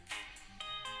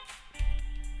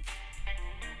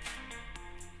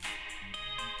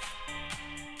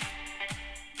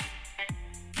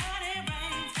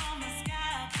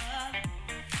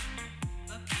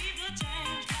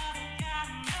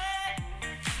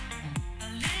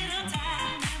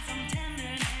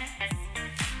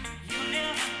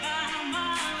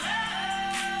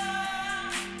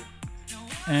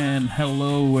And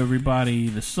hello, everybody.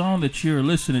 The song that you're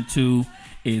listening to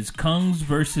is Kungs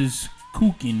vs.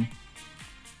 Kukin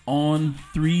on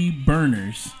Three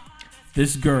Burners.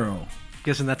 This girl.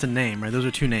 Guessing that's a name, right? Those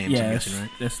are two names. Yeah, I'm guessing, right?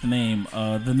 that's the name.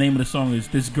 The name of the song is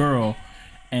This Girl.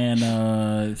 And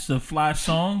it's a fly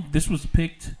song. This was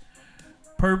picked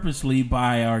purposely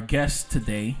by our guest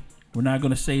today. We're not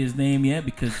going to say his name yet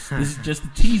because this is just a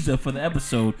teaser for the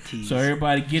episode. So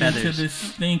everybody get into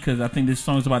this thing because I think this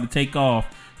song's about to take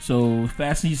off. So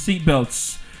fasten your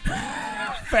seatbelts.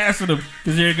 Fasten them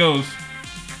because here it goes.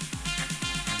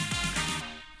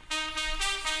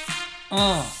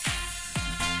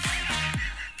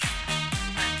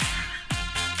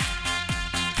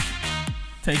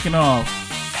 Taking off.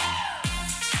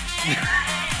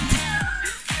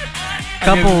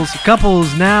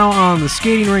 Couples now on the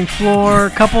skating rink floor.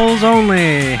 Couples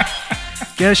only.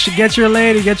 Get your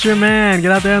lady, get your man.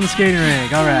 Get out there on the skating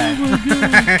rink. All right.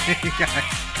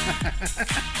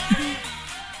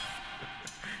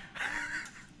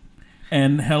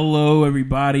 And hello,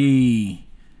 everybody.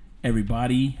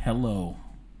 Everybody, hello.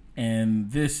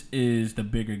 And this is The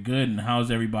Bigger Good. And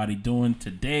how's everybody doing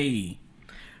today?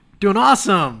 Doing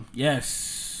awesome.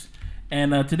 Yes.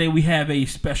 And today we have a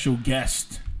special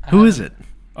guest. Who is it?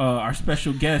 Our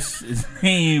special guest, his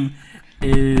name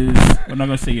is... I'm not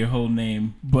going to say your whole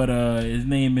name, but his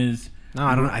name is... No,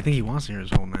 I don't. I think he wants to hear his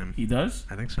whole name. He does?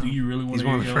 I think so. Do you really want He's to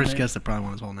hear one of the first guests that probably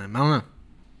wants his whole name. I don't know.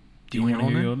 Do you want to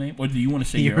hear your whole name? Or do you want to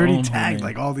say You your heard own he tagged whole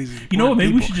name? like all these. You know what?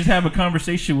 Maybe we people. should just have a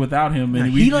conversation without him and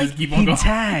No, we he just keep on going.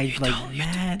 tagged like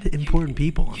mad important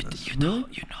people on this. You told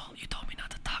me not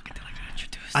to talk until I got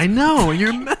introduced. I know, and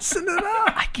you're messing it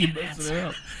up. I can't Messing answer. it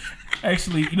up.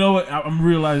 Actually, you know what? I'm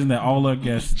realizing that all our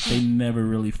guests, they never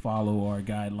really follow our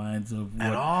guidelines of what,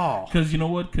 At all. Because you know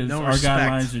what? Because No our respect.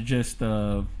 guidelines are just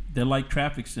they're like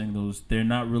traffic signals. They're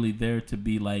not really there to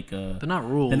be like They're not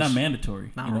rules. They're not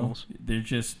mandatory. Not you know? rules. They're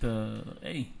just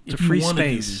hey, It's if a free you want to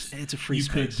do space. this, It's a free you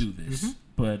space. could do this, Mhm.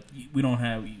 but we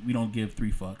don't give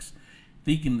three fucks.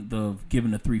 Speaking of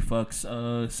giving the three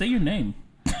fucks, say your name,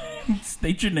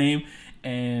 state your name,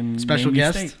 and Special name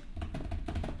your guest? state.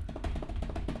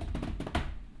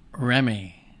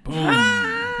 Remy. Boom.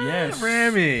 Yes.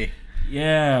 Ramy.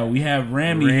 Yeah, we have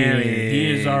Ramy here. Ramy.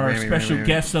 He is our Ramy, special Ramy.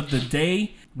 guest of the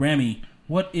day. Ramy,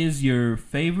 what is your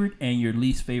favorite and your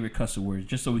least favorite cuss words?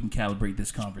 Just so we can calibrate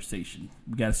this conversation.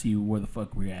 We got to see where the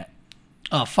fuck we're at.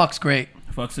 Oh, fuck's great.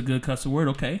 Fuck's a good cuss word,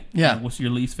 okay. Yeah. What's your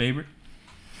least favorite?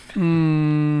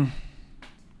 I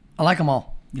like them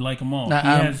all. You like them all. Nah, He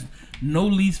has no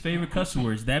least favorite cuss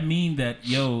words. That mean that,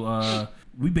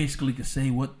 we basically could say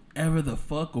whatever the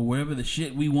fuck or whatever the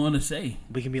shit we want to say.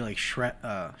 We can be like Chef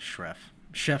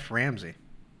Ramsay.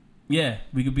 Yeah,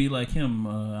 we could be like him.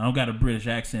 I don't got a British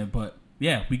accent, but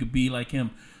yeah, we could be like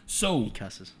him. So, He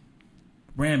cusses.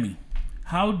 Ramy,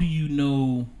 how do you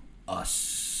know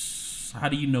us? How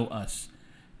do you know us?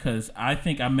 Because I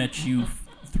think I met you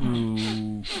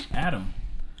through Adam.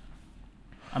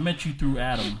 I met you through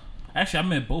Adam. Actually, I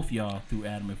met both y'all through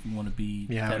Adam, if you want to be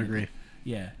Yeah, I would technical. agree.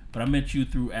 Yeah, but I met you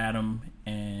through Adam,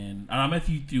 and I met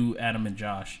you through Adam and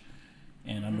Josh.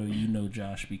 And I know you know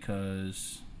Josh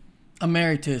because... I'm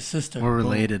married to his sister. We're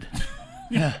related.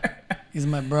 Yeah. He's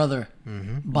my brother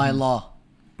by law.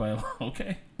 But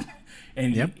okay.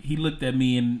 And Yep. he looked at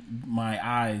me in my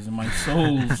eyes and my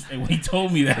souls, and when he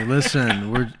told me Hey, that. listen,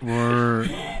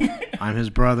 I'm his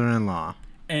brother-in-law.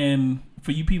 And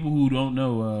for you people who don't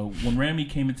know, when Ramy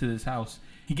came into this house,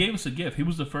 he gave us a gift. He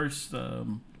was the first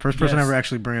First person guest, ever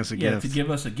actually bring us a gift. to give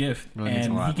us a gift. Really means a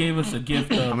And lot. he gave us a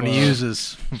gift of I'm gonna use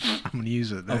this. I'm gonna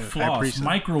use it. of I floss, appreciate it.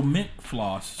 micro mint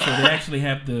floss. So they actually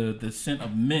have the scent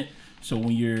of mint. So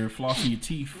when you're flossing your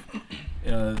teeth,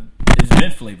 it's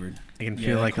mint flavored. It can Yeah,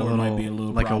 feel that like a color might little, be a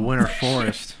little like problem. a winter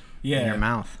forest Yeah, in your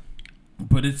mouth.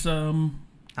 but it's I'm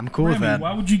cool with Ramy, that.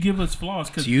 why would you give us floss?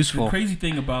 Because It's useful. the crazy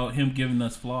thing about him giving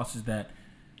us floss is that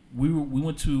we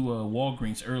went to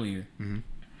Walgreens earlier, Mm-hmm.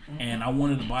 and I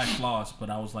wanted to buy floss, but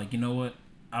I was like, you know what?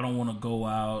 I don't want to go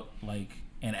out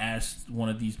and ask one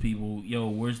of these people, yo,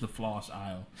 where's the floss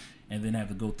aisle, and then have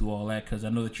to go through all that because I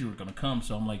know that you were gonna come.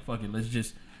 So I'm like, fuck it, let's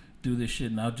just do this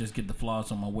shit, and I'll just get the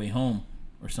floss on my way home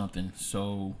or something.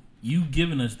 So you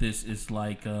giving us this is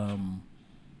like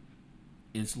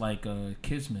it's like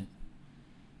kismet.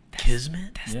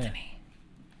 Kismet? Yeah.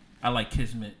 I like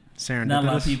kismet. Serendipitous? Not a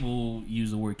lot of people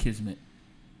use the word kismet.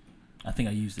 I think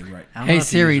I used it right. I don't know Hey if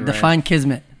you Siri, used it right. define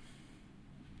kismet.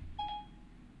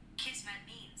 Kismet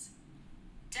means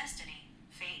destiny,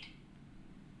 fate.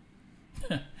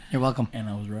 You're welcome. And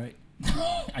I was right.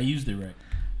 I used it right.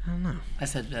 I don't know. I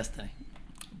said destiny.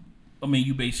 I mean,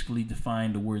 you basically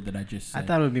defined the word that I just said. I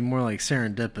thought it would be more like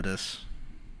serendipitous.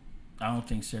 I don't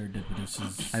think Serendipitous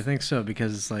is. I think so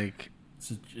because it's like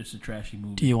It's a trashy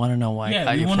movie. Do you want to know why?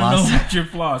 Yeah, you you want to know floss? about your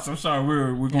floss. I'm sorry,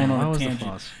 we're going why on a was the tangent.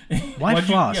 floss? Why Why'd you-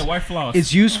 floss? Yeah, why floss?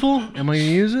 It's useful. Am I gonna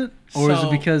use it, or is it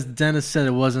So- because Dennis said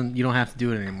it wasn't? You don't have to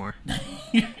do it anymore.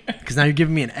 Because now you're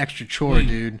giving me an extra chore, Wait,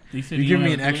 dude. they said You're you giving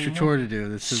me don't an have to do extra it chore to do.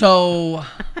 This is So,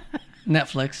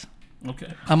 Netflix.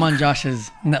 okay. I'm on Josh's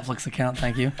Netflix account.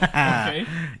 Thank you. Okay.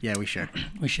 yeah, we share,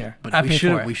 We share. but I we pay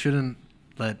should for it. we shouldn't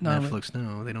let No, Netflix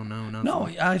know. They don't know nothing. No,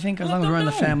 I think as Let long as them we're in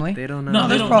the know. family, they don't know. No, they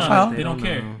there's don't. profile. No, they don't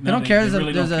care. know. they don't care. There's,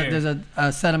 really don't care. there's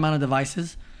a set amount of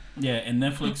devices. Yeah, and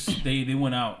Netflix they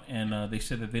went out and they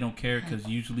said that they don't care because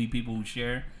usually people who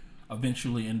share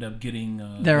eventually end up getting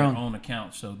Their their own. own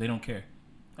account, so they don't care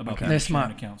about Okay. people They're sharing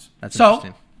smart. accounts. That's So-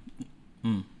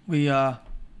 interesting. We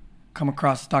come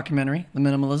across this documentary, The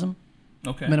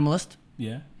Okay. Minimalist.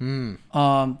 Yeah.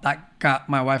 That got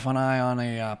my wife and I on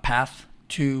a path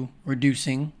to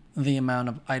reducing the amount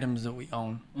of items that we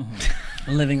own,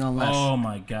 living on less. Oh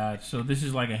my God! So this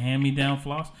is like a hand-me-down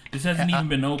floss. This hasn't even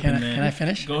been open, man. Can I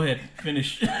finish? Go ahead,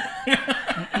 finish.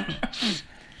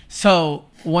 So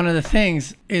one of the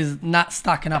things is not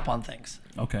stocking up on things.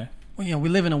 Okay. Well, we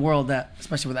live in a world that,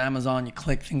 especially with Amazon, you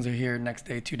click, things are here next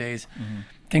day, 2 days.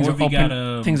 Things Or are if you open.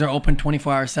 got, Things are open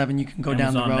 24/7. You can go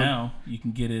down the Amazon road. now, you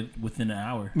can get it within an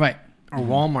hour. Right. Or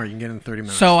Walmart, you can get it in 30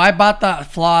 minutes. So I bought the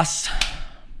floss.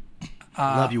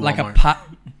 Love you, like Walmart.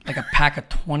 like a pack of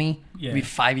 20, Yeah. maybe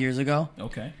 5 years ago.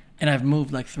 Okay. And I've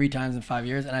moved like 3 times in 5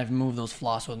 years, and I've moved those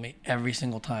floss with me every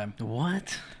single time.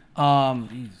 what?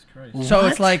 Jesus Christ. So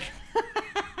What? it's like,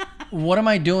 what am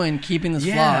I doing keeping this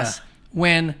Yeah. floss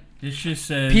when This shit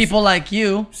says people like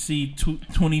you? See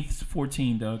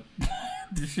 2014, Doug.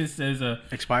 This shit says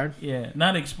Expired? yeah,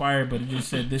 not expired, but it just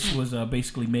said this was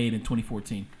basically made in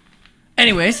 2014.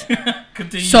 Anyways,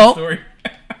 Continue So- the story.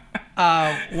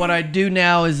 what I do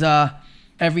now is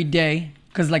every day,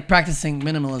 because like practicing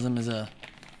minimalism is a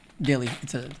daily.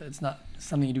 It's not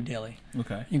something you do daily.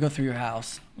 Okay. You go through your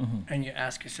house and you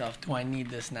ask yourself, do I need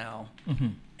this now?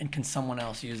 And can someone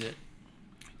else use it?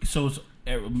 So it's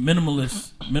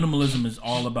minimalism is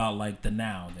all about like the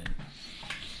now. Then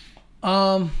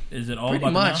is it all Pretty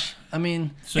about much. the I mean, now?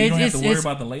 So you don't have to worry it's-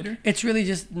 about the later. It's really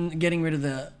just getting rid of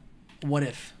the what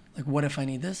if. Like, what if I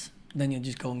need this? Then you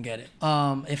just go and get it.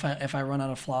 If I run out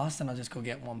of floss, then I'll just go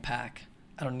get 1 pack.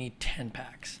 I don't need 10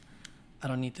 packs. I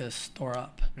don't need to store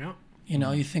up. Yeah. You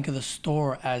know, you think of the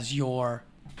store as your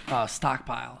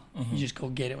stockpile. You just go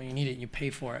get it when you need it. You pay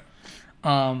for it.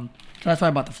 So that's why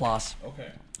I bought the floss. Okay.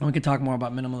 And we could talk more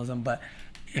about minimalism, but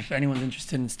if anyone's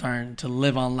interested in starting to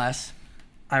live on less,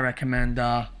 I recommend.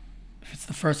 If it's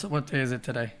the first, what day is it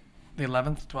today? The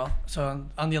 11th, 12th. So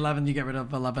on the 11th, you get rid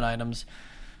of 11 items.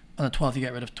 On the 12th, you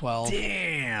get rid of 12.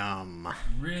 Damn.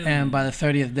 Really? And by the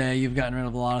 30th day, you've gotten rid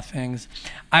of a lot of things.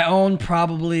 I own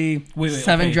probably Wait,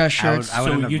 7 okay. dress shirts. I would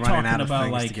So end up you're running talking out of about,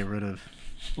 things like- to get rid of.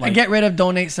 I get rid of,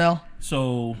 donate, sell.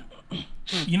 So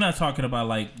you're not talking about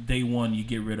like day 1 you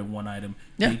get rid of 1 item.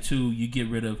 Yeah. Day 2 you get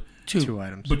rid of 2.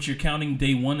 Items. But you're counting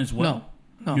day 1 as well.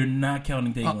 No. You're not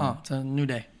counting day 1. It's a new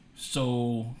day.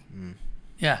 So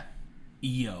Yeah.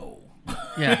 yo.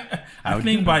 Yeah. I would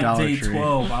think go by Dollar day Tree.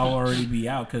 12 I'll already be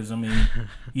out because I mean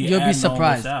You'll be adding all this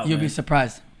surprised. out, You'll be man.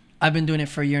 surprised. I've been doing it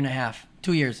for a year and a half,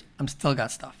 2 years. I'm still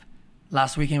got stuff.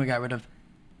 Last weekend we got rid of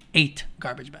 8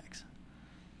 garbage bags.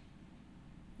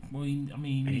 Well, I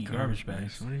mean, you need garbage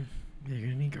bags. What do you- Yeah, you're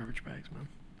gonna need garbage bags, man.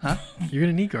 Huh? You're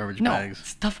gonna need garbage No, bags.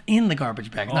 stuff in the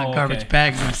garbage bags, not Oh, garbage okay.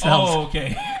 bags themselves. Oh,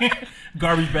 okay.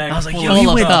 Garbage bags. I was like, full yo, of full of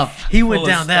he went, stuff. he went Full of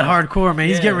down that stuff. hardcore, man.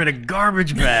 He's Yeah. getting rid of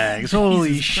garbage bags. Holy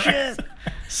Jesus shit. Christ.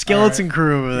 Skeleton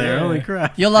crew over there. Yeah. Holy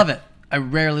crap. You'll love it. I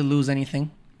rarely lose anything.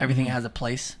 Everything has a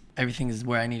place. Everything is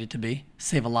where I need it to be.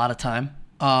 Save a lot of time.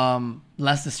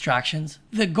 Less distractions.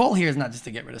 The goal here is not just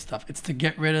to get rid of stuff. It's to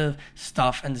get rid of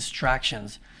stuff and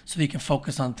distractions so that you can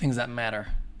focus on things that matter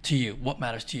to you. What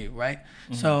matters to you, right?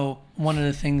 So one of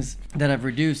the things that I've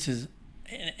reduced is,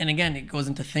 and again, it goes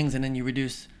into things and then you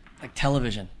reduce like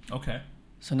television. Okay.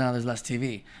 So now there's less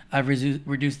TV. I've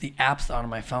reduced the apps on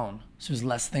my phone. So there's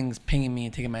less things pinging me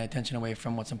and taking my attention away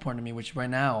from what's important to me, which right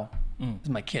now is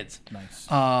my kids. Nice.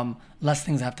 Less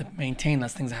things I have to maintain,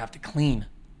 less things I have to clean,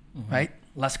 right?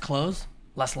 Less clothes,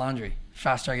 less laundry.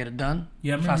 Faster I get it done,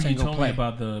 Yeah, I remember faster I you can go told play. me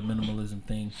about the minimalism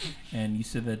thing, and you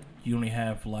said that you only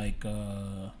have like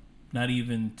not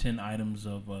even 10 items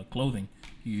of clothing.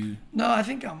 You No, I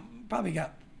think I'm probably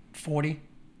got 40,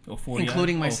 or 40,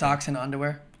 including my okay. socks and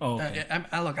underwear. Oh, okay.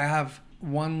 Look, I have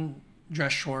 1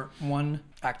 dress short, 1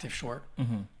 active short,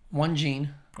 Mm-hmm. 1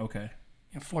 jean, Okay.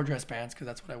 4 dress pants because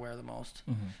that's what I wear the most,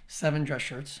 Mm-hmm. 7 dress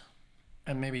shirts,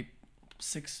 and maybe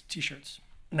 6 t-shirts,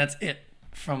 and that's it.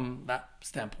 from that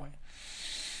standpoint.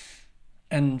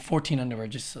 And 14 underwear,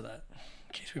 just so that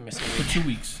in case we miss it. For 2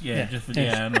 weeks. Yeah, Yeah. just for,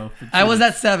 yeah, I know. For 2 I was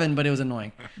weeks. at 7, but it was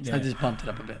annoying, so I Yeah. just bumped it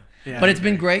up a bit. Yeah, But it's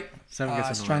been great. 7 I gets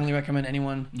annoying. strongly recommend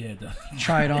anyone Yeah, it does.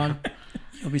 try it on.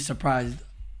 You'll be surprised.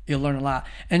 You'll learn a lot,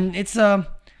 and it's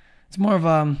more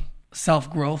of self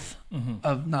growth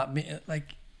of not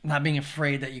being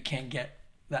afraid that you can't get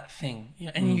that thing. You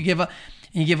know, and you give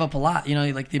up a lot. You know,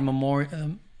 like the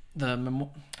important,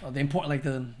 like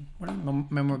the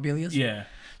memorabilia. Yeah.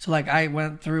 So like I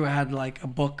went through, I had like a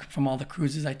book from all the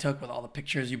cruises I took with all the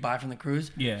pictures you buy from the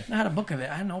cruise. Yeah. And I had a book of it.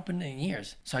 I hadn't opened it in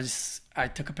years. So I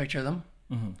took a picture of them,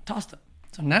 Mm-hmm. tossed it.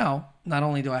 So now, not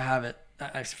only do I have it,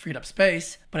 I freed up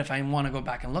space, but if I want to go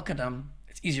back and look at them,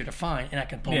 it's easier to find and I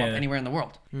can pull them Yeah. up anywhere in the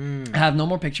world. I have no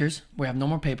more pictures. We have no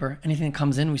more paper. Anything that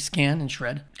comes in, we scan and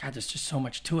shred. God, there's just so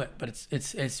much to it, but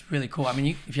it's really cool. I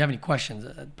mean, if you have any questions,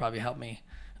 it'd probably help me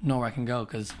know where I can go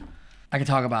because I can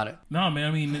talk about it. No, man.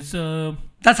 I mean, it's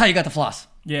That's how you got the floss.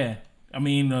 yeah. I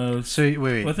mean, So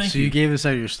wait. Well, thank so you. you gave us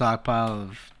out your stockpile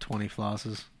of 20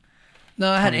 flosses.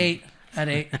 No, I had 8.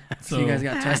 So you guys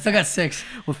got 2. I still got 6.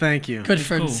 Well, thank you. Good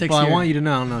for cool. 6 Well, years. I want you to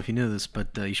know. I don't know if you knew this, but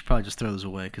you should probably just throw those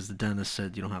away because the dentist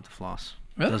said you don't have to floss.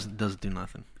 Really? Doesn't do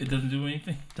nothing. it doesn't do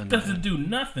anything. Doesn't do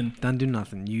nothing. Doesn't do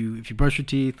nothing. If you brush your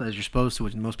teeth as you're supposed to,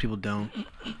 which most people don't,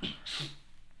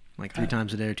 like 3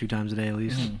 times a day or 2 times a day at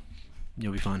least,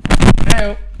 you'll be fine.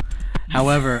 Hey-o.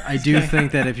 However, I do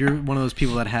think that if you're one of those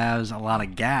people that has a lot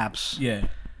of gaps, Yeah.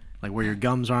 like where your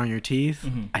gums are on your teeth,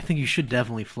 Mm-hmm. I think you should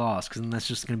definitely floss because then that's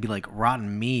just going to be like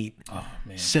rotten meat Oh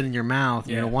man. sitting in your mouth.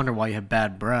 And Yeah. you're going to wonder why you have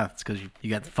bad breath. It's because you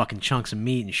got fucking chunks of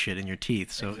meat and shit in your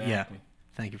teeth. So, yeah, Exactly.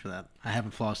 thank you for that. I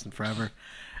haven't flossed in forever.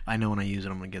 I know when I use it,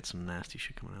 I'm going to get some nasty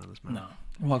shit coming out of this mouth. No.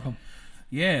 You're welcome.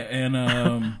 Yeah,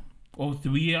 and oh,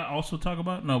 did we also talk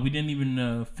about? No, we didn't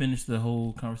even finish the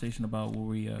whole conversation about where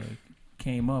we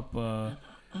came up.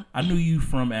 I knew you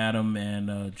from Adam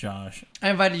and Josh.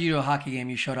 I invited you to a hockey game.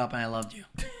 You showed up, and I loved you.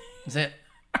 That's it.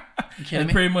 You kidding That's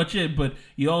me? pretty much it. But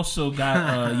you also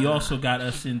got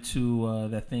us into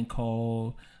that thing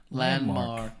called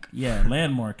Landmark. Yeah,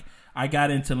 Landmark. I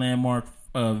got into Landmark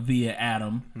via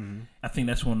Adam. I think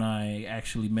that's when I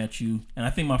actually met you. And I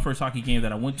think my first hockey game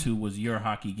that I went to was your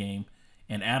hockey game.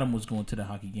 And Adam was going to the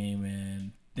hockey game,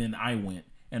 and then I went.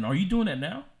 And are you doing that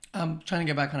now? I'm trying to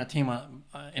get back on a team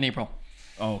in April.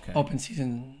 Oh, okay. Open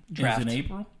season draft. It's in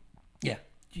April? Yeah.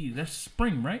 Gee, that's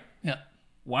spring, right? Yeah.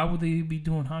 Why would they be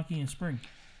doing hockey in spring?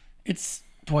 It's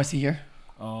twice a year.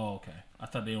 Oh, okay. I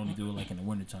thought they only do it like in the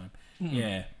wintertime.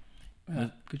 Yeah.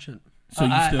 Good shit. So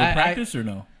you still I- practice or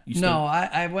no? You still, No,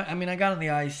 I went. I mean, I got on the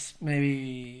ice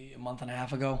maybe a month and a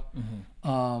half ago.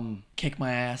 Kicked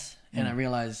my ass, and I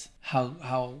realized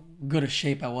how good a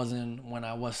shape I was in when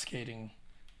I was skating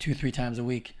 2-3 times a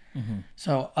week.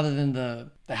 So other than the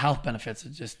health benefits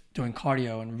of just doing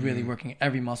cardio and really working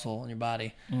every muscle in your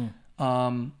body,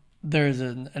 there's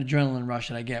an adrenaline rush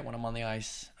that I get when I'm on the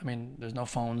ice. I mean, there's no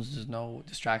phones, there's no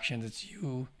distractions. It's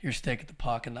you, your stick at the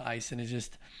puck and the ice, and it's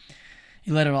just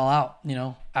you let it all out. You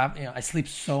know, I sleep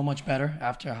so much better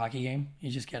after a hockey game. You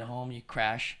just get home, you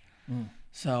crash.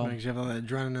 So Because you have all that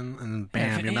adrenaline and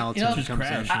bam, your you know, melatonin just comes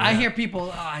crash. in. I hear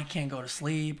people, I can't go to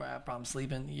sleep, or I have problems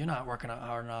sleeping. You're not working out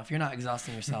hard enough. You're not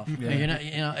exhausting yourself. You're not,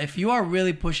 if you are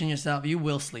really pushing yourself, you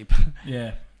will sleep.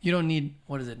 yeah. You don't need,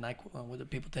 what is it, NyQuil? What do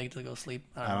people take to go sleep?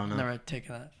 I don't know. Never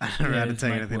taken that. I never Yeah, had to it's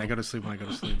take NyQuil. anything. I go to sleep when I go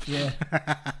to sleep. Yeah.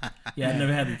 Yeah, I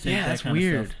never had to take Yeah, that that's kind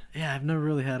weird. of stuff. Yeah, I've never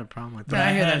really had a problem like But that.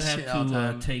 I hear had that shit to all the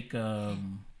time. take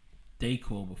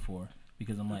Dayquil before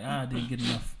because I'm like, I didn't get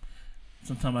enough.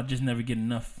 Sometimes I just never get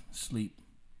enough sleep.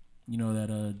 You know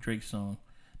that Drake song.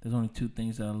 There's only 2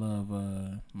 things that I love: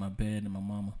 my bed and my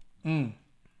mama. And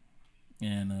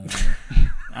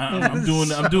I'm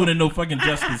doing it no fucking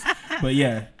justice. But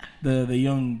yeah, the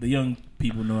young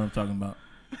people know what I'm talking about.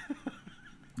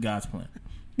 God's plan.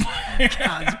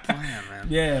 God's plan, man.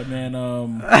 Yeah, man.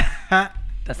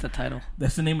 That's the title.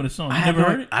 That's the name of the song. You I never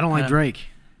heard it? I don't like Yeah. Drake.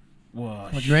 Well,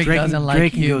 Well, Drake Drake doesn't like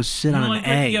Drake can you. go sit You on don't an like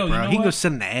Drake? egg, Yo, you bro. know He can go what? sit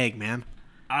on an egg, man.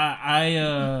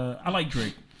 I like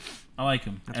Drake. I like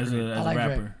him as great. a I like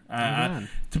rapper. Drake. Amen.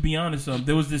 To be honest,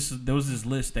 there was this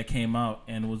list that came out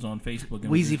and it was on Facebook. And it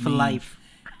was Wheezy this for meme, life.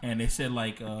 And they said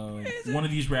like one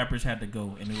of these rappers had to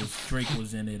go, and it was Drake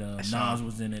was in it, Nas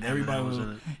was in it, everybody was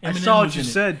in it. I Eminem saw what was you in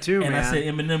it. said too, and man. I said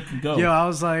Eminem can go. Yo, I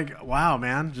was like, wow,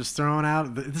 man, just throwing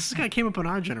out. This guy came up in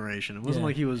our generation. It wasn't Yeah.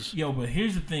 like he was. Yo, but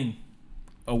here's the thing: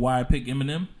 why I pick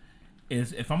Eminem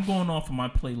is if I'm going off of my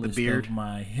playlist beard. of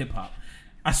my hip hop.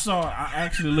 I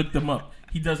actually looked him up.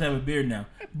 He does have a beard now,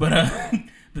 but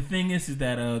the thing is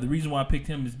that the reason why I picked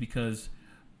him is because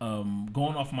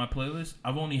going off my playlist,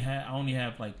 I only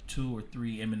have like 2 or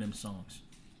 3 Eminem songs.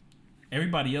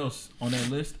 Everybody else on that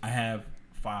list, I have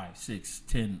 5, 6,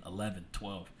 10, 11,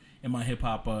 12 in my hip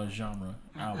hop genre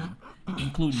album,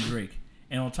 including Drake.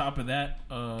 And on top of that,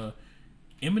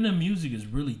 Eminem music is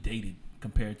really dated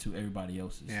compared to everybody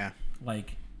else's. Yeah.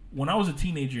 Like when I was a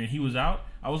teenager and he was out,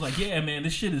 I was like, yeah, man,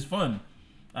 this shit is fun.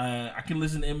 I can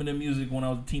listen to Eminem music when I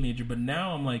was a teenager, but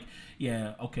now I'm like,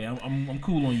 yeah, okay, I'm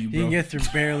cool on you, bro. You can get through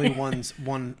barely one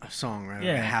song, right?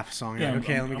 Yeah, Like a half a song. Yeah, Like,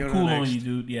 okay, let me go to cool the next. on you,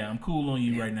 dude. Yeah, I'm cool on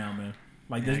you right now, man.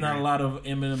 Like, there's not a lot of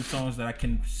Eminem songs that I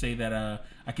can say that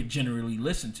I could generally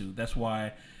listen to. That's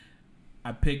why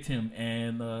I picked him,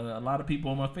 and a lot of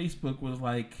people on my Facebook was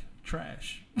like,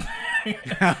 trash.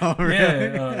 Oh, really?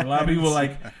 Yeah, a lot of people were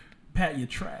like, Pat, you're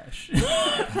trash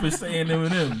for saying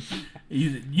Eminem.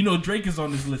 You know Drake is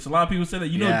on this list. A lot of people say that.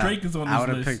 You know Drake is on this list. I would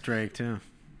have picked Drake too.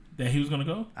 That he was gonna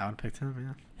go. I would have picked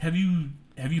him. Yeah.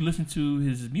 Have you listened to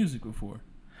his music before?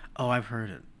 Oh, I've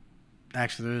heard it.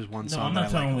 Actually, there is one No, song. I'm not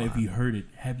that I telling like you a if lot. you heard it.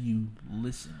 Have you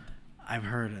listened? I've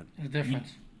heard it. The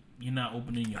difference. You're not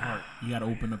opening your heart. You gotta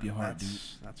open up your heart, dude.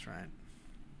 That's right.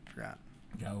 Forgot.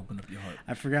 You gotta open up your heart.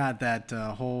 I forgot that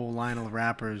whole line of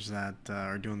rappers that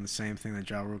are doing the same thing that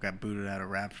Ja Rule got booted out of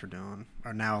rap for doing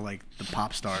are now like the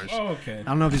pop stars. Oh, okay. I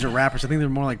don't know if these are rappers. I think they're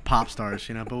more like pop stars,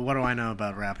 you know. But what do I know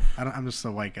about rap? I'm just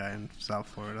a white guy in South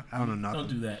Florida. I don't know nothing. Don't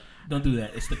do that. Don't do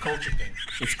that. It's the culture thing.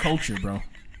 It's culture, bro.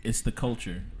 It's the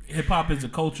culture. Hip hop is a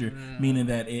culture, meaning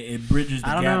that it bridges the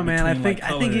gap. I don't know, man. I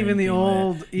between, think even the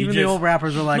old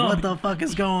rappers are like, No, what the fuck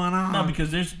is going on? No,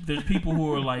 because there's people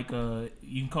who are like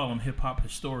you can call them hip hop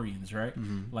historians, right?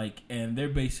 Mm-hmm. Like, and they're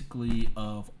basically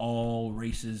of all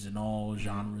races and all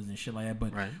genres and shit like that.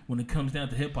 But Right. when it comes down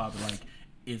to hip hop,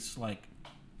 it's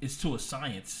to a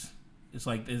science. It's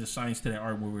like there's a science to that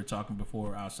art where we were talking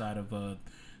before outside of the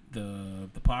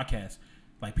podcast.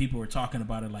 Like people were talking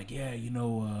about it, like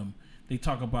they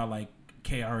talk about like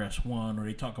KRS-One or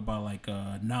they talk about like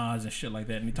Nas and shit like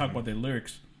that, and they talk about their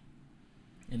lyrics,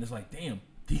 and it's like, damn,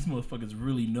 these motherfuckers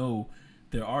really know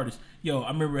their artists. Yo, I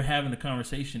remember having a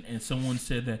conversation and someone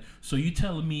said that, so you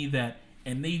telling me that,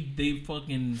 and they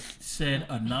fucking said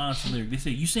a Nas lyric. They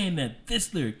say, you saying that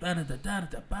this lyric da da da da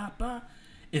da ba ba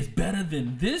is better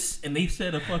than this, and they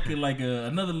said a fucking like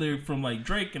another lyric from like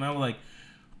Drake, and I was like,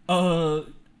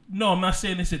 no, I'm not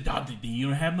saying. They said, then you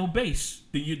don't have no bass.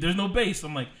 There's no bass.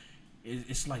 I'm like,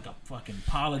 it's like a fucking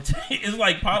politics. It's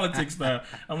like politics style.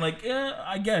 I'm like, yeah,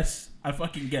 I guess. I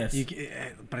fucking guess.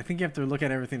 But I think you have to look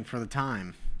at everything for the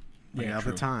time. Like, Yeah, at the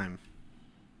true. time.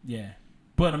 Yeah.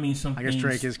 But, I mean, I guess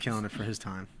Drake is killing it for his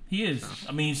time. He is.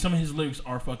 I mean, some of his lyrics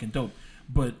are fucking dope.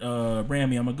 But,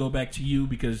 Rami, I'm going to go back to you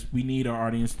because we need our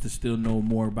audience to still know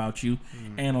more about you.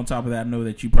 And on top of that, I know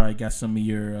that you probably got some of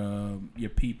your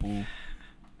people.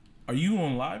 Are you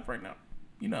on live right now?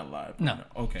 You're not live. No. Right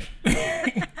now.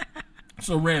 Okay.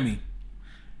 So, Rami,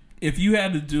 if you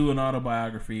had to do an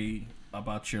autobiography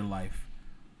about your life,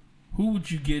 who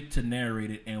would you get to narrate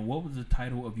it, and what would the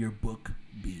title of your book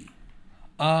be?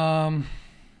 Morgan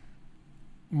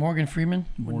Freeman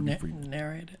would Morgan Freeman.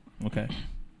 narrate it. Okay.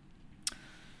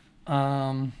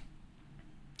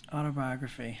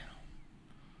 Autobiography.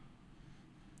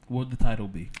 What would the title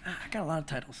be? I got a lot of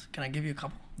titles. Can I give you a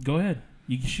couple? Go ahead.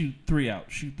 You can shoot 3 out.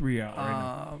 Shoot 3 out right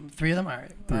now. 3 of them. All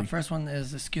right. Three. First one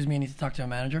is "Excuse me, I need to talk to a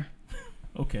manager."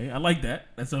 Okay, I like that.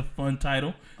 That's a fun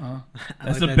title. I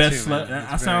That's like a that best. too, man.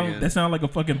 That's very good. That sound like a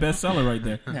fucking bestseller right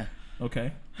there. Yeah.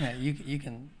 Okay. Yeah. You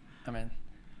can. I mean,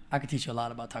 I could teach you a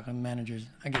lot about talking to managers.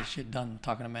 I get shit done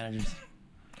talking to managers.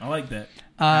 I like that.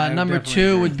 Number definitely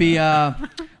 2 agree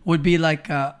would be like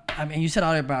I mean, you said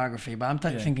autobiography, but I'm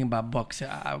Yeah. thinking about books.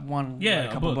 I want Yeah, a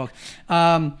a couple book.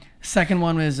 books. Second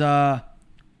one is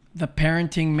the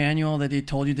parenting manual that they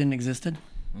told you didn't existed.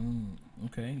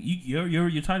 Okay.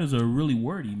 Your titles are really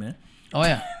wordy, man. Oh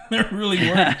yeah. They're really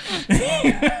wordy.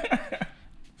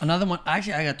 Another one.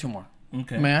 Actually, I got 2 more.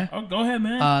 Okay. May I? Oh, go ahead,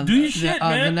 man. Do your shit, The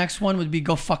man. next one would be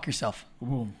 "Go fuck yourself."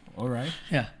 Boom. All right.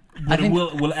 Yeah. But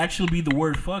will it actually be the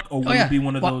word fuck, or will Oh, yeah. it be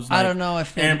one of Well, those? I Like, don't know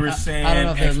if they- ampersand, I don't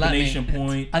know if they let me. exclamation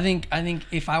point. I think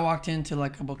if I walked into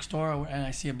like a bookstore and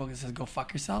I see a book that says "Go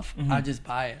fuck yourself," I'd just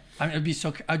buy it. I mean, it'd be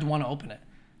so. I'd want to open it.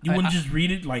 You wouldn't just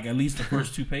read it, like at least the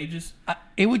first 2 pages,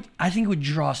 It would. I think it would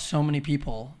draw so many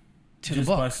people to just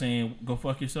the book. by saying "go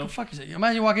fuck Go yourself." fuck yourself.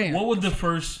 Imagine walking in. What would the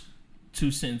first two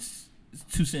sentences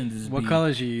What be?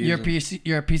 colors you use?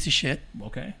 You're a piece of shit.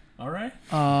 Okay. All right.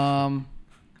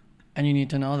 And you need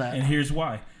to know that. And here's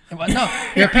why. Well, no,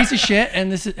 you're a piece of shit, and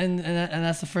this is and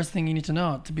that's the first thing you need to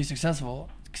know to be successful.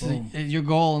 'Cause Boom. your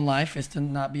goal in life is to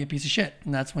not be a piece of shit,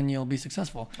 and that's when you'll be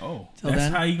successful. Oh, Till that's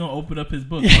then- how you gonna open up his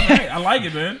book. All right, I like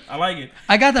it, man. I like it.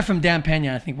 I got that from Dan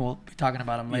Pena. I think we'll be talking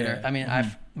about him later. Yeah. I mean,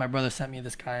 my brother sent me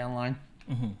this guy online,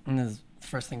 Mhm. and his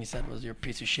first thing he said was, "You're a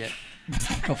piece of shit.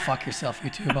 Go fuck yourself,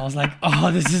 YouTube." I was like, "Oh,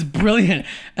 this is brilliant,"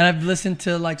 and I've listened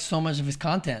to like so much of his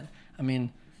content. I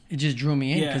mean, it just drew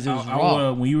me in Yeah, because it was I,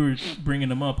 raw. when you were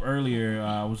bringing him up earlier,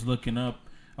 I was looking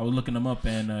him up,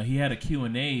 and he had a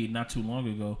Q&A not too long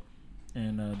ago.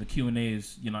 And the Q&A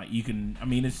is, you can, I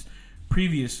mean, it's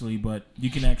previously, but you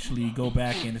can actually go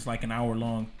back and it's like an hour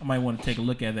long. I might want to take a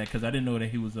look at that because I didn't know that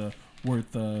he was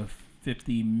worth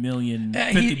 $50 billion.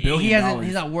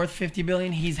 He's not worth $50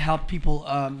 billion. He's helped people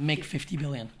make $50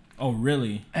 billion. Oh,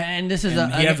 really? And this is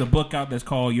And he has a book out that's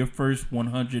called Your First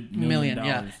 $100 Million.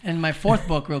 Yeah. And my fourth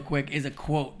book, real quick, is a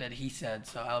quote that he said.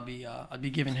 So I'll be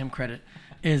giving him credit.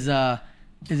 Is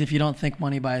if you don't think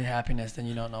money buys happiness, then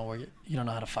you don't know you don't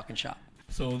know how to fucking shop.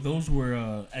 So those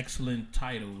were excellent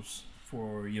titles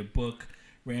for your book,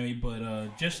 Rami.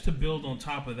 But just to build on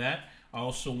top of that, I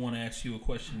also want to ask you a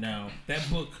question now. That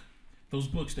book, those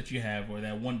books that you have, or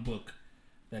that one book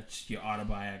that's your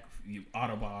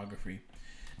autobiography.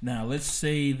 Now, let's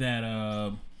say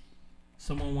that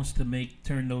someone wants to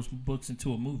turn those books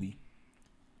into a movie.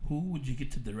 Who would you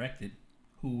get to direct it?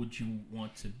 Who would you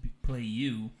want to play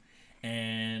you?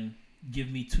 And give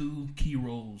me 2 key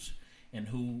roles. And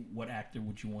what actor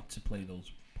would you want to play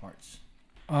those parts?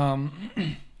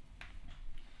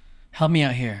 Help me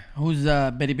out here. Who's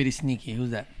Betty Bitty Sneaky?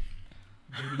 Who's that?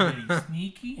 Betty Bitty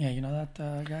Sneaky? Yeah, you know that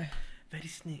guy? Very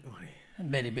sneaky.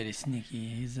 Betty Bitty Sneaky.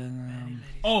 He's in.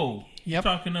 Oh, Yep.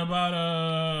 talking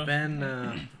about Ben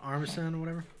Armisen or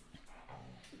whatever.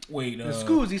 wait,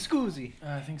 Scoozy.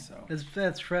 I think so.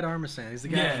 That's Fred Armisen. He's the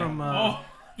guy yeah. from.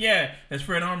 Yeah, that's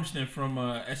Fred Armisen from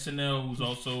SNL, who's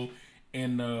also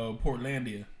in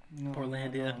Portlandia.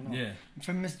 Portlandia. No. Yeah.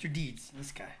 From Mr. Deeds.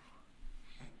 This guy.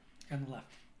 On the left.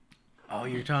 Oh,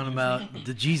 you're talking about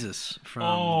the Jesus from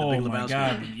Oh the Big my Lebowski.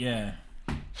 God, yeah.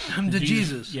 I'm the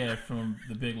Jesus. Yeah, from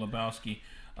the Big Lebowski.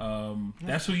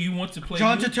 That's who you want to play.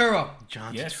 John you? Turturro.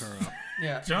 John Yes. Turturro.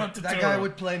 Yeah. John That Turturro. guy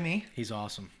would play me. He's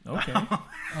awesome. Okay.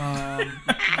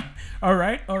 All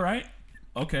right.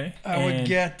 Okay. I would And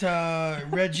get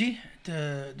Reggie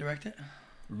to direct it.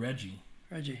 Reggie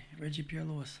Pierre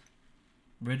Lewis.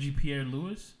 Reggie Pierre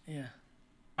Lewis. Yeah.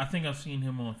 I think I've seen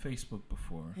him on Facebook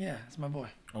before. Yeah, it's my boy.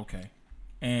 Okay.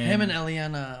 And Him and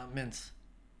Eliana Mintz.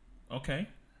 Okay.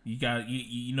 You got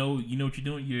you know what you're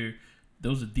doing.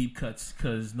 Those are deep cuts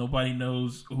because nobody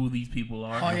knows who these people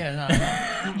are. Oh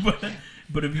yeah, no.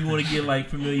 but if you want to get like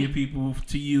familiar people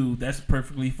to you, that's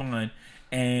perfectly fine.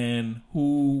 And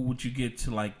who would you get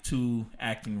to like 2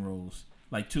 acting roles,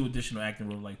 like 2 additional acting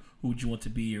roles? Like who would you want to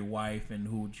be your wife, and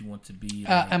who would you want to be?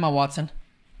 Like, Emma Watson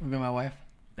would be my wife.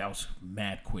 that was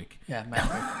mad quick. Yeah, Matt.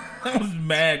 That was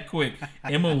mad quick.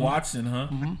 Emma Watson, huh?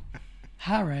 Mm-hmm.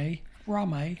 Harry,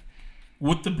 Rami.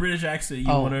 With the British accent, you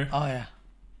Oh, want her? oh yeah.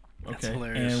 That's Okay.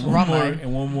 hilarious. And one Rami.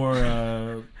 more.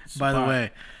 By the spot.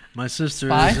 way, my sister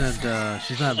Spy? isn't.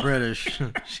 She's not British.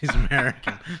 She's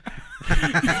American.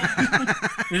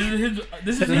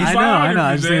 This is his I know. I biography,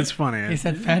 just man. think it's funny. He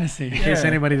said fantasy. In case Yeah.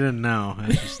 anybody didn't know,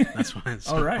 that's why it's.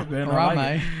 All right, man. I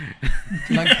Rami.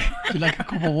 like it. you like a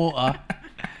cup of water?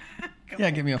 Yeah,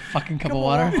 give me a fucking cup of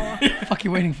water. What the fuck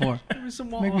you waiting for? Give me some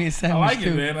Make me a I sandwich like it,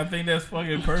 too. man. I think that's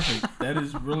fucking perfect. That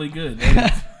is really good.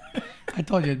 That is- I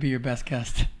told you it'd be your best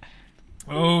guest.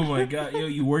 oh my god, yo,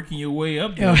 you working your way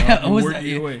up Yo, there. dog. who You was working that?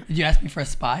 your way. Did you ask me for a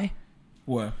spy?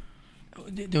 What?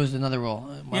 There was another role.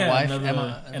 My wife, another,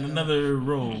 Emma. and another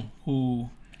role. Who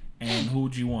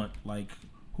would you want? Like,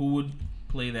 who would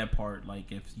play that part? Like,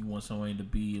 if you want someone to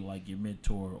be like your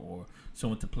mentor, or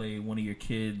someone to play one of your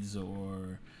kids,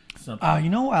 or something. You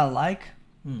know what I like?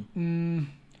 Hmm.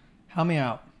 Help me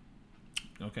out.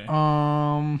 Okay.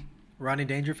 Rodney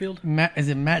Dangerfield. Is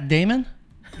it Matt Damon?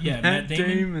 Yeah, Matt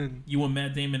Damon. You want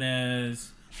Matt Damon as?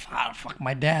 Fuck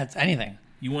my dad's anything.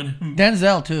 You want him?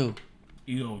 Denzel too.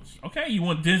 Okay. You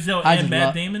want Denzel I and just Matt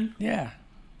love- Damon? Yeah.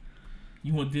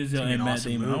 You want It's Denzel gonna be and an Matt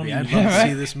awesome Damon? I movie. don't I'd even love to Right?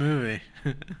 see this movie.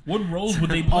 What roles would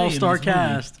they play? All-star in this movie?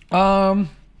 cast.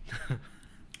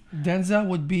 Denzel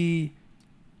would be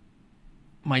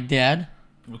my dad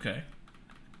Okay.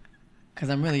 because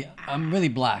I'm really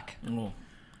black. Well,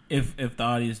 if the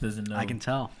audience doesn't know, I can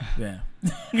tell. Yeah.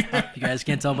 You guys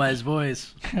can't tell by his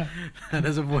voice. That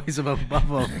is a voice of a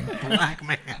black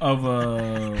man. Of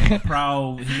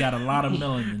proud, he got a lot of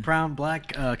melanin. Brown, black,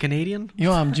 Canadian. You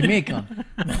know, I'm Jamaican.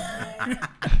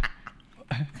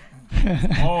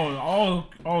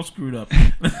 all screwed up.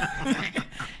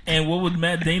 And what would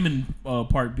Matt Damon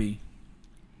part be?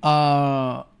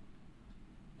 My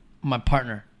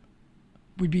partner.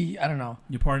 We'd be, I don't know.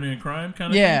 Your partner in crime,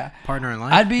 kind of. Yeah. Partner in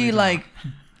life. I'd What are be you like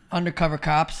undercover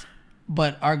cops,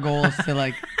 but our goal is to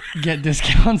like get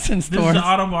discounts in This is stores. an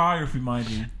autobiography, mind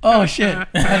you. Oh shit! I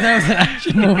thought it was an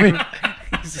action movie.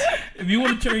 If you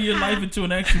want to turn your life into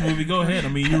an action movie, go ahead. I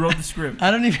mean, you wrote the script. I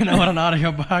don't even know what an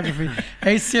autobiography.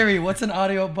 Hey Siri, what's an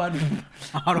audio button?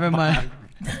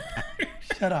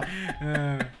 Shut up.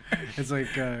 It's like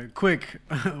quick.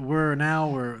 They're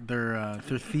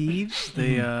thieves.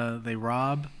 They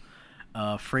rob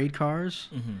freight cars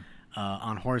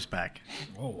on horseback.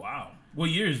 Oh wow! What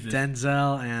year is this?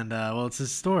 Denzel and it's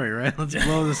his story, right? Let's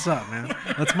blow this up, man.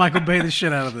 Let's Michael Bay the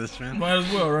shit out of this, man. Might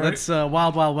as well, right? Let's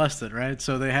Wild Wild West it, right?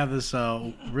 So they have this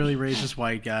really racist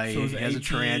white guy. So He it's has a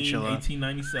tarantula.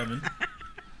 1897.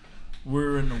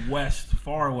 We're in the West,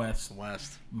 far West.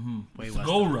 West. Way It's the west.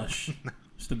 gold rush.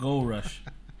 It's the gold rush.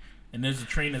 And there's a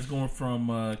train that's going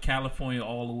from California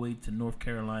all the way to North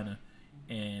Carolina,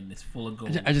 and it's full of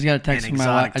gold. I just got a text And from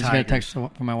my wife. exotic I just got a tigers.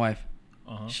 text from my wife.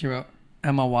 Uh-huh. She wrote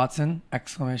Emma Watson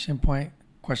exclamation point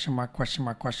question mark question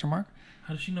mark question mark.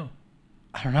 How does she know?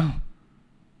 I don't know.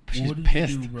 But she's What did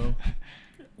pissed. you do, bro?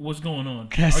 What's going on?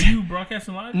 Can I Are say- you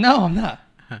broadcasting live? No, I'm not.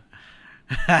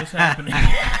 What's happening?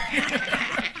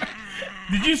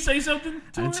 Did you say something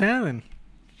to her? It's happening.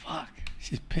 Fuck.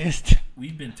 She's pissed.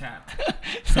 We've been tapped.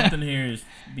 Something here is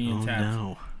being Oh tapped.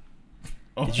 no!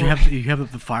 Oh, Did you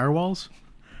have the firewalls?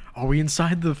 Are we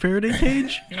inside the Faraday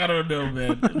cage? I don't know,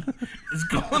 man. Let's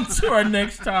go on to our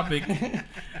next topic.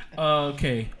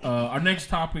 Okay. Our next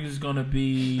topic is going to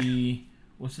be...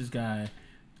 What's this guy?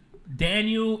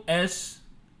 Daniel S.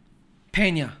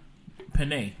 Pena.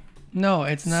 Panay. No,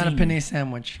 it's not Senior. a penne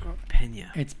sandwich.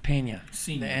 Pena. It's pena.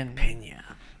 Senior. The end. Pena.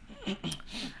 I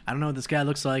don't know what this guy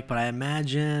looks like, but I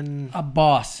imagine A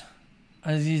boss.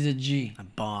 He's a G. a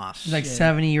boss. He's like Yeah.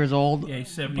 70 years old. Yeah,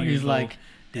 he's 70 But years he's like, old.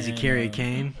 Does he And, carry a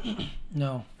cane?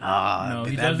 no. Ah, No,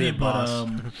 he that'd be a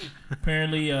doesn't. But boss.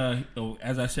 apparently,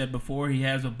 as I said before, he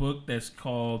has a book that's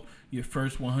called "Your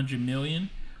First 100 Million."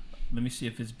 Let me see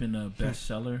if it's been a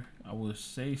bestseller. I would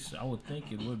think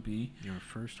it would be. Your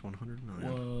first 100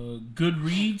 million.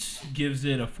 Goodreads gives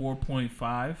it a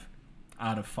 4.5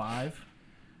 out of 5.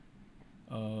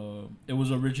 It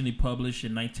was originally published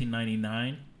in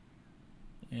 1999,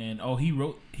 and he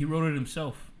wrote it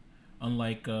himself.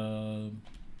 Unlike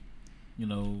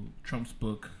Trump's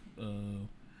book.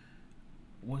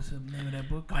 What's the name of that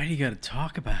book? Why do you got to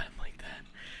talk about him like that?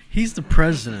 He's the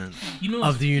president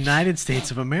of the United States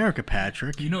of America,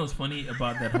 Patrick. You know what's funny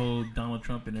about that whole Donald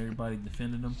Trump and everybody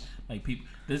defending him? Like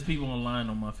there's people online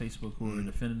on my Facebook who are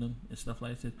defending him and stuff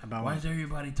like that. About Why what? is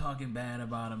everybody talking bad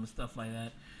about him and stuff like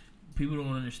that? People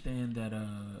don't understand that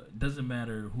it doesn't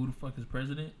matter who the fuck is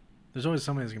president. There's always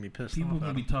somebody that's going to be pissed People off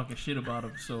gonna about be him. talking shit about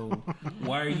him. So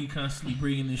why are you constantly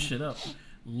bringing this shit up?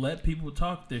 Let people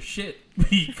talk their shit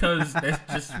because that's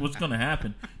just what's gonna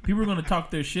happen. People are gonna talk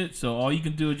their shit. So all you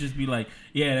can do is just be like,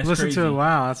 "Yeah, that's Listen crazy. to it.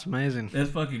 Wow, that's amazing. That's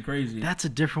fucking crazy." That's a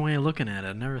different way of looking at it.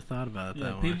 I never thought about it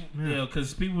that way.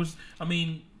 Because people,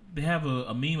 they have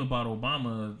a meme about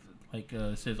Obama, like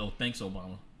says, "Oh, thanks,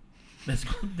 Obama." That's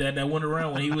that went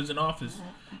around when he was in office.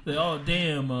 Like, oh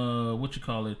damn, what you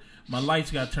call it? My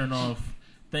lights got turned off.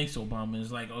 Thanks, Obama.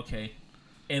 It's like okay,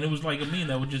 and it was like a meme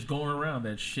that was just going around.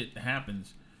 That shit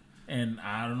happens, and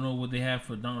I don't know what they have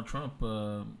for Donald Trump.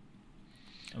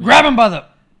 Grab him by the.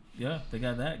 Yeah, they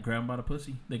got that. Grab him by the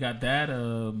pussy. They got that.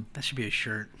 That should be a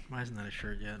shirt. Why isn't that a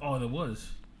shirt yet? Oh, there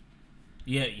was.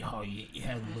 Yeah, you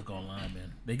had to look online,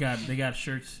 man. They got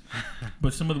shirts,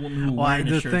 but some of the women who Well, wear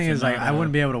the shirts thing are is, like, not, I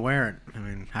wouldn't be able to wear it. I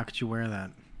mean, how could you wear that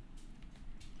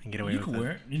and get away You with can it?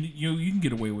 wear it. You can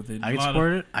get away with it. I A could lot of-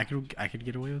 support it. I could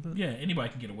get away with it. Yeah, anybody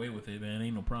can get away with it, man.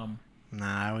 Ain't no problem.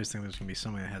 Nah, I always think there's gonna be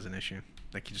somebody that has an issue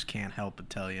that you just can't help but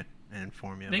tell you and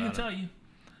inform you They can about tell you.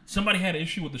 Somebody had an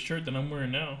issue with the shirt that I'm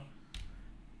wearing now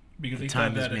because it. they The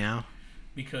time thought is that meow.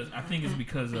 because I think it's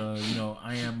because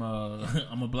I am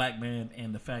I'm a black man,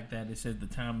 and the fact that it said the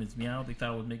time is meow, they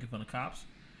thought I was making fun of cops.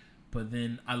 But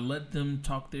then I let them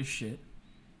talk their shit.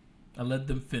 I let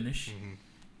them finish,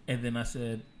 and then I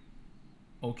said,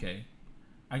 "Okay,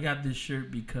 I got this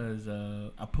shirt because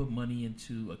I put money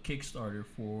into a Kickstarter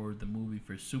for the movie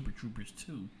for Super Troopers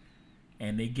 2,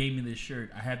 and they gave me this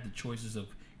shirt. I had the choices of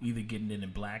either getting it in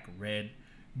black, red,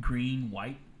 green,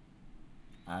 white.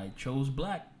 I chose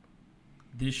black.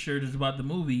 This shirt is about the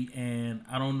movie, and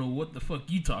I don't know what the fuck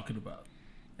you talking about."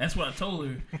 That's what I told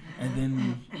her, and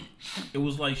then it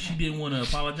was like she didn't want to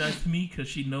apologize to me because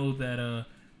she knows that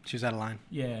She was out of line.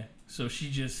 yeah. So she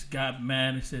just got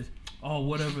mad and says, "Oh,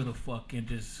 whatever the fuck," and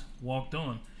just walked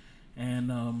on.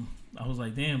 And I was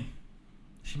like, "Damn,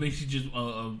 She basically just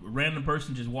a random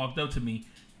person just walked up to me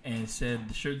and said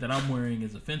the shirt that I'm wearing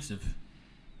is offensive.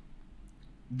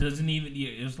 Doesn't even.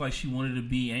 It was like she wanted to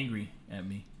be angry at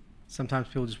me. Sometimes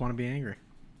people just want to be angry.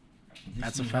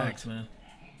 That's a fact, man.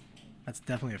 That's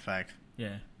definitely a fact.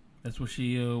 Yeah, that's what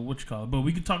she what you call it. But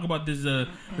we can talk about this.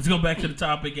 Let's go back to the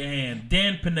topic at hand.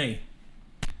 Dan Panay.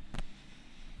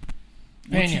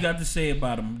 What you got to say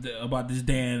about him? About this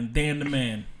Dan the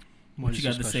man? What you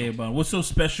got to say about him? What's so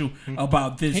special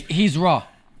about this? He's raw.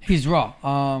 He's raw.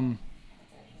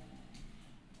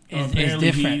 It's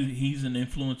different. He's an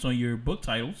influence on your book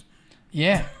titles.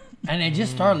 Yeah, and I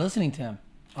just started listening to him.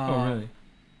 Oh, really?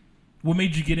 What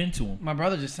made you get into him? My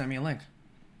brother just sent me a link.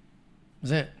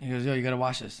 That's it. He goes, "Yo, you gotta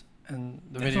watch this." And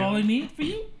the That's video. all I need for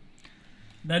you.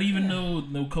 Not even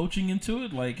no coaching into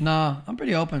it, like. Nah, I'm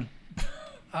pretty open.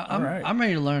 I'm Right. I'm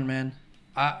ready to learn, man.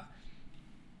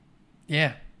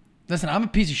 Yeah. Listen, I'm a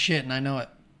piece of shit, and I know it.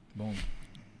 Boom.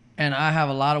 And I have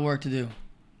a lot of work to do.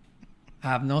 I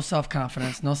have no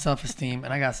self-confidence, no self-esteem,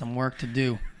 and I got some work to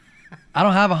do. I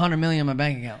don't have $100 million in my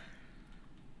bank account.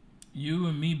 You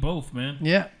and me both, man.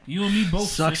 Yeah. You and me both.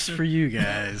 Sucks sister. for you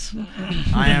guys.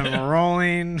 I am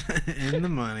rolling in the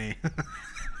money.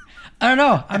 I don't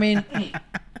know. I mean,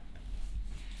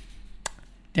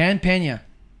 Dan Pena.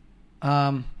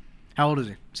 How old is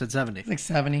he? Said 70. He's like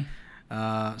 70.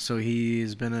 So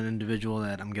he's been an individual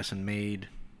that I'm guessing made.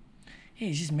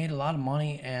 He's just made a lot of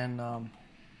money, and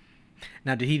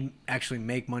Now, did he actually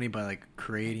make money by like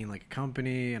creating like a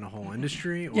company and a whole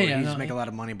industry, or Yeah, did he no, just make a lot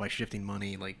of money by shifting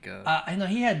money? Like, I know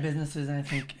he had businesses and I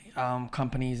think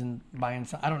companies and buying.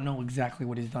 I don't know exactly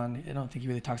what he's done. I don't think he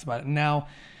really talks about it. Now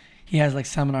he has like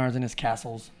seminars in his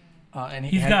castles, and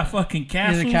He's got fucking He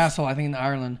castles. has a castle, I think, in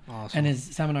Ireland, Awesome. and his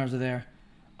seminars are there.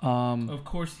 Of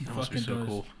course he that must be fucking so does.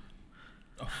 cool.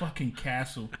 A fucking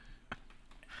castle.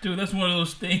 Dude, that's one of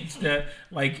those things that,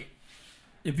 like,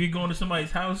 if you're going to somebody's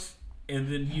house and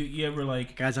then you ever,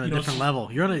 like... Guys on a you know, different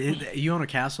level. You own a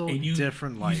castle, and you,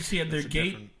 different life. You see at their It's a gate,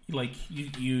 different- like,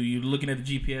 you're looking at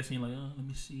the GPS and you're like, oh, let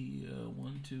me see,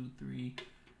 1, 2, 3...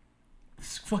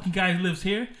 This fucking guy who lives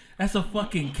here, that's a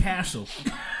fucking castle.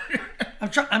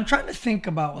 I'm trying to think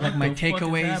about like my What the fuck is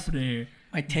takeaways. happening here?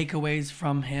 My takeaways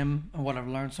from him and what I've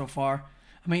learned so far.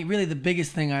 I mean, really, the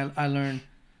biggest thing I learned,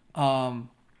 and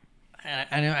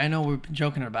I know we've been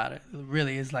joking about it.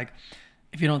 Really, is like,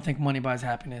 if you don't think money buys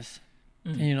happiness,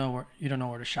 then you don't know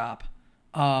where to shop.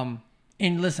 And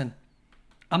listen,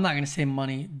 I'm not gonna say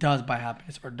money does buy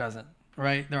happiness or doesn't.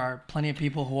 Right? There are plenty of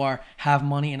people who have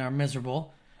money and are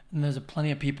miserable, and there's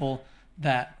plenty of people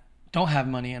that don't have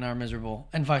money and are miserable,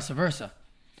 and vice versa.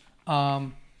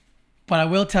 But I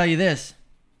will tell you this.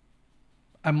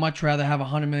 I'd much rather have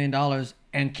 $100 million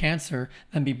and cancer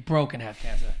than be broke and have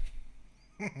cancer.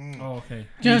 Oh, okay.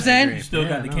 Do you know what I'm saying? You still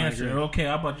got the I cancer. agree. Okay,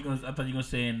 I thought you were going to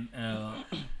say,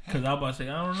 because I was about to say,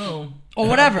 I don't know. Or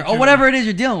whatever it is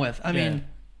you're dealing with. I Yeah. mean,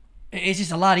 it's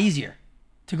just a lot easier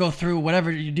to go through whatever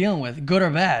you're dealing with, good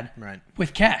or bad, Right.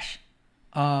 with cash.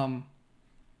 My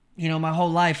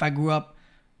whole life I grew up,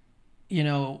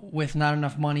 with not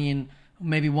enough money, and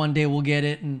maybe one day we'll get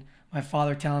it. And my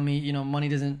father telling me, money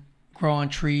doesn't grow on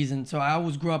trees. And so I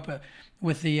always grew up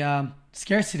with the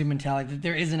scarcity mentality that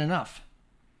there isn't enough.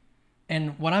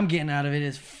 And what I'm getting out of it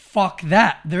is, fuck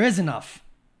that. There is enough.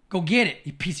 Go get it,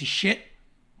 you piece of shit.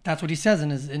 That's what he says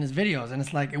in his videos. And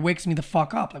it's like, it wakes me the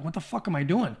fuck up. Like, what the fuck am I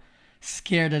doing?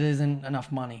 Scared that isn't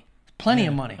enough money. Plenty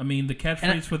of money. I mean, the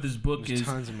catchphrase for this book There's is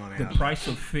tons of money the out there. price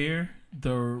of fear,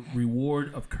 the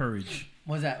reward of courage.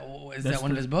 What's that? Is That's that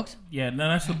one of the- his books? Yeah, no,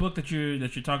 that's the book that you're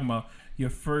talking about.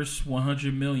 Your first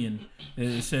 100 million.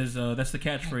 It says that's the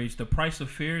catchphrase: the price of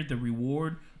fear, the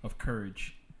reward of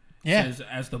courage. Yeah. Says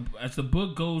as the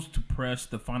book goes to press,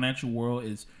 the financial world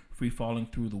is free falling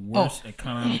through the worst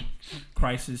economic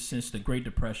crisis since the Great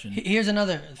Depression. Here's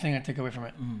another thing I took away from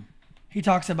it. Mm-hmm. He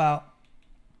talks about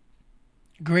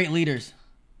great leaders.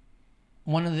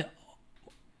 One of the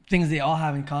things they all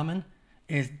have in common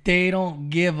is they don't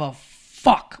give a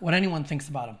fuck what anyone thinks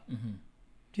about them. Mm-hmm. Do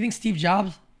you think Steve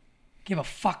Jobs gave a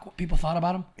fuck what people thought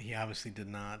about him? He obviously did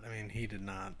not. I mean, he did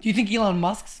not. Do you think Elon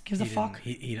Musk gives a He fuck?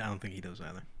 didn't. I don't think he does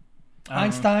either.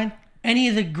 Einstein? Any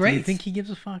of the Do you greats? think he gives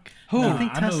a fuck? Who? Do you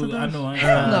think I Tesla know. I does? know.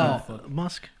 Hell no. Fuck.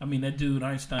 Musk. I mean, that dude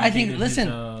Einstein. I think- dated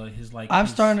listen, his like. I'm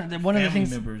his starting- one of the family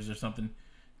things- members or something.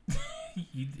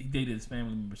 he dated his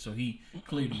family member, so he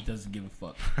clearly doesn't give a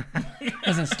fuck.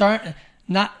 Listen,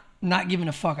 not giving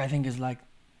a fuck, I think, is like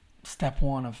step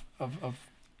one of The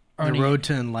earning. road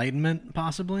to enlightenment,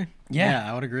 possibly. Yeah.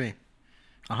 I would agree.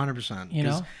 100%. You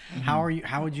know?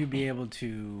 How would you be able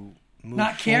to move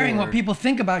Not caring what forward? people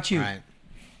think about you. Right.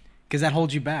 Because that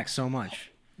holds you back so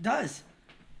much. Does.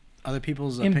 other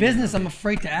people's In opinion business, of I'm you.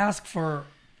 afraid to ask for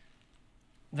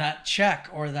that check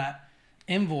or that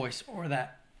invoice or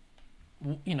that,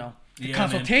 you know, the Yeah,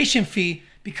 consultation fee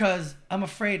because I'm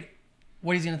afraid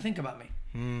what he's going to think about me.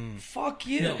 Fuck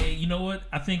you. Yeah, you know what?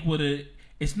 I think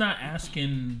it's not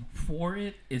asking for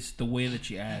it. It's the way that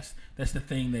you ask. That's the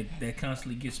thing that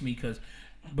constantly gets me. Because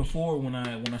before, when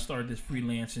I started this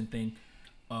freelancing thing,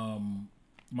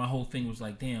 my whole thing was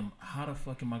like, damn, how the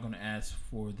fuck am I going to ask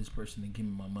for this person to give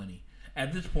me my money?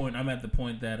 At this point, I'm at the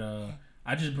point that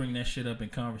I just bring that shit up in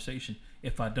conversation.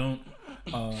 If I don't,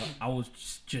 I will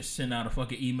just send out a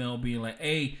fucking email being like,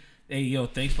 hey, yo,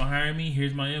 thanks for hiring me.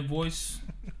 Here's my invoice.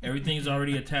 Everything's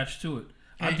already attached to it.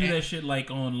 I do that shit like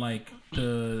on like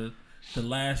the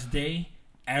last day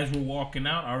as we're walking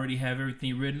out. I already have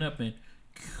everything written up and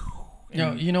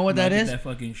Yo, you know what that I get is? That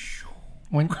fucking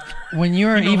When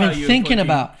you're You know even how you're thinking fucking-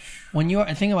 about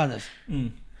and think about this,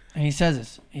 Mm. and he says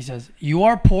this. He says you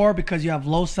are poor because you have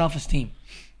low self-esteem.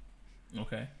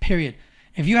 Okay. Period.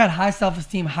 If you had high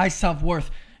self-esteem, high self-worth,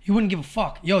 you wouldn't give a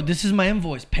fuck. Yo, this is my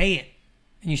invoice. Pay it,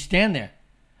 and you stand there.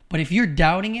 But if you're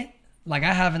doubting it, like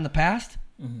I have in the past,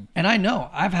 and I know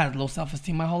I've had low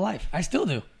self-esteem my whole life. I still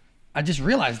do. I just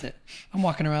realized it. I'm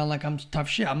walking around like I'm tough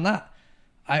shit. I'm not.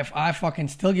 I fucking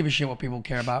still give a shit what people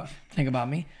care about, think about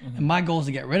me, and my goal is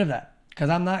to get rid of that because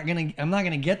I'm not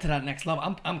gonna get to that next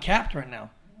level. I'm capped right now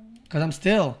because I'm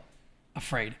still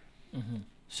afraid.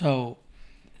 So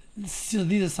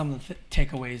these are some of the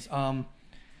takeaways.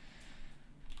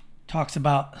 Talks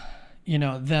about, you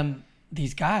know,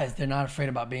 these guys. They're not afraid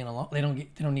about being alone. They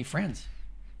don't need friends.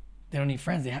 They don't need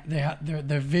friends. They have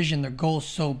their vision, their goal is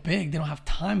so big. They don't have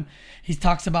time. He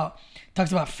talks about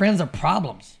friends are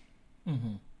problems.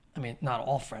 I mean, not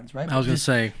all friends, right? I was going to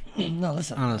say, no.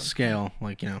 Listen, on a scale,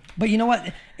 like, you know, but you know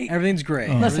what? everything's great.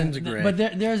 Listen, Everything's great. but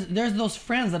there's those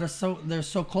friends that are they're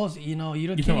so close. You know, you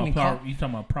You can't talking even call.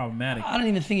 about problematic? I don't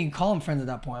even think you can call them friends at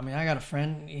that point. I mean, I got a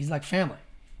friend. He's like family.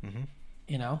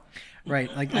 You know, Right.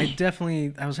 Like, I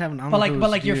was having, I don't but know if it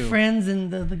like was your you. friends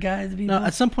and the guys. No,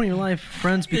 at some point in your life,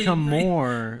 friends become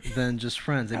more than just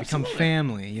friends. They become Absolutely.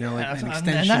 family, you know, like Yeah, an that's-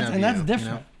 extension and of that's you,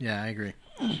 different. you know? Yeah, I agree.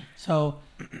 So,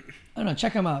 I don't know.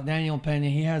 Check him out, Daniel Pena.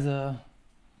 He has a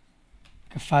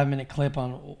 5-minute clip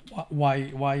on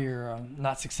why you're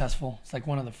not successful. It's like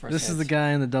one of the first. This is the hits. guy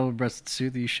in the double-breasted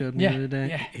suit that you showed me Yeah, the other day.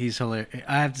 yeah. He's hilarious.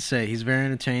 I have to say, he's very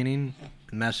entertaining.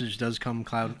 The message does come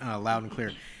loud and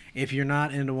clear. If you're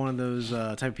not into one of those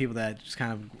type of people that just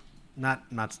kind of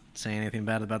not saying anything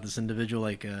bad about this individual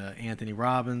like Anthony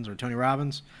Robbins or Tony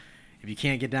Robbins, if you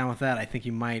can't get down with that, I think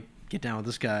you might get down with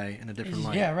this guy in a different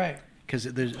light. Yeah, right. Because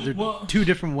there's Well- two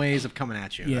different ways of coming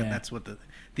at you. Yeah. That's what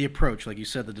the approach, like you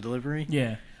said, the delivery.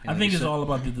 Yeah, I like think you it's said- all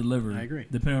about the delivery. I agree.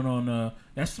 Depending on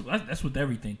that's with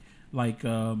everything. Like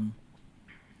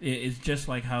it's just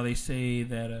like how they say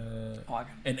that I got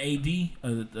an AD,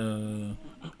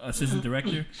 assistant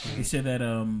director, they said that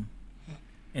an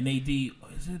AD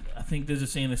is it? I think there's a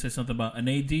saying that says something about an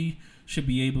AD should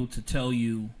be able to tell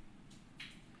you,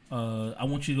 I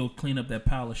want you to go clean up that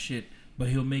pile of shit, but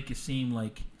he'll make it seem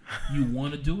like you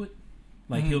want to do it.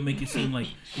 Like he'll make it seem like,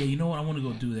 yeah, you know what, I want to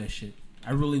go do that shit.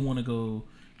 I really want to go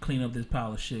clean up this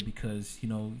pile of shit because you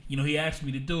know he asked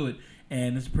me to do it,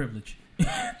 and it's a privilege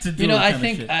to do. You know, that I kind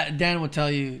think of shit. Dan will tell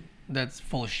you that's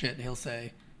full of shit. He'll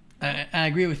say, I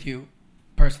agree with you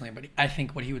personally, but I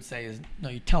think what he would say is, no,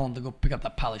 you tell him to go pick up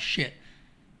that pile of shit,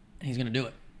 and he's gonna do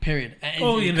it. Period. And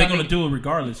Oh yeah, they're gonna do it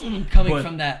regardless. Coming But-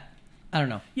 from that, I don't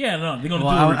know. Yeah, no, they're gonna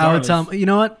Well, do it regardless. I would tell him, you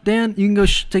know what, Dan, you can go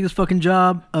take this fucking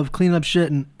job of cleaning up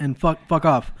shit and fuck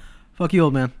off. Fuck you,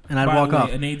 old man. And I'd By walk the way,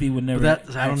 off. An AD would never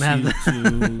But I don't ask have you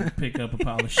to pick up a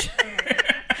pile of shit.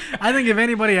 I think if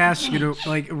anybody asks you to,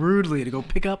 like, rudely to go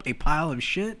pick up a pile of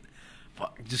shit,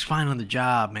 fuck, just find another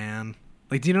job, man.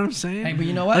 Like, do you know what I'm saying? Hey, but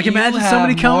you know what? Like, You imagine have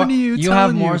somebody coming to more- you, you telling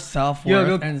have more you, self-worth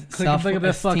yo, go and pick up that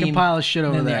fucking self-esteem pile of shit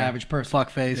over than the there. average person. Fuck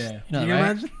face. Yeah. You know Can that, you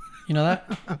right? imagine? You know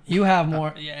that? You have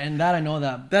more, and that I know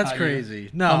that. That's about you. crazy.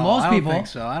 No, But most I don't people, think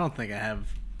so. I don't think I have.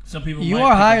 Some people you might are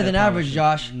pick up higher that than pile of average, shit.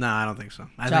 Josh. No, I don't think so.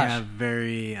 I think Josh. I have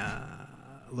very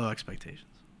low expectations.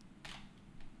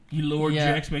 You lowered Yeah.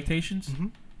 your expectations.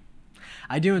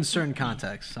 I do in certain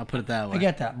contexts. I'll put it that way. I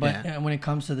get that, but Yeah. when it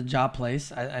comes to the job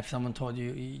place, if someone told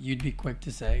you, you'd be quick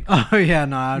to say. Oh yeah,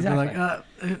 no, I'd Exactly. be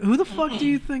like, who the fuck do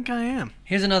you think I am?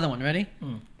 Here's another one. Ready?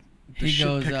 The He shit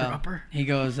goes. picker upper? He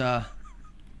goes.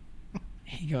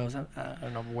 He goes. I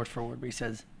don't know word for word, but he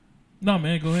says, No,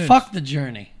 man, go ahead. "Fuck the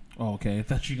journey." Oh, okay, I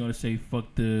thought you were gonna say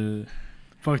fuck the.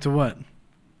 Fuck to what?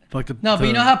 Fuck to No, but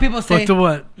you know how people say, fuck to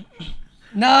what?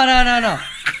 No.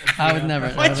 I would never.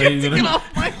 Why'd you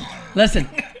Listen,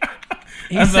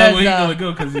 That's says, not where he's gonna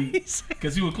go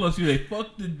because he was close. He was like,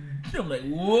 "Fuck the." I'm like,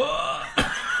 what?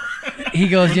 he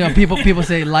goes, people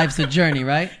say life's a journey,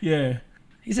 right? Yeah.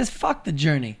 He says, fuck the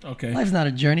journey. Okay. Life's not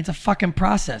a journey. It's a fucking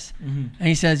process. And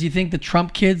he says, you think the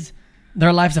Trump kids,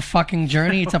 their life's a fucking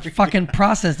journey? It's a fucking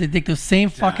process. They take the same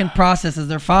fucking process as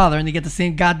their father and they get the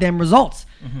same goddamn results.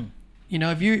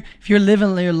 If you're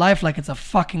living your life like it's a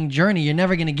fucking journey, you're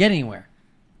never going to get anywhere.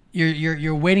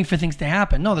 You're waiting for things to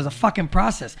happen. No, there's a fucking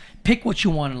process. Pick what you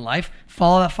want in life.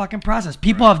 Follow that fucking process.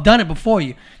 People have done it before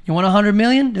you. You want 100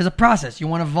 million? There's a process. You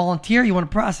want to volunteer? You want a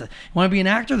process. You want to be an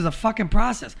actor? There's a fucking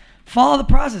process. Follow the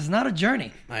process, not a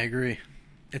journey. I agree.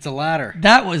 It's a ladder.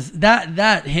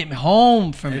 That hit me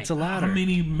home for me. It's a ladder. How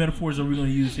many metaphors are we going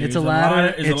to use here? It's a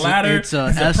ladder. It's a ladder. It's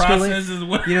a process as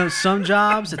well. Some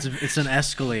jobs it's an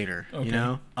escalator.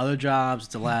 Okay. Other jobs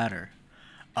it's a ladder.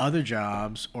 Other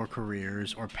jobs or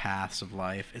careers or paths of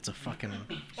life, it's a fucking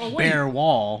bare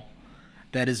wall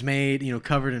that is made,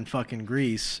 covered in fucking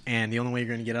grease, and the only way you're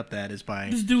going to get up that is by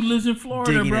This dude lives in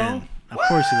Florida, digging bro. in. Of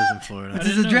course he lives in Florida. That's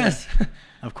his address.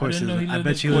 Of course he I didn't know lives. he I lived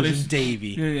bet in you lives Florida. in Davie.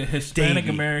 Yeah, Hispanic Davie.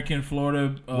 American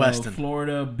Weston.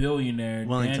 Florida billionaire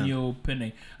Wellington. Daniel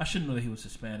Penne. I shouldn't know that he was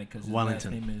Hispanic because his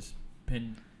Wellington. last name is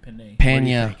Penne.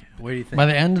 Pena. Where do you think? By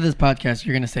the end of this podcast,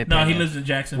 you're gonna say No, Pena. he lives in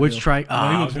Jacksonville. Which tri- No,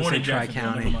 I he was was gonna born in say Jacksonville.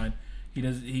 Tri-County. Never mind. He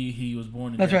does. He was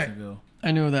born in That's right. Jacksonville.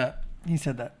 I knew that. He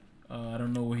said that. I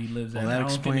don't know where he lives Well, at. that I don't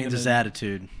think explains they're his gonna-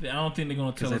 attitude. I don't think they're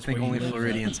going to tell Because us I think where only he lives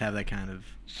Floridians have that kind of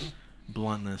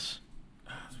bluntness.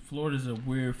 at. Florida's a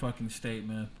weird fucking state,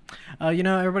 man.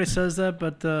 Everybody says that,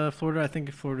 but Florida, I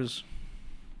think Florida's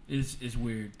It's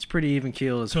weird. it's pretty even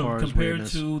keel as far as Compared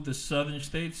weirdness. to the southern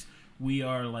states,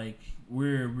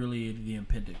 we're really the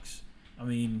appendix. I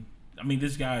mean,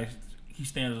 this guy, he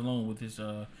stands alone with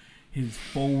his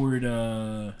forward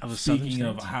the southern speaking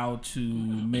of states? how to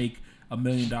make $1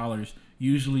 million.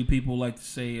 Usually, people like to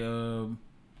say,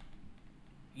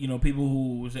 people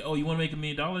who say, "Oh, you want to make $1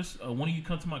 million? Why don't you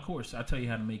come to my course? I'll tell you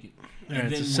how to make it." Yeah,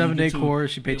 it's a when you 7-day get to-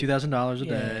 course. You pay $2,000 a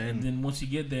Yeah, day. and then once you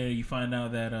get there, you find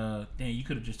out that, damn, you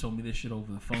could have just told me this shit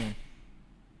over the phone.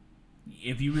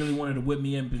 If you really wanted to whip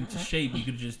me up into shape, you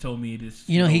could have just told me this.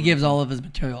 He gives all of his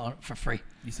material for free.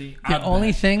 You see, The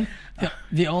only thing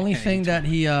that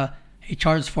he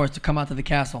charges for is to come out to the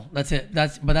castle. That's it.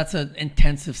 That's an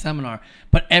intensive seminar.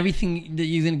 But everything that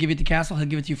you're gonna give you at the castle, he'll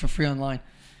give it to you for free online.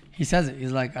 He says it.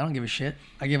 He's like, I don't give a shit.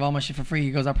 I give all my shit for free. He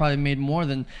goes, I probably made more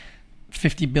than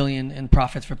 $50 billion in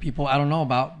profits for people I don't know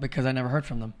about because I never heard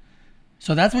from them.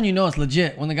 So that's when you know it's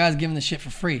legit. When the guy's giving the shit for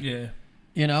free. Yeah.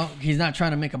 He's not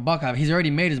trying to make a buck out of it. He's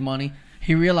already made his money.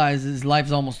 He realizes his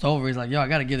life's almost over. He's like, yo, I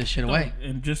got to give this shit away.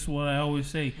 And just what I always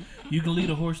say, you can lead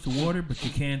a horse to water, but you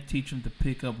can't teach him to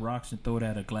pick up rocks and throw it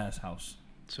at a glass house.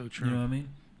 So true. You know what I mean?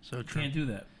 So You true. can't do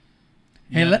that.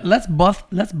 Hey, let's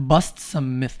bust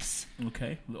some myths.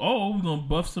 Okay. Oh, we're gonna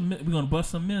bust some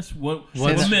myths. What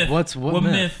What's- myth? what's- what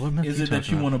myth? What myth is are it you that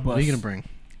you talking want to about? bust? What are you gonna bring?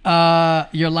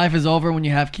 Your life is over when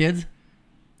you have kids.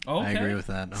 Okay. I agree with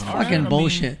that. It's All right, fucking I mean,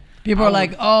 bullshit. People I are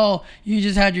like, would- oh, you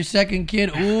just had your second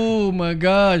kid. Oh my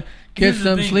God. Get Here's the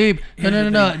some thing. sleep. Here's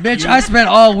No. the thing. Bitch, I spent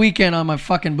all weekend on my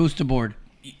fucking booster board.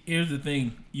 Here's the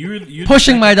thing. You're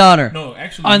Pushing my daughter No,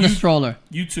 actually, on the stroller.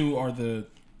 You two are the,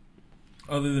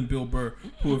 other than Bill Burr,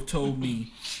 who have told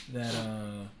me that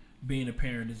being a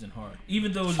parent isn't hard.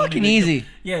 Even though it's Fucking only- easy.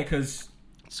 Yeah, because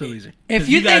So easy. If 'Cause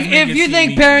you you guys think make it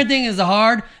seem easy. parenting is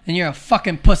hard, then you're a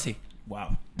fucking pussy.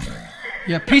 wow.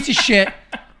 You're a piece of shit,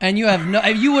 and you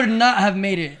would not have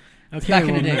made it back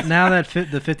in the day. Now that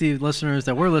the 50 listeners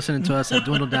that were listening to us have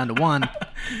dwindled down to 1,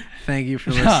 thank you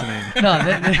for listening. No,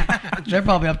 they're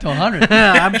probably up to 100.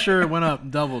 I'm sure it went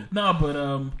up, doubled. No,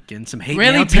 but Getting some hate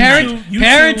Really, mail tonight. You two-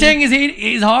 parenting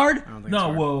is hard. I don't think it's no.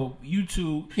 hard. Well, you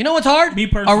two. You know what's hard? Me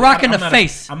personally, a rock in I'm the not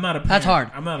face. I'm not a parent. That's hard.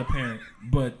 I'm not a parent,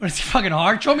 but It's fucking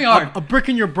hard. Show me hard. A brick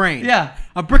in your brain. Yeah.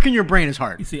 A brick in your brain is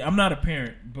hard. you see, I'm not a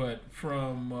parent, but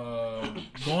from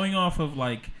going off of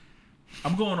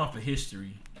I'm going off of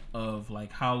history of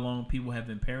how long people have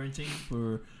been parenting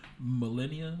for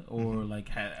millennia, or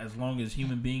as long as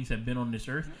human beings have been on this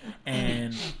earth,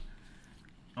 and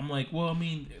I'm like, well, I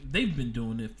mean, they've been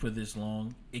doing it for this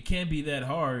long. It can't be that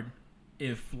hard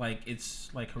if it's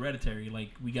hereditary.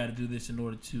 We got to do this in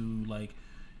order to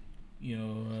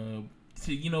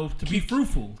to be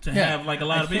fruitful, to Yeah. have a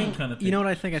lot of income kind of thing. You know what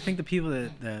I think? I think the people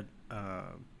that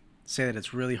say that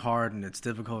it's really hard and it's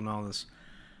difficult and all this,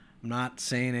 I'm not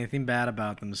saying anything bad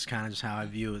about them. It's kind of just how I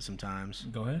view it sometimes.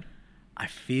 Go ahead. I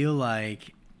feel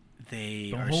like they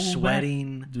Don't are hold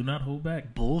sweating back. Do not hold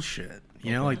back. bullshit.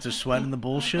 You know, they're sweating the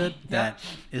bullshit that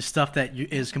is stuff that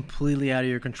is completely out of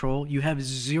your control. You have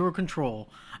zero control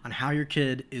on how your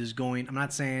kid is going. I'm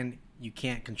not saying you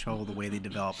can't control the way they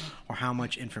develop or how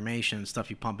much information and stuff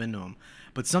you pump into them.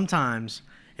 But sometimes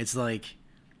it's like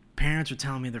parents are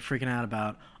telling me they're freaking out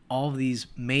about all of these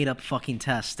made up fucking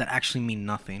tests that actually mean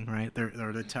nothing, right? They're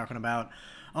talking about,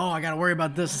 oh, I got to worry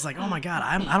about this. It's like, oh my God,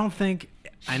 I don't think,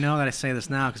 I know that I say this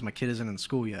now because my kid isn't in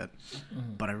school yet,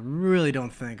 but I really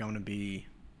don't think I'm going to be.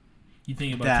 You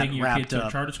think about that taking your kid wrapped to a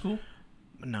up. charter school?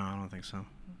 No, I don't think so.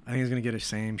 I think he's going to get the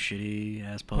same shitty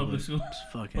ass Public school?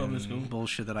 fucking Public school.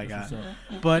 bullshit that I got. What's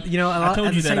up. But, you know, I told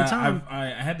at you the same that time, I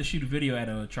had to shoot a video at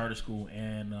a charter school,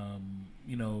 and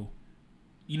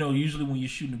usually when you're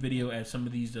shooting a video at some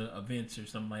of these events or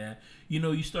something like that,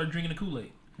 you start drinking the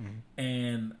Kool-Aid,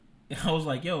 and I was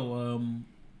like, yo,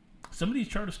 some of these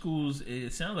charter schools,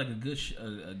 it sounds like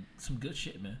some good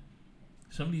shit, man.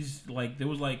 Some of these, like, there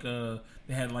was like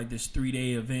they had like this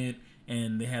 3-day event,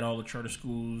 and they had all the charter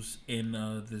schools in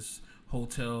this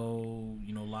hotel,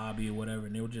 lobby or whatever,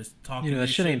 and they were just talking. that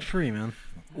shit ain't free, man.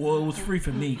 Well, it was free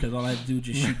for me because all I had to do was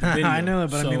just shoot the video. I know,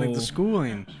 but I mean, like, the So-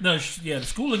 schooling. No, the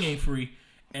schooling ain't free,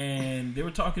 and they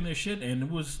were talking their shit, and it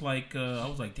was like, I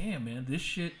was like, damn, man, this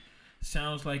shit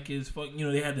sounds like it's fuck.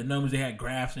 They had the numbers, they had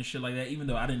graphs and shit like that. Even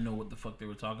though I didn't know what the fuck they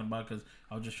were talking about because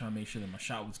I was just trying to make sure that my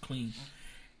shot was clean.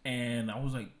 And I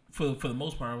was like, for the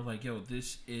most part, I was like, yo,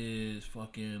 this is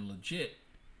fucking legit.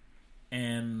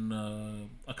 And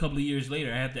a couple of years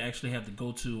later, I had to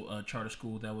go to a charter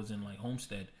school that was in like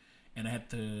Homestead, and I had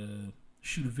to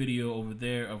shoot a video over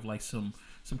there of like some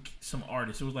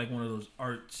artists. It was like one of those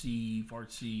artsy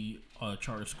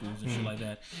charter schools and shit like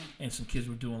that. And some kids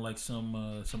were doing like some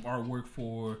artwork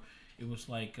for. It was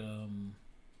like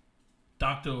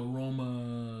Dr.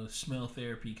 Aroma smell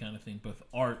therapy kind of thing, but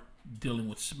art dealing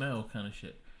with smell kind of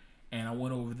shit. And I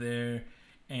went over there,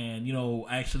 and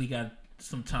I actually got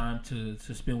some time to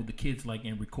spend with the kids, like,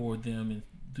 and record them and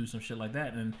do some shit like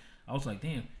that. And I was like,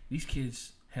 damn, these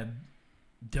kids have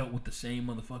dealt with the same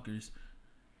motherfuckers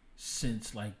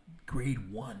since like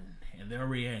grade 1, and they're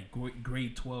already at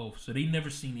grade 12, so they never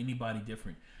seen anybody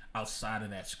different outside of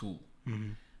that school.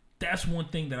 That's one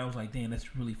thing that I was like, damn,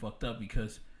 that's really fucked up,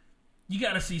 because you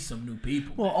got to see some new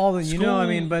people. Well, all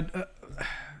the, but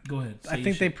go ahead. I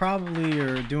think they probably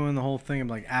are doing the whole thing of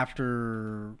like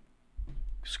after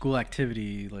school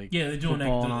activity, like they're doing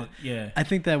football and all. that. Yeah, I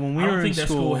think that when we I don't were think in that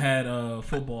school, school had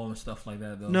football and stuff like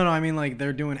that though. No, I mean like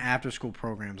they're doing after school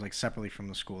programs like separately from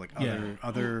the school, like Yeah.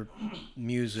 other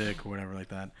music or whatever like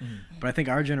that. But I think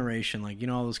our generation, like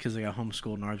all those kids that got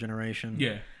homeschooled in our generation,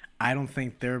 Yeah, I don't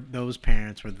think those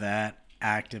parents were that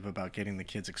active about getting the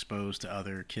kids exposed to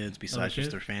other kids besides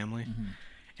just their family,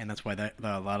 and that's why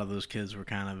a lot of those kids were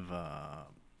kind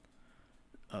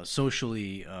of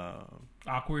socially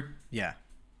awkward. Yeah.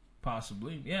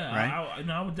 Possibly, yeah. Right?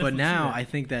 I would definitely. But now see that. I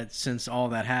think that since all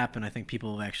that happened, I think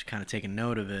people have actually kind of taken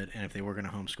note of it, and if they were going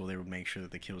to homeschool, they would make sure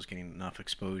that the kid was getting enough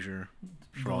exposure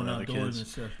for all Going the other outdoors kids. and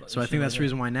stuff, So I shit think like that's the that.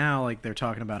 reason why now, like, they're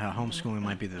talking about how homeschooling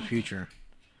might be the future.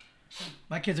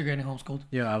 My kids are getting homeschooled.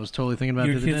 Yeah, I was totally thinking about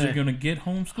Your it the kids other are day. gonna get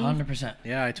homeschooled. 100%.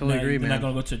 Yeah, I totally agree, They're not man.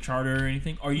 gonna go to charter or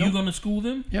anything. Are you Nope. gonna school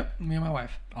them? Yep, me and my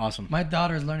wife. Awesome. My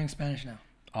daughter is learning Spanish now.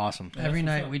 Awesome. Yeah, Every that's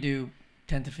what's night up. we do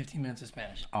 10 to 15 minutes of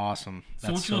Spanish. Awesome. So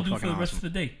That's what you gonna do for the fucking rest awesome.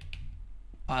 of the day?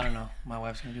 I don't know. My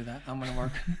wife's gonna do that. I'm gonna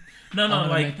work. No, I'm gonna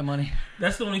like make the money.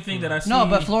 that's the only thing that I see. No,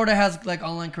 but Florida has like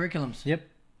online curriculums. Yep.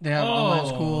 They have online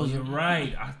schools. You're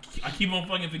right. I keep on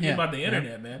fucking forgetting Yeah. about the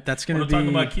internet, man. That's When gonna I'm talking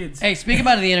be- about kids. Hey, speak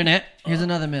about the internet. Here's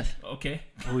another myth. Okay,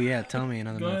 Oh, yeah. Tell me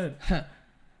another go myth. ahead.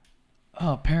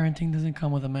 Oh, parenting doesn't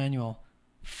come with a manual.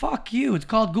 Fuck you. It's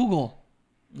called Google.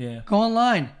 Yeah. Go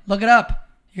online. Look it up.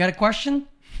 You got a question?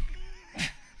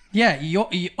 Yeah,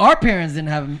 our parents didn't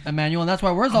have a manual, and that's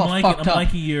why we're all fucked I'm up.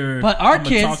 liking your But our I'ma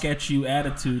kids- talk at you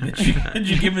attitude that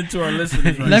you're giving to our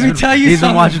listeners. Right Let now. me tell you He's been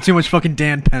something. watching too much fucking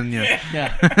Dan Pena.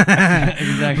 Yeah,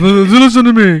 exactly. Listen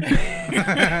to me.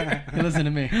 You listen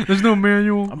to me. There's no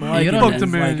manual. I'm liking You it. don't- It's the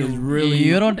like manual. it's really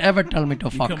You don't ever tell me to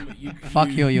fuck. Fuck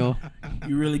you. You're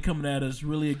really coming at us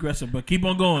really aggressive, but keep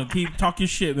on going. Keep talk your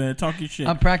shit, man. Talk your shit.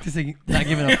 I'm practicing not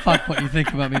giving a fuck what you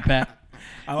think about me, Pat.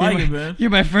 I like you're it, my, man. You're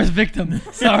my first victim.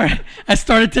 Sorry. I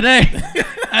started today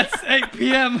at 8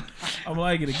 p.m. I'm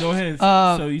liking it. Go ahead.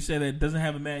 So you said it doesn't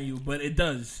have a manual, but it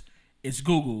does. It's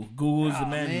Google. Google is the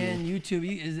manual. Man,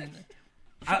 YouTube isn't.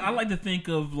 I like to think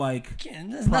of like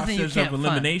There's nothing you process can't of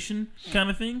elimination kind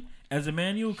of thing as a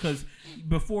manual, because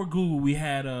before Google we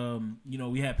had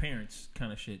we had parents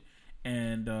kind of shit,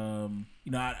 and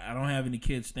I don't have any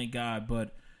kids, thank God,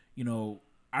 but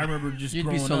I remember just You'd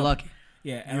growing be so up. lucky.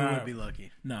 Yeah, You and would be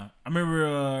lucky. No, I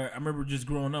remember just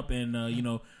growing up, and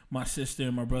my sister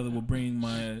and my brother would bring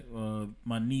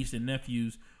my niece and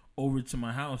nephews over to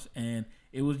my house, and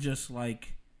it was just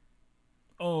like,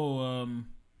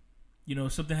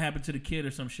 something happened to the kid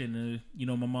or some shit, and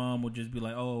my mom would just be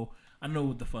like, oh, I know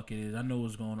what the fuck it is. I know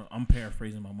what's going on. I'm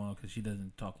paraphrasing my mom because she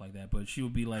doesn't talk like that, but she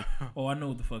would be like, oh, I know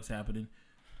what the fuck's happening.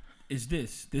 It's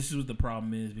this. This is what the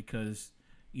problem is because,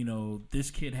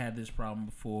 this kid had this problem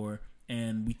before,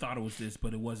 and we thought it was this,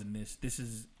 but it wasn't this. This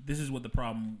is what the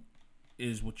problem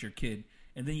is with your kid.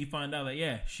 And then you find out that,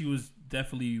 yeah, she was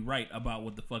definitely right about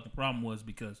what the fuck the problem was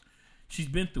because she's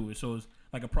been through it. So it's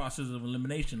like a process of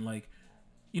elimination, like,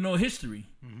 history.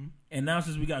 Mm-hmm. And now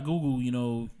since we got Google, you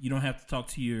don't have to talk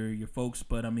to your folks,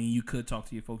 but I mean, you could talk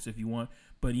to your folks if you want.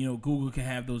 But, Google can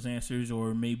have those answers,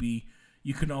 or maybe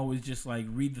you can always just like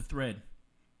read the thread,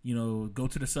 go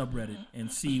to the subreddit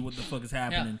and see what the fuck is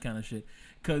happening kind of shit.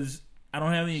 Because I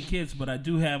don't have any kids, but I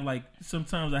do have like,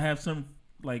 sometimes I have some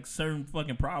like certain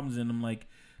fucking problems and I'm like,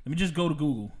 let me just go to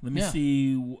Google. Let me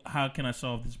see how can I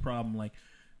solve this problem. Like,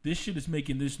 this shit is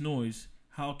making this noise.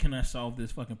 How can I solve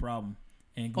this fucking problem?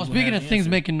 And Google speaking of things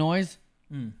making noise,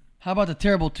 how about the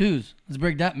terrible twos? Let's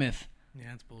break that myth. Yeah,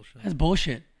 that's bullshit. That's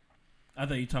bullshit. I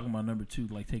thought you were talking about number 2,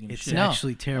 like taking it's shit.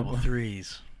 actually terrible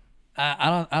threes.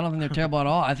 I don't think they're terrible at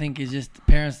all. I think it's just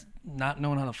parents not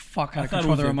knowing how to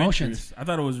control their emotions. I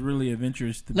thought it was really of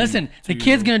interest. Listen, the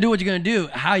kid's going to do what you're going to do.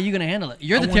 How are you going to handle it?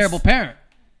 You're the terrible parent.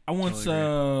 I once, as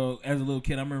a little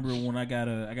kid, I remember when I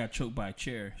got choked by a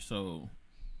chair. So,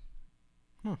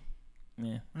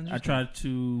 yeah, I tried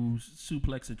to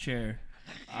suplex a chair.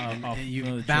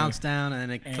 You bounced down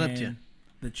and it clipped you.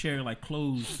 The chair like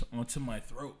closed onto my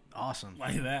throat. Awesome,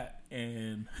 like that,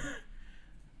 and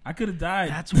I could have died.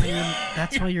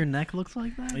 That's why your neck looks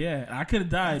like that. Yeah, I could have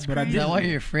died, but I didn't. Is that why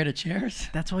you're afraid of chairs?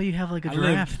 That's why you have like a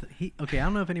giraffe. I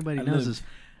don't know if anybody knows this.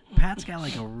 Pat's got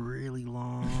like a really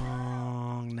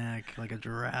long neck, like a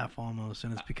giraffe almost,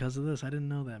 and it's because of this. I didn't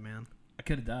know that, man. I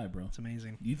could have died, bro. It's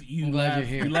amazing. I'm glad you're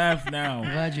here. You laugh now.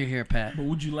 I'm glad you're here, Pat. But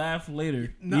would you laugh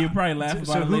later? No. You'd probably laugh about it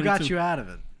later. So who got you out of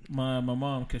it? My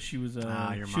mom, because she was. Your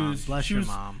mom. Bless your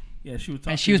mom. Yeah, she was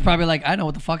talking. And she was probably like, I know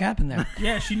what the fuck happened there.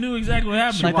 Yeah, she knew exactly what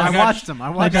happened. I watched him. I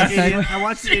watched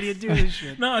the idiot do this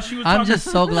shit. No, she was. I'm just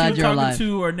so glad you're alive.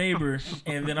 To our neighbor,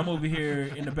 and then I'm over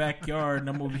here in the backyard, and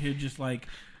I'm over here just like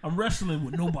I'm wrestling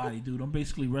with nobody, dude. I'm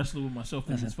basically wrestling with myself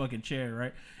in this fucking chair,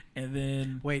 right? And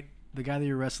then wait. The guy that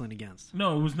you're wrestling against?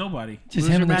 No, it was nobody. Just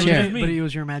him in the chair. But it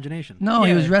was your imagination. No,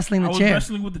 he was wrestling the chair. I was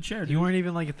wrestling with the chair, dude. You weren't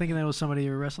even like thinking that was somebody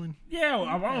you were wrestling? Yeah,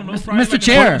 I don't know. Mr.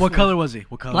 Chair. What color was he?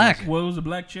 Black. Well, it was a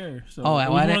black chair. So it was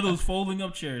one of those folding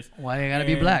up chairs. Why you gotta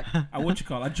be black?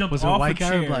 I jumped was off it a white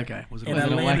chair. guy or a black guy? And I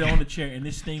landed on the chair, and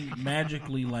this thing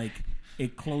magically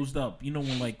it closed up. You know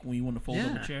when you want to fold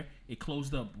up a chair? It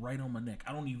closed up right on my neck.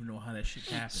 I don't even know how that shit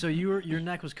happened. So your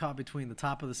neck was caught between the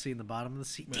top of the seat and the bottom of the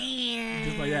seat. Damn.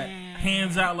 Just like that.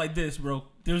 Hands out like this, bro.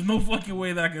 There's no fucking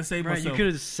way that I can save myself. You could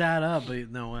have sat up, but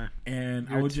no way. And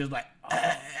I was just like,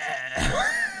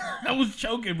 I was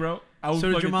choking, bro.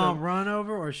 So did your mom run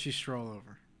over or she stroll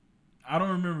over? I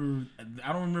don't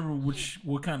remember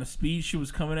what kind of speed she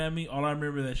was coming at me. All I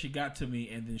remember that she got to me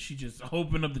and then she just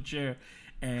opened up the chair,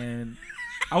 and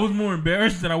I was more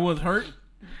embarrassed than I was hurt.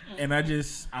 And I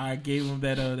gave him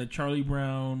that Charlie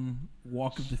Brown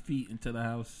walk of defeat into the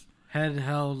house. Head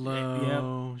held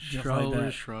low,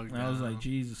 shoulders shrugged. And I was like,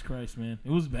 Jesus Christ, man.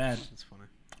 It was bad. That's funny.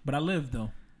 But I lived,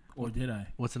 though. Or did I?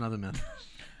 What's another myth?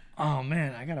 Oh,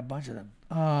 man. I got a bunch of them.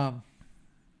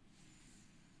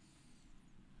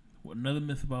 Another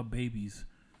myth about babies.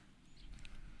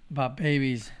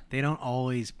 They don't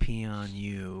always pee on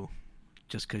you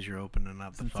just because you're opening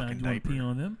up the fucking diaper. Sometimes you pee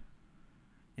on them?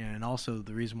 Yeah, and also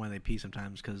the reason why they pee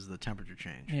sometimes because of the temperature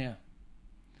change. Yeah.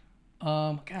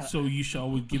 So you should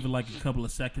always give it like a couple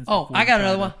of seconds. Oh, I got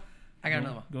another one.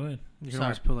 Go ahead. You can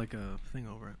always put like a thing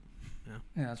over it.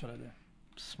 Yeah, that's what I do.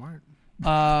 Smart.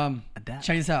 Adapt.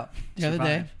 Check this out. The other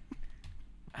day,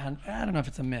 I don't know if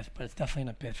it's a myth, but it's definitely an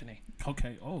epiphany.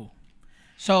 Okay. Oh.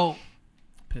 So.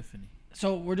 Epiphany.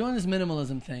 So we're doing this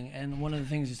minimalism thing, and one of the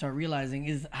things you start realizing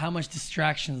is how much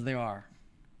distractions there are.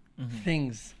 Mm-hmm.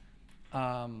 Things.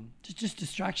 Just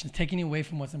distractions, taking you away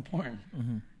from what's important.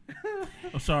 Mm-hmm.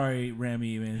 I'm sorry,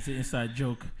 Rami, man. It's an inside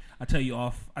joke. I tell you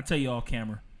off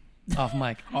camera. Off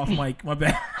mic. Off mic. My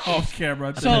bad. Off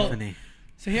camera.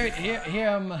 So here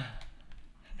I'm.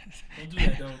 Don't do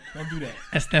that, though. Don't do that.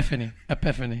 Epiphany.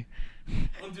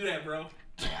 Don't do that, bro.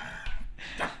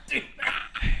 Don't do that.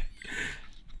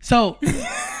 So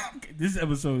this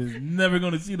episode is never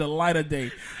going to see the light of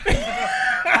day.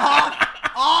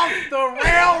 Off the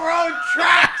railroad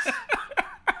tracks.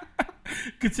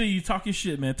 Continue. Talk your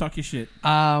shit, man. Talk your shit.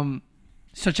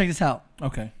 So check this out.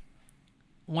 Okay.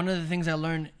 One of the things I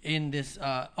learned in this.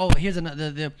 Here's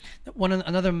another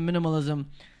minimalism.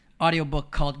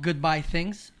 audiobook called Goodbye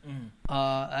Things.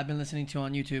 I've been listening to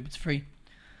on YouTube. It's free.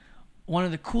 One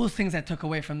of the coolest things I took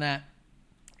away from that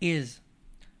is,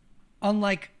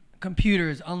 unlike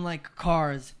computers, unlike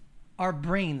cars, our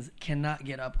brains cannot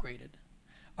get upgraded.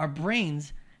 Our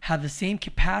brains have the same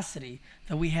capacity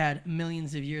that we had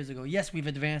millions of years ago. Yes, we've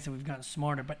advanced and we've gotten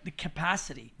smarter, but the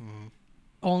capacity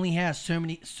only has so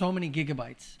many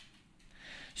gigabytes.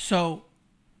 So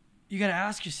you got to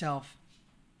ask yourself,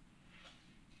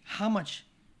 how much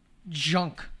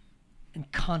junk and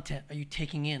content are you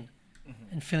taking in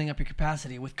and filling up your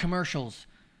capacity with commercials,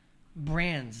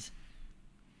 brands,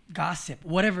 gossip,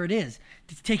 whatever it is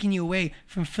that's taking you away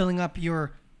from filling up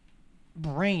your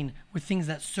brain with things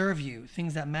that serve you,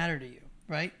 things that matter to you,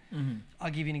 right? I'll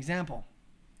give you an example.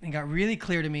 It got really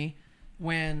clear to me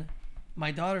when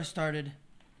my daughter I started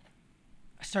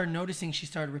noticing she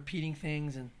started repeating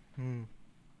things, and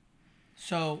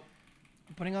so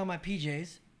I'm putting on my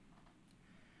PJs,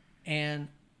 and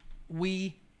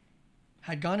we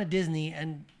had gone to Disney,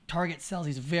 and Target sells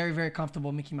these very, very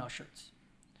comfortable Mickey Mouse shirts.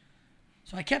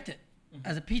 So I kept it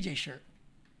as a PJ shirt.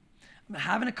 I'm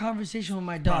having a conversation with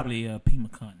my daughter. Probably Pima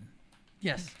Cotton.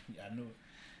 Yes. Yeah, I knew it.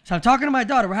 So I'm talking to my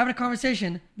daughter. We're having a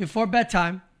conversation before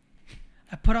bedtime.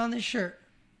 I put on this shirt,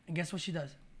 and guess what she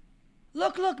does?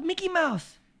 Look, Mickey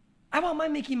Mouse. I want my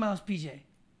Mickey Mouse PJ.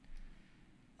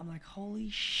 I'm like, holy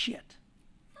shit.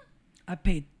 I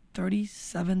paid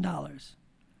 $37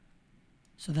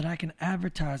 so that I can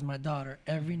advertise my daughter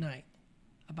every night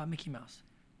about Mickey Mouse.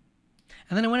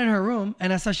 And then I went in her room,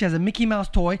 and I saw she has a Mickey Mouse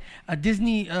toy, a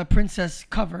Disney princess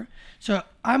cover. So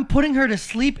I'm putting her to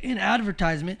sleep in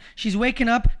advertisement. She's waking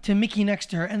up to Mickey next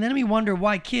to her. And then we wonder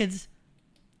why kids,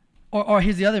 or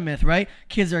here's the other myth, right?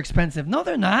 Kids are expensive. No,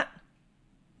 they're not.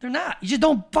 They're not. You just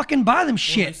don't fucking buy them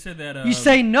shit. They said that, you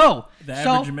say no. The So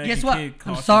average American guess what? kid I'm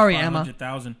costs sorry, Emma.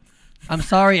 $500,000. I'm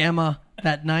sorry, Emma.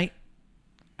 That night,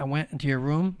 I went into your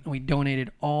room, and we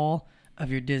donated all of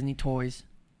your Disney toys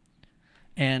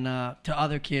and to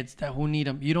other kids who need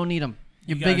them. You don't need them.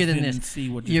 You're You bigger guys than didn't this. see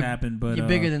what just You're, happened, but you're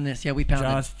bigger than this. Yeah, we pounded.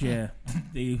 Josh, yeah,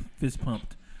 they fist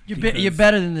pumped. You're because-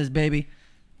 better than this, baby.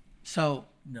 So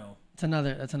No, that's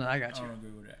another. I got I you. don't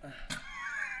agree with that.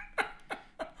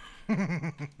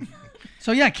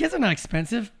 So yeah, kids are not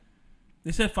expensive.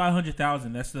 They said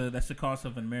 500,000. That's the cost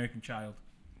of an American child.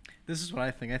 This is what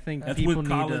I think. I think That's people with need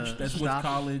college. to That's with stop.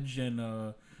 college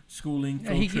and schooling. Yeah,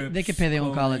 Field trips, they could pay their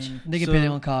own college. clothing. They could So- pay their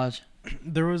own college.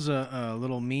 There was a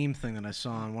little meme thing that I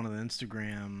saw on one of the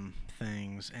Instagram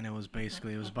things, and it was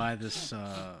by this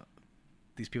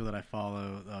these people that I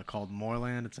follow called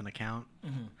Moreland. It's an account,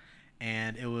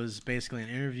 and it was basically an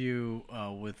interview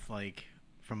with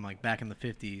from back in the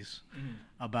 50s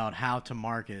about how to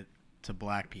market to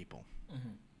black people,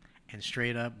 and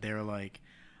straight up they were like,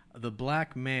 the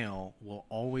black male will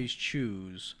always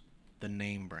choose the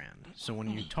name brand. So when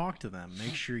you talk to them,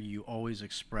 make sure you always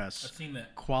express I've seen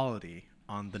that. quality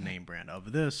on the name brand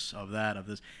of this, of that, of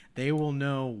this. They will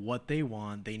know what they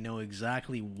want. They know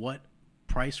exactly what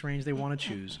price range they want to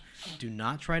choose. Do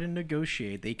not try to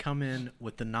negotiate. They come in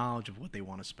with the knowledge of what they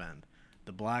want to spend.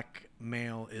 The black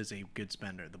male is a good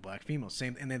spender. The black female,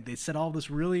 same. And then they said all this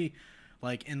really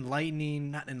enlightening,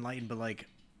 not enlightened, but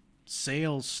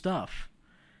sales stuff.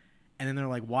 And then they're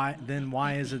like, why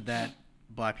is it that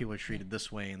black people are treated this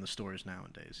way in the stores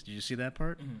nowadays? Did you see that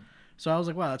part? So I was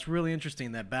like, wow, that's really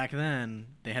interesting that back then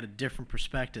they had a different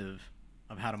perspective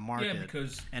of how to market. Yeah,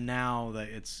 because and now that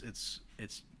it's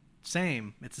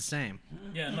same, it's the same.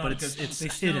 yeah, no, but because it's they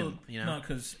hidden, still no,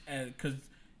 because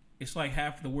it's like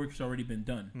half the work's already been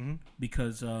done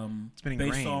because It's been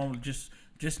based ingrained. on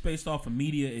just based off of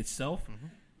media itself.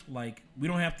 We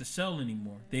don't have to sell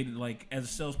anymore. They as a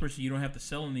salesperson, you don't have to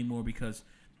sell anymore because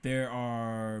there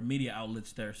are media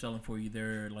outlets that are selling for you.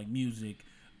 They're music,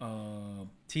 TV.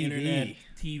 internet,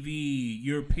 TV,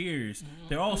 your peers.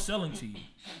 They're all selling to you.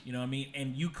 You know what I mean?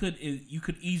 And you could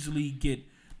easily get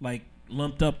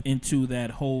lumped up into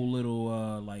that whole little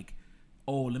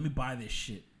oh, let me buy this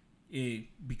shit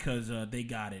because they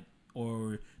got it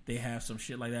or they have some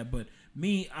shit like that. But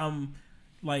me, I'm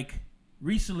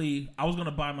recently I was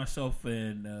gonna buy myself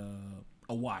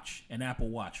a watch, an Apple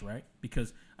Watch, right?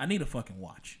 Because I need a fucking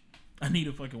watch.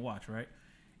 Right?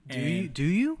 Do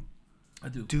you? I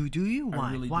do. Do you? I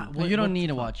Why? really Why? do. Well, you don't need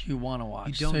a watch. You want to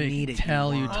watch. You don't so need can it, you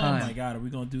tell you want. Oh time. my god, are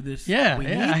we gonna do this? Yeah, We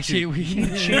yeah. need Actually, to. we You need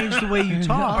to change the way you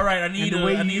talk. All right, I need and the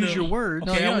way I you need use your words.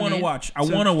 No, Okay, you I don't want to need- watch. I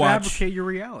to want to watch. fabricate your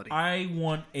reality. I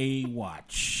want a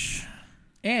watch.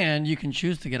 And you can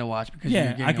choose to get a watch because Yeah,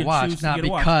 you're I getting a could watch, choose to not get a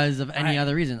watch. because of any I-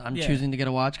 other reason. I'm yeah. choosing to get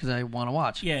a watch because I want to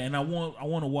watch. Yeah, and I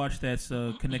want a watch that's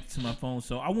connected to my phone.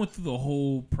 So I went through the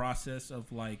whole process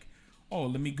of oh,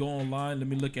 let me go online, let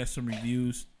me look at some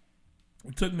reviews.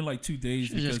 It took me like 2 days.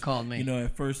 Should've just called me. You know,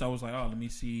 at first I was like, oh, let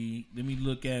me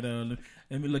look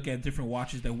at different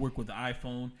watches that work with the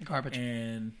iPhone. Garbage.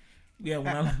 And yeah,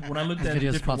 when I looked at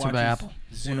Video different sponsored watches, by Apple.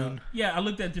 Zune. I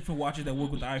looked at different watches that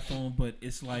work with the iPhone, but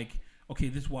it's like, okay,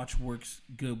 this watch works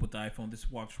good with the iPhone. This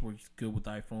watch works good with the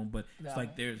iPhone, but it's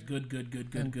like there's good.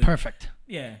 Perfect.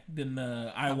 Yeah. Then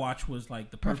the iWatch was like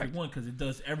the perfect one because it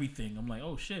does everything. I'm like,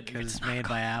 oh shit. Because it's made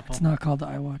by Apple. It's not called the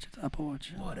iWatch. It's Apple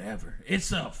Watch. Whatever.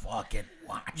 It's a fucking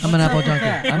watch. I'm an Apple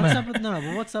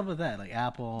junkie. What's up with that? Like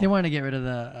Apple. They wanted to get rid of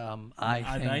the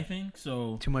I think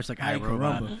so. Too much like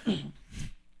iCarumba. iRobot.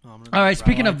 All right.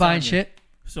 Speaking of buying Tanya. shit.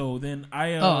 So then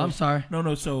I. I'm sorry.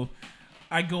 No. So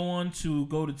I go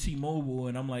to T-Mobile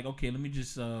and I'm like, okay, let me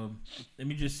just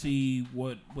see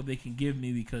what they can give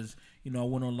me because you know I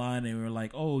went online and they were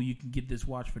like, oh, you can get this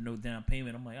watch for no down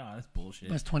payment. I'm like, oh, that's bullshit.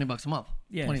 That's $20 a month.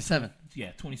 Yeah, $27.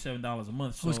 Yeah, $27 a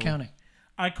month. So Who's counting?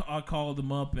 I called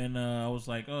them up and I was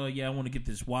like, oh yeah, I want to get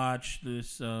this watch.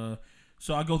 So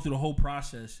I go through the whole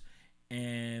process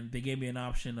and they gave me an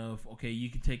option of, okay, you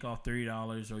can take off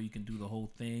 $30 or you can do the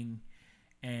whole thing.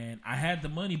 And I had the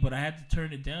money, but I had to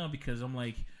turn it down because I'm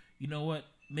like, you know what?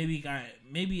 Maybe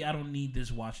I don't need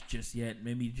this watch just yet.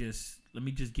 Let me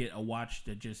just get a watch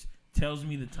that just tells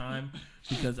me the time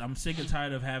because I'm sick and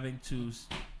tired of having to,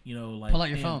 you know, like Pull out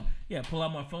your phone. Yeah, pull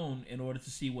out my phone in order to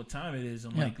see what time it is.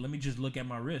 I'm like, let me just look at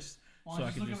my wrist so I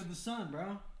can just. With the sun,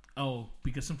 bro. Oh,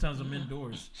 because sometimes I'm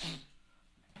indoors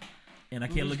and I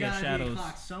can't look at There's gotta be a shadows.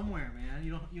 clock somewhere, man.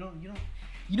 You don't.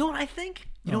 You know what I think?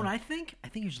 You know what I think? I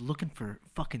think you're just looking for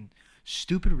fucking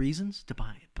stupid reasons to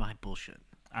buy bullshit.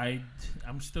 I'm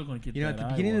still gonna get. You know, that at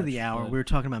the beginning of the iWatch, hour, but- we were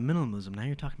talking about minimalism. Now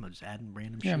you're talking about just adding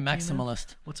random shit. You're a to you, man.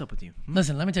 maximalist. What's up with you?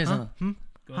 Listen, let me tell you something.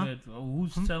 Go ahead. Oh,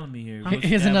 who's telling me here? What's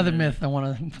Here's another happening? myth I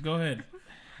want to. Go ahead.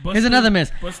 Here's another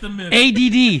myth. What's the myth?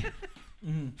 ADD.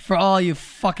 For all you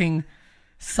fucking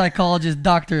psychologists,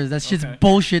 doctors, that's just Okay.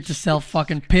 bullshit to sell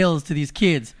fucking pills to these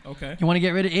kids. Okay. You want to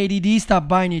get rid of ADD? Stop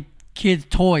buying your kids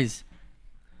toys.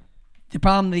 The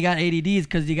problem they got ADD is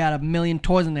because you got a million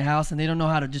toys in their house and they don't know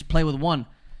how to just play with one.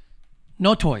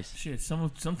 No toys. Shit.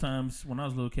 Sometimes when I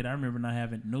was a little kid, I remember not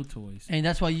having no toys, And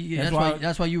that's why you. That's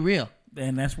That's why- why you real.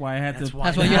 and that's why I had That's to. why-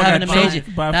 That's why I you got have an choked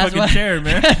imagine. by a That's fucking why, chair,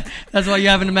 man. That's why you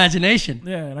have an imagination.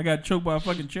 Yeah, and I got choked by a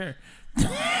fucking chair.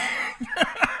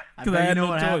 I 'Cause I bet had you know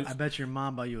no what toys. happened. I bet your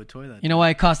mom bought you a toy that. You know why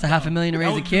it costs $500,000 to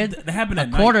raise a kid? That happened at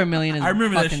night. $250,000 is I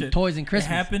remember that fucking shit. toys and It Christmas.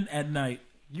 happened at night.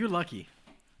 You're lucky.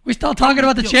 We still talking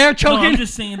about the Yo, chair No, choking? I'm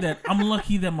just saying that I'm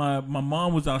lucky that my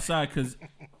mom was outside because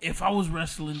if I was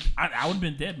wrestling, I would have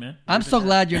been dead, man. I'm so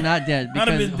glad you're not dead I'd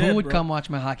have because been who dead, would bro. come watch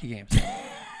my hockey games?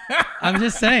 I'm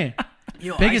just saying.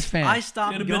 Yo, Biggest I fan. I It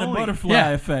stopped would have been a going. butterfly Yeah.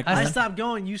 effect. I I man. stopped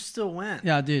going. You still went.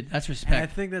 Yeah, dude, that's And I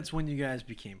respect. think that's when you guys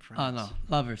became friends. Oh no,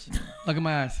 lovers. Look at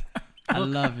my eyes. I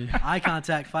love you. Eye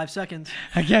contact, 5 seconds.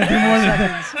 I can't do more than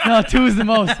that. No, 2 is the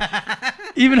most.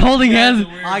 Even holding hands.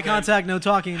 Eye contact, no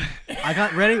talking.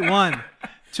 Ready? 1,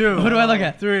 2. Who do I look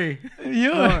at? 3,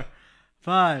 You. 4,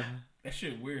 5. That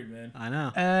shit weird, man. I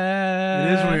know.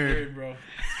 It is weird. Weird, bro.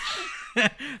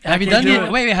 Have you can't done do the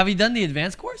it. wait? Have you done the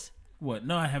advanced course? What?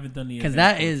 No, I haven't done the. Because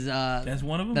advanced that course. is That's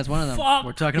one of them. that's one of them. Fuck.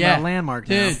 We're talking Yeah. about landmark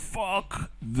now. Dude. Fuck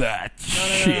that no.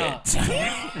 shit.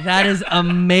 that is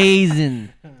amazing.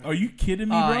 Are you kidding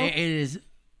me, bro? It is.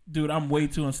 Dude, I'm way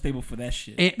too unstable for that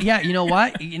shit. Yeah, you know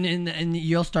what? And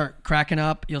you'll start cracking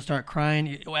up. You'll start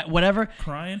crying. Whatever.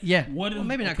 Crying? Yeah. What? Well,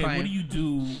 maybe not okay, crying. What do you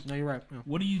do? No, you're right. Yeah.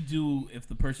 What do you do if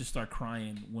the person start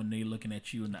crying when they looking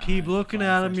at you in the Keep eyes? looking Fine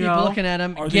at sex. him, Keep yo. looking at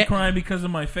him. Are they crying because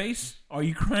of my face? Are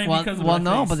you crying because of my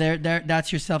no, face? but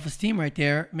that's your self-esteem right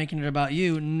there, making it about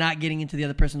you, not getting into the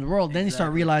other person's world. Then you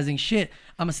start realizing, shit,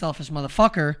 I'm a selfish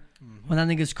motherfucker. When that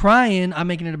nigga's crying, I'm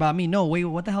making it about me. No, wait,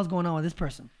 what the hell's going on with this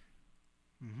person?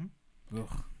 Ugh.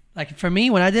 Like for me,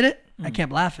 when I did it, I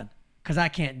kept laughing because I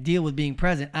can't deal with being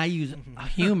present. I use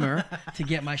humor to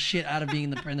get my shit out of being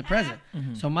in the present.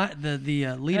 So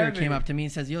the leader came up to me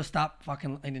and says, "Yo, stop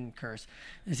fucking." I didn't curse.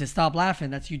 He said, "Stop laughing.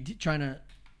 That's you trying to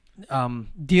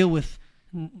deal with."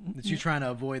 That you're trying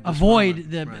to avoid. This Avoid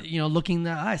moment. the Right. looking in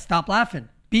the eye. Stop laughing.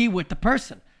 Be with the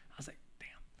person. I was like, damn.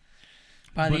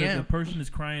 By But the if the end, person is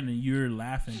crying and you're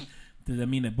laughing, does that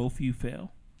mean that both of you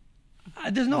fail?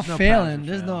 there's no There's no failing. pass or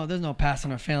There's fail. no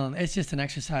passing or failing. It's just an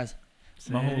exercise.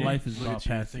 My whole life is Look about at you,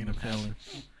 passing and thinking of failing.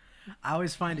 I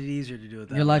always find it easier to do it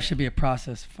that Your way. life should be a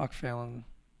process. Fuck failing.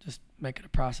 Just make it a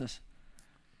process.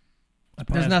 I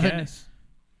There's passed nothing- gas.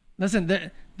 Listen,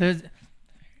 there's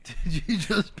Did you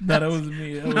just? No, that wasn't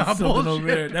me. That was Nah, something bullshit. over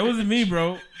there. That wasn't me,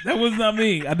 bro. That was not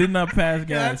me. I did not pass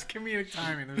That's gas. comedic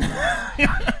timing.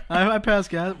 I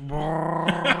passed gas.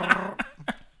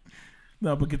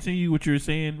 No, but continue what you were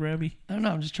saying, Remy. I don't know.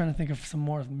 I'm just trying to think of some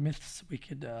more myths we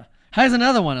could. Here's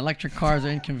another one: electric cars are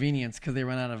inconvenience because they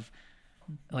run out of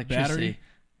electricity. Battery?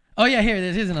 Oh yeah, here it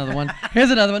is. Here's another one.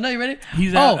 Here's another one. No, you ready?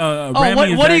 He's what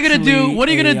are you gonna do? actually What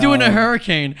are you gonna do in a a,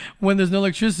 hurricane when there's no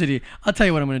electricity? I'll tell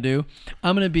you what I'm gonna do.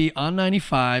 I'm gonna be on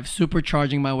 95,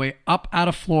 supercharging my way up out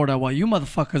of Florida while you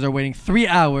motherfuckers are waiting 3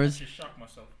 hours. Just shock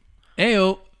myself.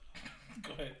 Ayo.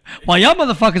 Go ahead. While y'all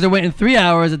motherfuckers are waiting 3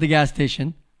 hours at the gas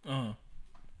station, Uh-huh.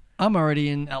 I'm already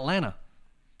in Atlanta.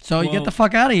 So you get Well- the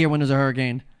fuck out of here when there's a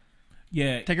hurricane.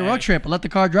 Yeah. Take a road trip and let the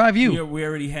car drive you. Yeah, we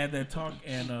already had that talk,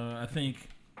 and I think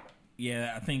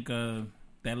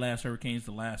that last hurricane's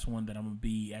the last one that I'm gonna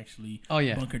be actually Oh,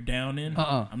 yeah. bunkered down in.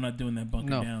 Uh-uh. I'm not doing that bunker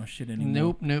No. down shit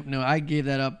anymore. Nope. No, I gave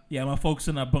that up. Yeah, my folks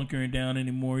are not bunkering down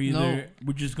anymore either. No.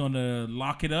 We're just gonna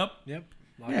lock it up. Yep.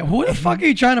 Yeah, who the fuck are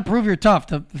you trying to prove you're tough?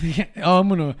 I'm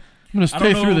gonna I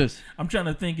stay don't through know. this. I'm trying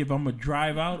to think if I'm gonna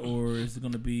drive out or is it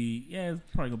gonna be? Yeah, it's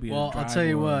probably gonna be. Well, a drive I'll tell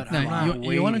you or- what. No, I'm not you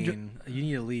waiting. wanna You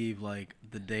need to leave like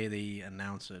the day they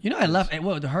announce it. You know, I left.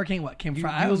 Well, the hurricane came You-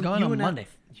 Friday. I you- was gone you on and Monday.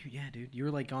 Yeah, dude. You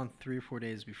were like gone 3 or 4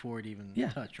 days before it even Yeah,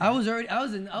 touched. I right? was already. I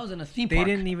was in a theme They park.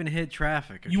 didn't even hit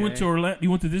traffic. You went okay? to Orlando. You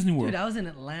went to Disney World. Dude, I was in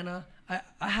Atlanta.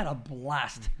 I had a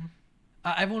blast. Mm-hmm.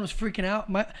 Everyone was freaking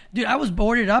out. Dude, I was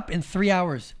boarded up in 3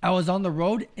 hours. I was on the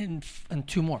road in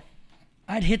 2 more.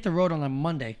 I'd hit the road on a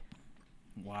Monday.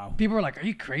 Wow. People were like, "Are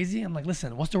you crazy?" I'm like,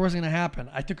 "Listen, what's the worst gonna happen?"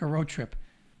 I took a road trip,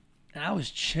 and I was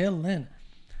chilling.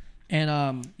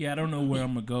 And Yeah, I don't know where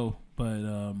I'm gonna go, but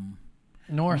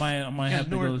north, I might Yeah, have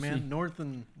to north, go man. see. North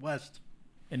and west.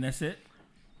 And that's it.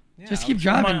 Yeah, just I keep was-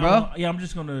 driving, bro. Yeah, I'm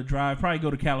just gonna drive. Probably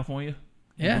go to California.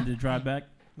 Yeah. And then drive back.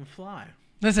 and fly.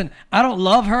 Listen, I don't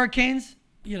love hurricanes.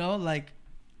 You know, like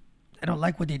I don't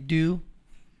like what they do.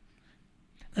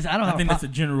 Listen, I don't I have think a that's a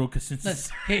general consensus.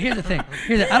 Listen, here's the thing.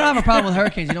 I don't have a problem with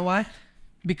hurricanes. You know why?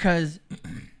 Because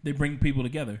They bring people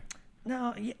together.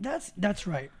 no, yeah, that's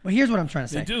right. But here's what I'm trying to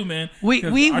say. They do, man. We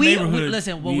 'Cause we our we neighborhood,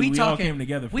 listen. When we all talking, came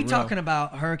together. For we real. talking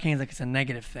about hurricanes like it's a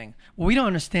negative thing. What we don't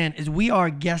understand is we are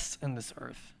guests on this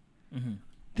earth. Mm-hmm.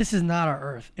 This is not our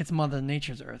earth. It's Mother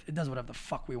Nature's earth. It does whatever the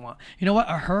fuck we want. You know what?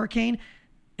 A hurricane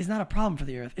is not a problem for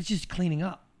the earth. It's just cleaning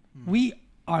up. We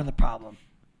are the problem.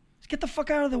 Just get the fuck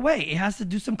out of the way. It has to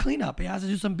do some cleanup. It has to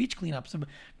do some beach cleanup, some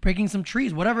breaking some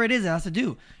trees, whatever it is. It has to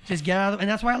do. Just get out of. And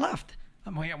that's why I left.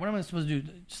 I'm like, what am I supposed to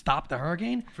do? Stop the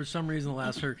hurricane? For some reason, the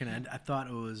last hurricane, I thought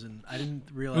it was, and I didn't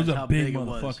It realize was how a big big it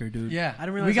was. motherfucker, dude. Yeah, I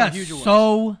didn't we realize got how huge it was.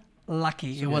 so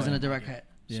lucky it So wasn't a lucky. direct hit.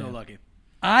 So Yeah. lucky.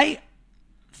 I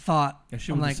thought That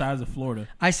shit I'm was like, the size of Florida.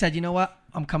 I said, you know what?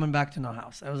 I'm coming back to no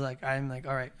house. I'm like, all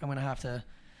right, I'm gonna have to.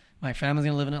 My family's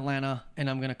gonna live in Atlanta, and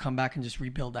I'm gonna come back and just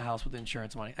rebuild the house with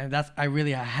insurance money. And I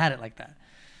really had it like that.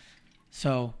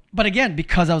 So, but again,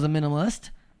 because I was a minimalist,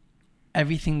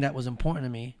 everything that was important to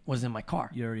me was in my car.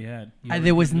 You already had.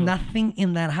 There was nothing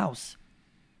in that house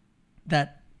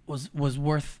that was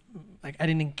worth. Like I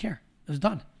didn't even care. It was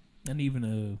done. And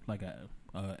even a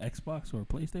Xbox or a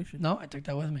PlayStation. No, I took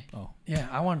that with me. Oh. Yeah,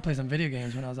 I wanted to play some video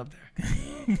games when I was up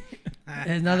there.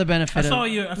 There's another benefit. I saw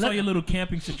your Let- little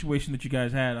camping situation that you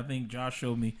guys had. I think Josh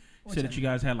showed me. Said that you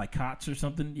guys had like cots or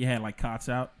something. You had like cots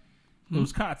out. It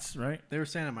was cots, right? They were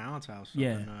staying at my aunt's house. up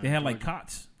Yeah, in, they had like Georgia.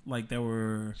 cots, like there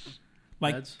were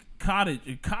like Beds?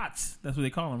 cots. That's what they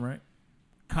call them, right?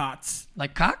 Cots.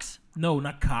 Like Cox? No,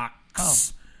 not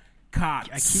cocks.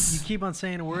 Cots. You keep on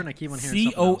saying a word, and I keep on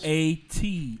hearing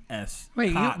COATS.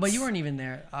 Wait, Cots. but you weren't even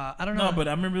there. I don't know. No, but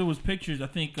I remember there was pictures. I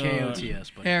think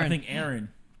KOTS. But Aaron. I think Aaron.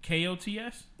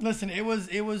 KOTS. Listen, it was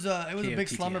a big KOTTS.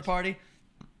 slumber party,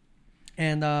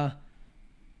 and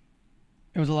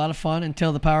it was a lot of fun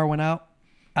until the power went out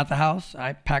at the house.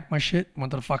 I packed my shit,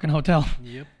 went to the fucking hotel,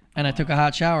 Yep. and I took a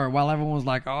hot shower while everyone was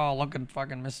like, "Oh, look at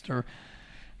fucking Mister."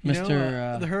 You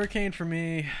know, the hurricane for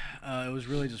me, it was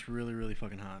really just really, really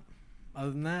fucking hot.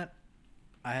 Other than that,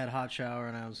 I had a hot shower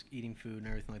and I was eating food and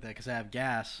everything like that because I have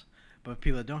gas. But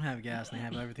people that don't have gas and they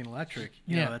have everything electric,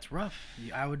 you Yeah. know, that's rough.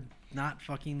 I would not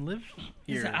fucking live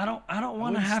here. Listen, I don't want to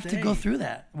wouldn't have to go stay. through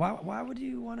that. Why would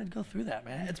you want to go through that,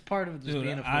 man? It's part of just Dude,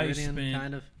 being a I Floridian, spent-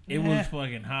 kind of. It Yeah. was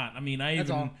fucking hot. I mean, I That's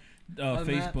even Other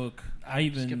than that, Facebook. I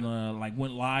skip even it. like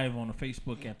went live on a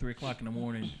Facebook at 3:00 in the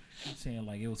morning, saying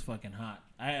like it was fucking hot.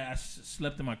 I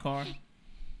slept in my car,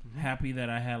 happy that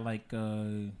I had like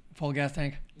Full gas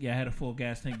tank. I had a full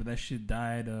gas tank, but that shit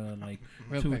died like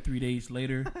Real 2 quick. or 3 days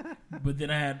later. But then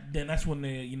that's when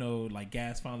the like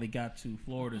gas finally got to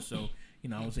Florida, so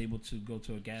I was able to go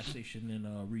to a gas station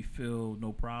and refill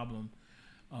no problem.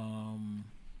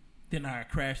 Then I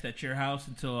crashed at your house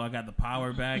until I got the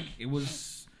power back. It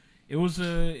was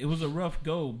a rough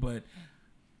go, but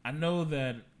I know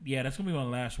that. Yeah, that's gonna be my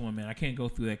last one, man. I can't go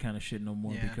through that kind of shit no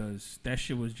more Yeah. because that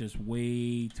shit was just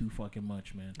way too fucking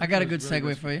much, man. I got a good Really segue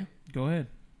good. for you. Go ahead.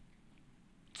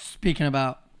 Speaking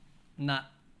about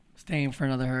not staying for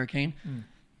another hurricane, Mm.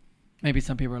 maybe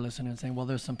some people are listening and saying, well,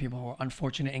 there's some people who are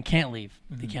unfortunate and can't leave.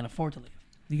 They Mhm. can't afford to leave.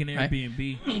 You can Right.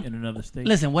 Airbnb in another state.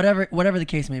 Listen, whatever the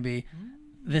case may be,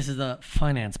 this is the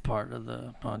finance part of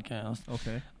the podcast.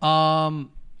 Okay.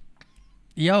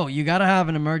 Yo, you got to have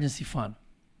an emergency fund.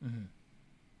 Mhm.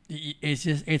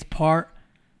 It's part,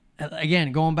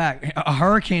 again, going back, a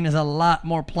hurricane is a lot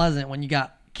more pleasant when you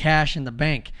got cash in the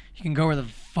bank. You can go where the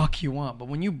fuck you want. But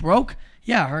when you broke,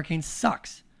 yeah, a hurricane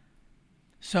sucks.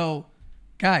 So,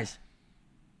 guys,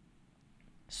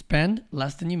 spend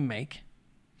less than you make,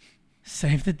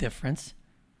 save the difference,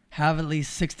 have at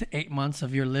least 6 to 8 months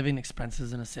of your living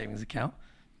expenses in a savings account.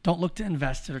 Don't look to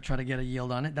invest it or try to get a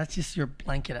yield on it. That's just your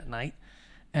blanket at night.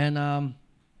 And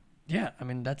yeah, I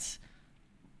mean, that's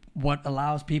what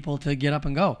allows people to get up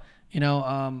and go. You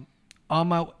know,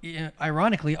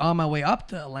 ironically, on my way up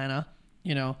to Atlanta,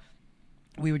 you know,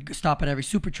 we would stop at every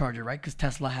supercharger, right? Because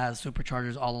Tesla has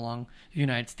superchargers all along the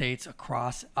United States,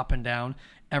 across, up and down,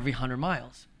 every 100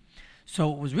 miles. So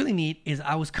what was really neat is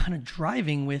I was kind of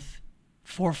driving with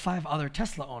 4 or 5 other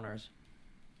Tesla owners,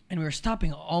 and we were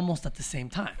stopping almost at the same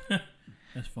time.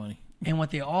 That's funny. And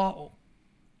what they all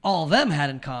of them had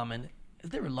in common is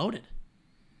they were loaded.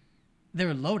 They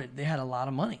were loaded. They had a lot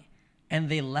of money, and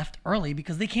they left early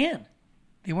because they can.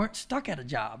 They weren't stuck at a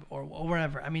job or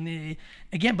whatever. I mean,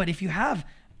 again, but if you have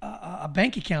a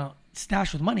bank account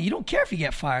stashed with money, you don't care if you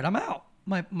get fired. I'm out.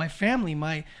 My family,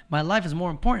 my life is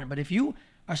more important. But if you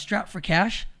are strapped for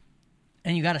cash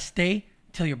and you got to stay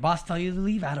till your boss tell you to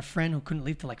leave, I had a friend who couldn't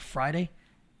leave till like Friday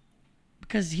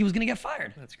because he was gonna get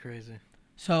fired. That's crazy.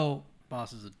 So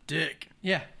Boss is a dick.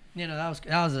 yeah, you know, I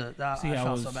felt so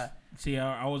bad.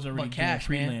 I was already But cash,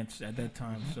 doing man. freelance at that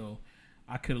time, so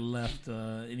I could have left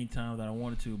any time that I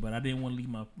wanted to, but I didn't want to leave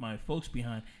my folks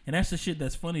behind. And that's the shit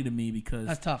that's funny to me because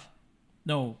That's tough.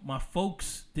 no, my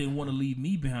folks didn't want to leave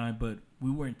me behind, but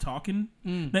we weren't talking.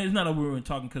 Mm. No, it's not that we weren't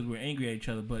talking because we were angry at each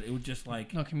other, but it was just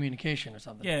like No communication or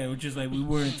something. yeah, it was just like we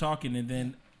weren't talking, and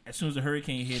then as soon as the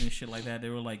hurricane hit and shit like that, they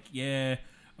were like, yeah,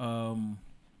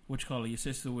 what you call it? Your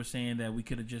sister was saying that we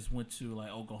could have just went to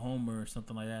like Oklahoma or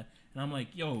something like that, and I'm like,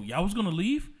 yo, y'all was gonna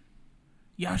leave?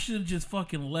 Y'all should have just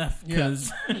fucking left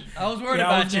because I was worried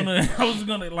I about was you.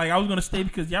 I was gonna stay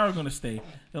because y'all were gonna stay.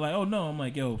 They're like, oh no, I'm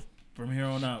like, yo, from here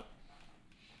on out,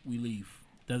 we leave.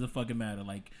 Doesn't fucking matter.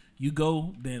 Like you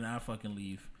go, then I fucking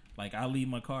leave. Like I leave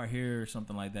my car here or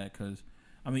something like that because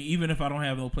I mean, even if I don't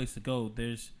have no place to go,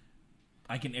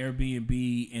 I can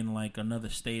Airbnb in like another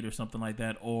state or something like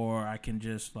that, or I can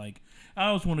just like I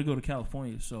always want to go to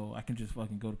California, so I can just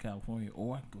fucking go to California,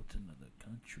 or I can go to another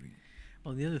country.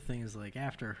 Well, the other thing is like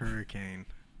after a hurricane,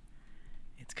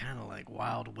 it's kind of like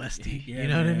Wild Westy. Yeah, you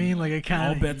know what I man. mean? Like it All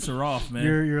kind of bets are off, man.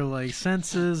 your like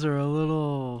senses are a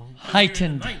little.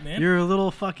 Heightened. Night, man. You're a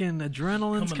little fucking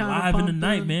adrenaline's coming kind of live in the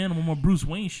night, man. I'm on my Bruce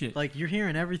Wayne shit. Like you're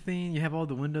hearing everything. You have all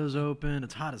the windows open.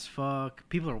 It's hot as fuck.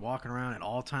 People are walking around at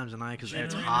all times of night because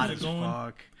it's Generators hot are as going.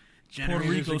 fuck. Puerto Generators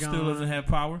Rico are still going. doesn't have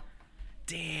power.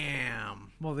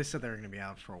 Damn. Well, they said they were going to be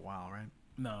out for a while, right?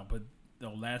 No, but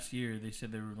last year they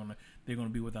said they're gonna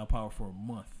be without power for a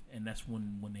month, and that's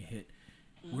when they hit.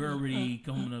 We're already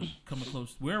coming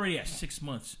close. We're already at 6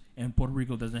 months, and Puerto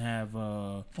Rico doesn't have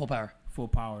Full power. full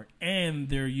power, and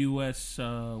their U.S.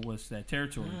 Was that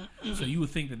territory. So you would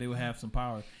think that they would have some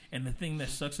power. And the thing that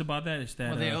sucks about that is that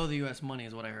Well, they owe the U.S. money,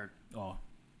 is what I heard.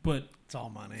 but It's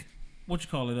all money. what you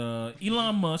call it?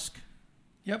 Elon Musk.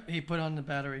 Yep, he put on the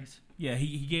batteries. Yeah,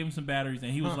 he gave him some batteries,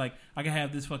 and he was like, I can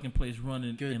have this fucking place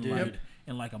running Good in dude.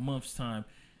 like a month's time.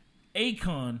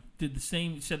 Akon did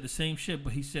said the same shit,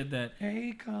 but he said that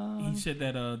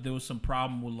there was some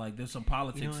problem with like there's some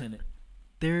politics what? in it.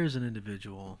 There's an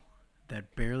individual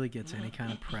that barely gets any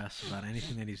kind of press about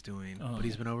anything that he's doing, but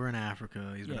he's been over in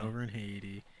Africa, he's been over in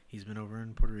Haiti, he's been over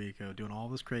in Puerto Rico, doing all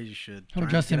this crazy shit. Oh, trying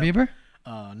to Justin get Bieber?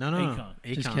 up- no. Akon.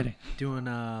 Just kidding. Doing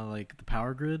like the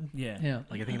power grid, Yeah, Yeah.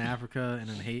 like I think in Africa and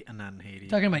not in Haiti.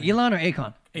 Talking about Elon or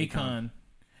Akon? Akon.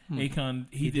 Akon,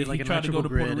 He did, like, he an tried to go to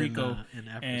electrical Puerto grid Rico, in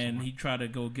Africa and somewhere. he tried to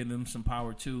go get them some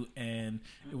power too, and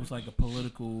it was like a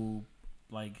political,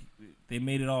 like they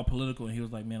made it all political, and he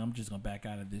was like, "Man, I'm just gonna back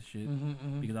out of this shit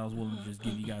because I was willing to just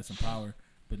give you guys some power,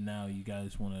 but now you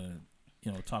guys want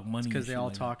to, talk money Because and they shit all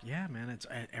like talk, yeah, man. It's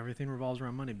everything revolves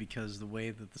around money because the way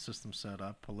that the system's set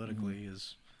up politically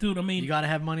is that. Dude, I mean, you got to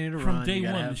have money to from run. day you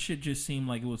gotta one, have, the shit just seemed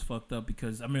like it was fucked up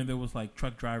because I mean there was like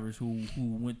truck drivers who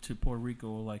went to Puerto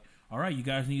Rico were like, all right, you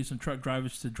guys need some truck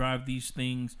drivers to drive these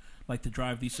things, like to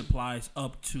drive these supplies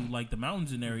up to like the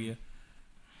mountains and area.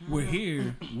 We're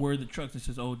here. We're the trucks that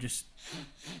says, oh, just,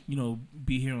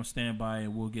 be here on standby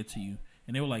and we'll get to you.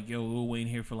 And they were like, yo, we're waiting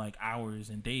here for like hours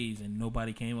and days and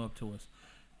nobody came up to us.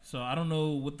 So I don't know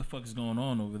what the fuck is going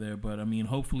on over there, but I mean,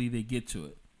 hopefully they get to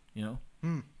it,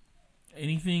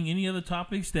 Any other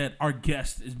topics that our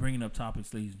guest is bringing up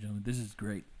topics, ladies and gentlemen? This is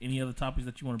great. Any other topics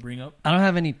that you want to bring up? I don't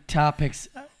have any topics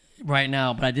right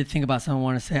now, but I did think about something I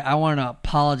want to say. I want to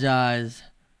apologize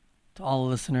to all the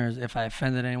listeners if I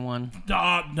offended anyone. No.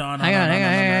 Hang on.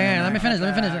 Let me finish.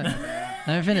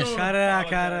 Cut it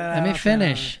out. Let me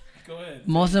finish. Go ahead.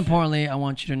 Most importantly, I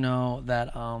want you to know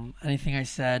that anything I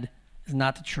said is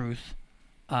not the truth.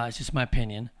 It's just my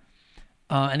opinion.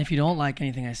 And if you don't like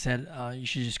anything I said, you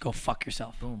should just go fuck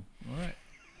yourself. Boom. All right.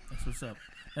 That's what's up.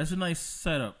 That's a nice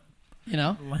setup.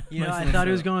 I thought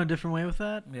he was going a different way with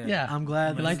that. Yeah. I'm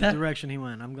glad You like that's that? the direction he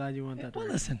went. I'm glad you went that Well,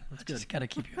 direction. listen. That's I good. just got to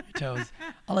keep you on your toes.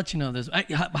 I'll let you know this.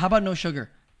 How about no sugar?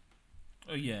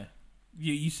 Oh, yeah.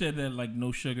 You said that, like,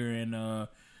 no sugar, and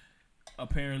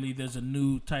apparently there's a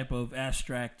new type of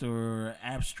abstract or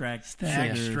abstract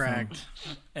sugar.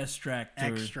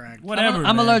 Extract. Whatever.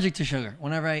 I'm man. allergic to sugar.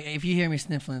 If you hear me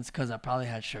sniffling, it's because I probably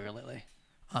had sugar lately.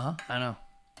 I know.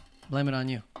 Blame it on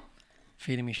you.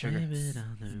 Feeding me sugar. It's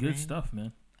good stuff,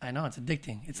 man. I know, it's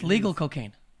addicting. It's legal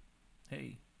cocaine.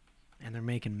 Hey. And they're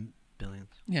making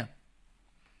billions. Yeah.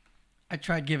 I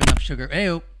tried giving up sugar.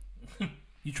 Ayo.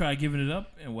 You tried giving it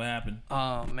up, and what happened?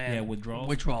 Oh, man. Yeah, withdrawals?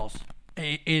 Withdrawals.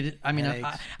 I Headaches.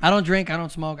 don't drink. I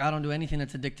don't smoke. I don't do anything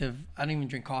that's addictive. I don't even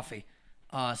drink coffee.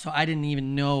 So I didn't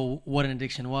even know what an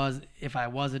addiction was, if I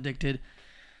was addicted,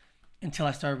 until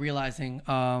I started realizing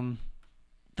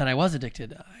that I was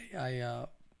addicted. I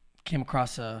came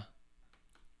across a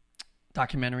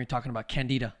documentary talking about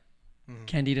candida.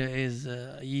 Candida is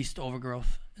a yeast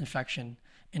overgrowth infection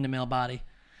in the male body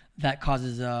that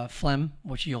causes phlegm,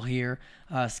 which you'll hear,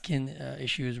 skin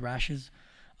issues, rashes.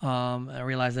 I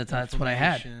realized that's what I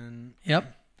had. Inflammation.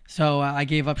 Yep. So I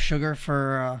gave up sugar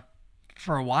for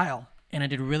a while, and I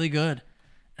did really good.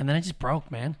 And then I just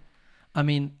broke, man. I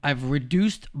mean, I've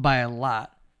reduced by a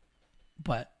lot,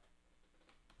 but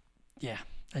yeah,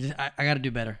 I got to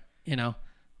do better,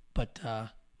 But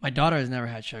my daughter has never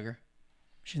had sugar.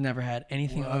 She's never had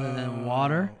anything other than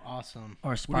water Awesome.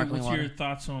 or sparkling What's water. your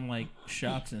thoughts on, like,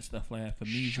 shots and stuff like that for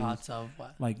measles? Shots of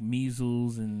what? Like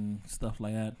measles and stuff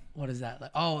like that. What is that?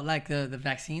 Like, oh, like the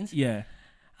vaccines? Yeah.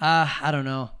 I don't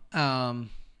know.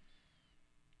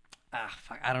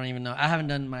 Fuck, I don't even know. I haven't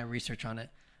done my research on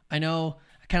it. I know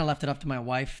I kind of left it up to my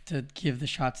wife to give the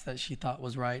shots that she thought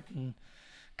was right, and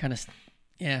kind of,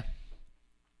 yeah.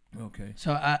 Okay.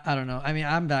 So I don't know. I mean,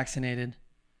 I'm vaccinated.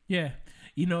 Yeah.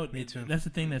 Me too. That's the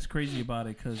thing that's crazy about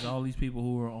it, because all these people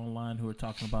who are online who are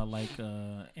talking about, like,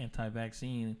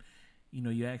 anti-vaccine,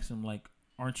 you ask them, like,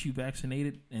 aren't you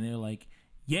vaccinated? And they're like,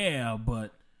 yeah,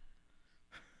 but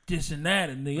this and that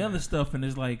and the other stuff. And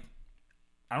it's like,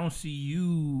 I don't see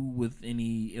you with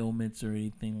any ailments or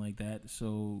anything like that,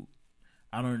 so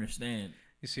I don't understand.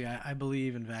 You see, I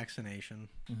believe in vaccination,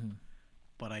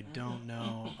 but I don't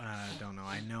know.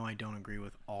 I know I don't agree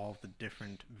with all the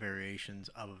different variations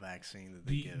of a vaccine that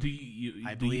they give. Do you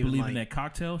I believe in like, that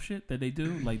cocktail shit that they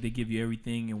do? Like, they give you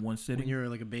everything in one sitting? when you're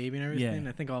like a baby and everything, Yeah.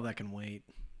 I think all that can wait,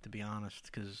 to be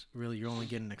honest, because really you're only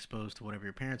getting exposed to whatever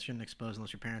your parents are getting exposed,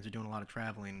 unless your parents are doing a lot of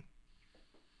traveling.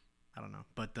 I don't know.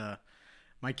 But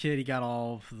my kid, he got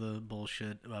all of the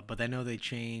bullshit, but I know they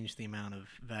changed the amount of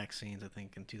vaccines. I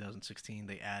think in 2016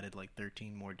 they added like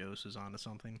 13 more doses onto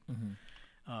something.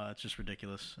 It's just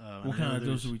ridiculous. What kind of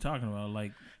dose are we talking about?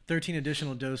 Like 13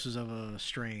 additional doses of a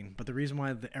strain. But the reason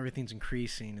why everything's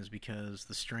increasing is because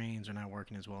the strains are not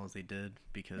working as well as they did,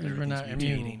 because Because we're everything's not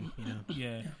immune. mutating.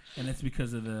 yeah, and it's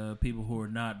because of the people who are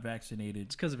not vaccinated.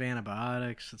 It's because of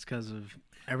antibiotics. It's because of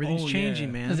everything's Oh, yeah.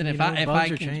 changing, man. Listen, You if know, I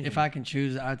bugs are can changing. if I can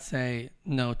choose, I'd say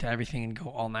no to everything and go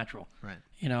all natural. Right.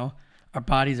 Our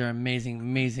bodies are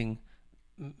amazing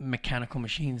mechanical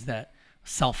machines that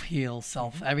self-heal,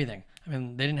 everything. I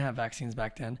mean, they didn't have vaccines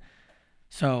back then.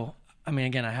 So, I mean,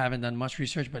 again, I haven't done much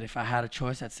research, but if I had a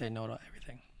choice, I'd say no to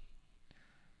everything.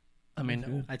 I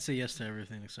mean, I'd say yes to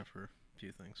everything except for a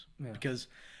few things. Yeah. Because,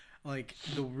 like,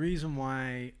 the reason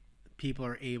why people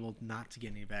are able not to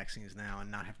get any vaccines now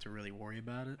and not have to really worry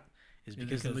about it is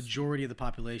because the because majority of the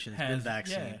population has been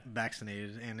yeah.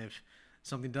 vaccinated. And if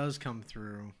something does come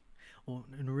through, well,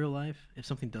 in real life, if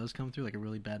something does come through, like a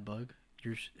really bad bug,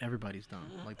 everybody's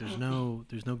done. Like, there's no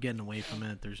getting away from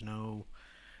it. There's no,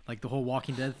 like, the whole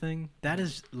Walking Dead thing. That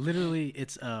is literally,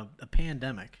 it's a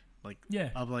pandemic. Like,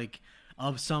 Yeah.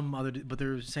 of some other, but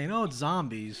they're saying, oh, it's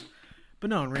zombies. But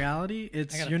no, in reality,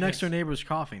 it's I gotta your next door piss. neighbor's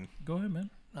coughing. Go ahead, man.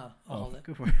 No, I'll hold it.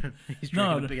 Go for it. He's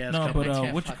No, drinking a big ass no, cup. but I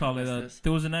can't what you call fucking it? miss this.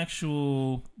 There was an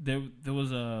actual there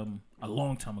was a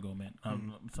long time ago, man.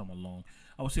 I'm talking about long.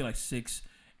 I would say like 6-8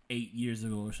 years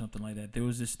ago or something like that. There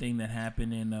was this thing that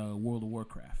happened in World of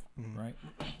Warcraft, right?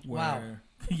 Wow.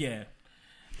 Yeah.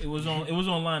 It was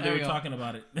online. They There were we go. talking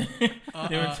about it.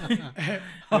 They were they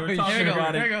were Here we talking go.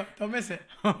 about Here we it. go. Don't miss it.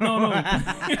 No.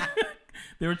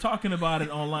 They were talking about it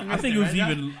online. I think it was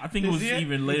even. I think it was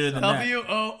even later than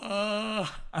that.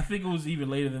 I think it was even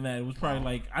later than that. It was probably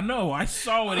like I know. I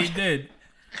saw what he did.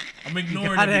 I'm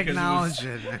ignoring Gotta it because acknowledge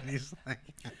it. And he's like,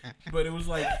 but it was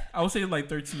like I would say like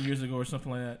 13 years ago or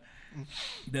something like that.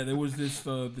 That there was this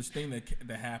thing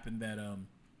that happened that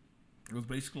it was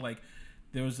basically like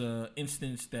there was a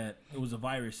instance that it was a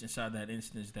virus inside that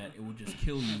instance that it would just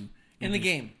kill you In the just-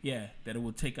 game. Yeah, that it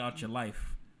would take out your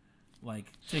life.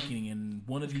 Like ticking in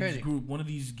one of That's these crazy. one of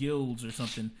these guilds or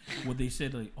something, where they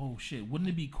said like, "Oh shit, wouldn't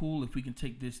it be cool if we can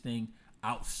take this thing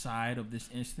outside of this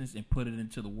instance and put it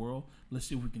into the world? Let's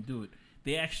see if we can do it."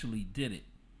 They actually did it.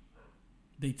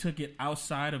 They took it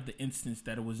outside of the instance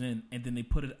that it was in, and then they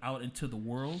put it out into the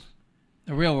world.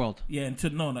 The real world. Yeah, into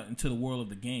the world of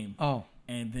the game. Oh.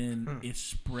 And then it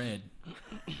spread.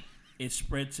 It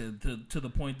spread to the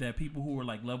point that people who were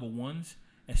like level 1s,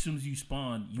 as soon as you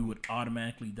spawn, you would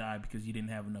automatically die because you didn't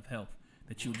have enough health.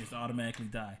 That you would just automatically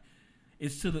die.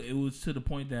 It was to the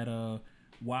point that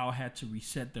WoW had to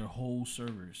reset their whole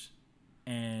servers,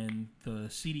 and the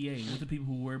CDA, what's the people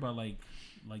who worry about like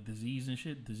disease and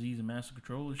shit, disease and master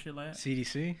control and shit like that.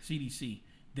 CDC? CDC.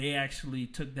 They actually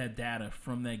took that data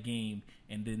from that game,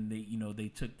 and then they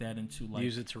took that into like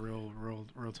Use it to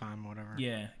real time, whatever.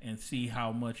 yeah, and see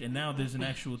how much. And now there's an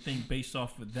actual thing based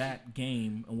off of that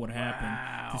game and what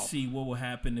happened to see what will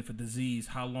happen if a disease,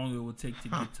 how long it would take to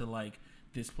get to like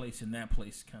this place and that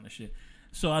place, kind of shit.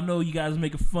 So I know you guys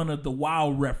making fun of the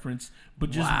WoW reference, but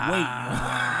just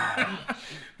wait.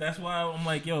 That's why I'm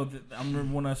like, yo. I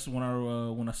remember when I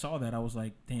saw that, I was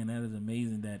like, damn, that is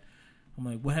amazing. That I'm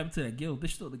like, what happened to that guild? They're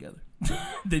still together.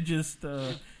 They just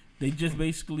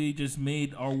basically just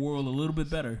made our world a little bit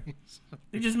better.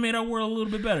 They just made our world a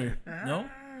little bit better. No,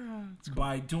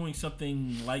 by doing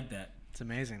something like that. It's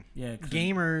amazing. Yeah, 'cause-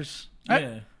 Gamers.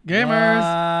 Yeah.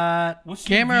 Gamers. What's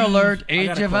your Gamer views? Alert, I got Age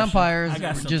a of question. Empires. I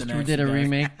got We something just to ask did you a guys.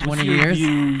 remake, What's 20 your years.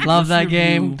 view- Love what's that your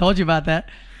game. view- Told you about that.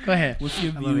 Go ahead. What's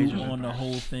your I love Age view of on the Empires.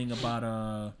 whole thing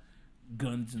about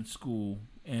guns in school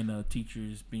and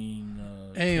teachers being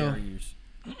Ayo. carriers?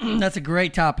 That's a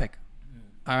great topic.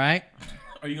 All right.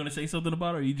 Are you going to say something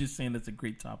about it, or are you just saying that's a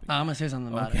great topic? I'm going to say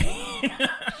something about it.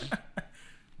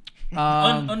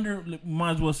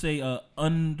 Might as well say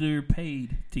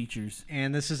underpaid teachers.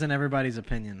 And this isn't everybody's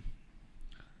opinion.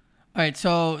 All right,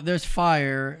 so there's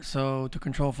fire. So to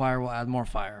control fire, we'll add more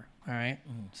fire. All right.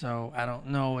 So I don't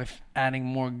know if adding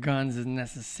more guns is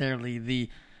necessarily the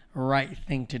right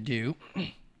thing to do.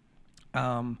 We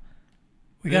got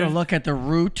to There's- look at the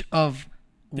root of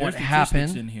what There's statistics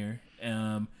happened. in here.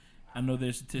 I know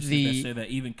there's statistics that say that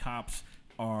even cops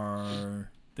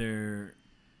they're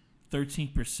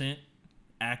 13%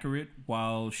 accurate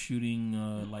while shooting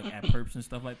like at perps and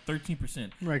stuff like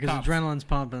 13%. Right, because Cops. adrenaline's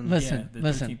pumping. Listen, they're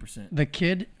listen. 13%. The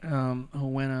kid who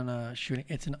went on a shooting,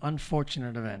 it's an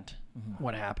unfortunate event.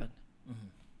 What happened?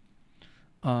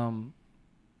 But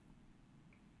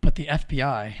the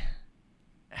FBI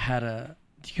had a.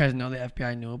 Do you guys know the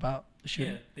FBI knew about the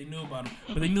shooting? Yeah, they knew about it,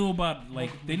 but they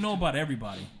know about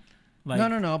everybody. Like,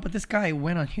 No. But this guy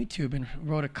went on YouTube and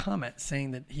wrote a comment saying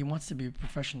that he wants to be a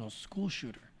professional school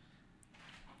shooter.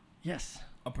 Yes.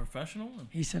 a professional.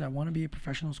 He said, I want to be a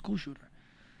professional school shooter.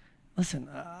 Listen,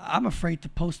 I'm afraid to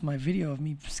post my video of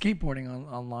me skateboarding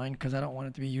online because I don't want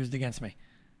it to be used against me.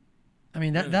 I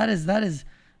mean, that is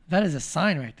a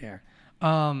sign right there.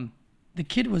 The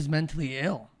kid was mentally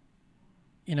ill.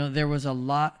 You know, there was a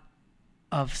lot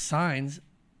of signs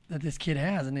that this kid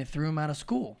has, and they threw him out of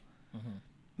school. Mm-hmm.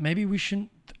 Maybe we shouldn't.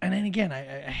 And then again, I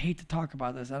hate to talk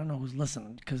about this. I don't know who's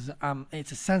listening because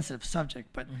it's a sensitive subject.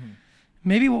 But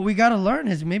maybe what we got to learn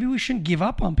is maybe we shouldn't give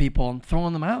up on people and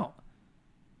throwing them out.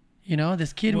 You know,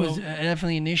 this kid was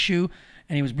definitely an issue,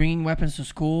 and he was bringing weapons to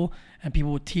school, and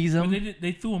people would tease him.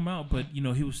 They threw him out, but you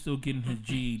know he was still getting his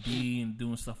GED and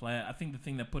doing stuff like that. I think the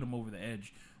thing that put him over the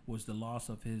edge was the loss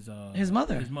of his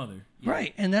mother. His mother, yeah.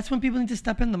 Right, and that's when people need to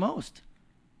step in the most.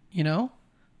 You know,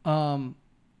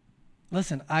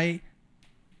 listen, I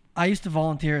used to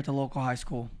volunteer at the local high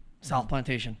school, South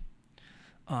Plantation.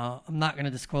 I'm not going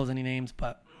to disclose any names,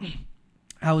 but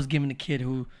I was given a kid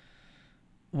who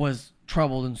was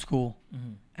troubled in school,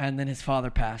 and then his father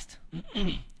passed,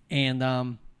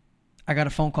 and I got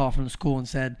a phone call from the school and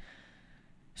said,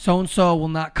 so-and-so will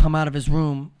not come out of his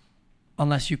room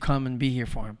unless you come and be here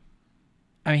for him.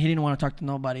 I mean, he didn't want to talk to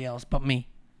nobody else but me.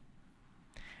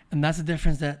 And that's the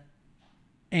difference that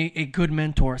a good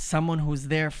mentor, someone who's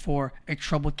there for a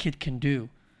troubled kid can do.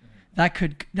 That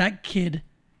kid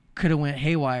could have went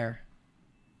haywire.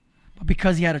 But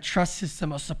because he had a trust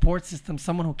system, a support system,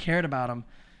 someone who cared about him,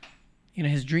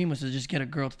 his dream was to just get a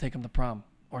girl to take him to prom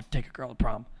or take a girl to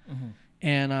prom. Mm-hmm.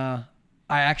 And I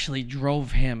actually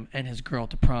drove him and his girl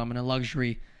to prom in a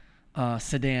luxury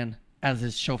sedan as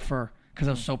his chauffeur because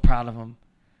I was so proud of him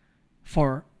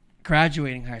for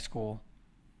graduating high school,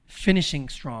 finishing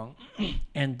strong,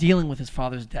 and dealing with his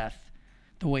father's death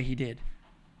the way he did.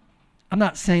 I'm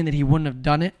not saying that he wouldn't have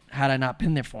done it had I not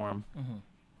been there for him. Mm-hmm.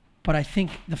 But I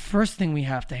think the first thing we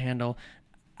have to handle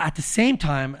at the same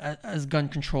time as gun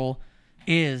control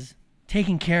is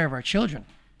taking care of our children.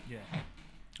 Yeah.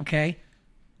 Okay?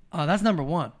 That's number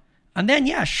one. And then,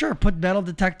 yeah, sure, put metal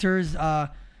detectors,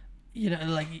 whatever.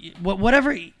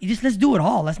 Let's do it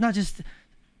all. Let's not just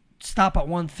stop at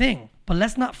one thing. But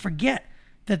let's not forget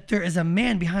that there is a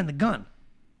man behind the gun.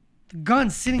 The gun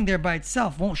sitting there by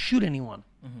itself won't shoot anyone.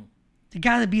 Mm-hmm. There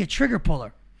got to be a trigger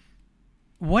puller.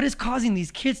 What is causing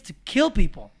these kids to kill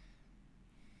people?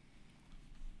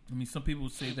 I mean, some people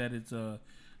say that it's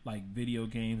like video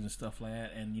games and stuff like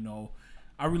that, and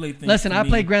I relate things. Listen, I me.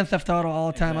 play Grand Theft Auto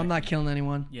all the time. Exactly. I'm not killing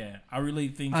anyone. Yeah, I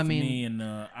relate things to me, and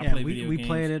I play video games. We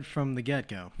played it from the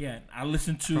get-go. Yeah, I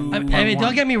listen to. I mean,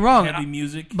 don't get me wrong. Heavy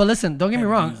music. But listen, don't get me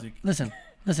wrong. Music. Listen,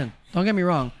 don't get me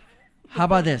wrong. How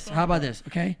about this?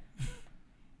 Okay?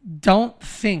 Don't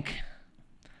think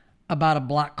about a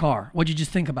black car. What'd you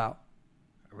just think about?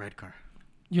 A red car.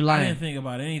 You're lying. I didn't think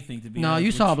about anything to be No, honest you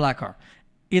with saw a black car.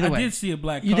 Either way. I did see a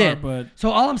black You car, did. but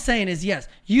So all I'm saying is, yes,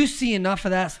 you see enough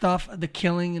of that stuff, the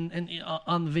killing and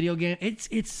on the video game.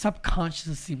 It's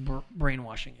subconsciously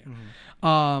brainwashing you.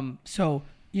 Mm-hmm. So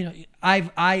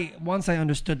I once I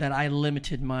understood that, I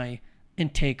limited my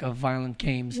intake of violent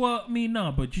games. Well, I mean,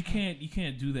 no, but you can't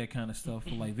do that kind of stuff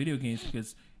for like video games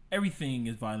because everything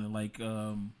is violent. Like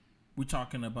we're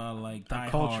talking about like Die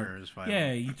Hard. Culture is violent.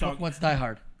 Yeah, you talk What's Die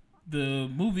Hard? the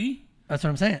movie. That's what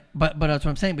I'm saying. But that's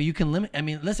what I'm saying. But you can limit. I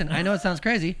mean, listen. I know it sounds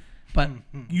crazy, but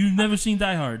You've never seen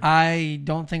Die Hard. I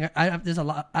don't think there's a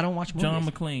lot. I don't watch movies. John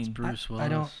McClane. Bruce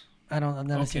Willis. I've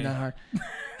never seen Okay. that hard.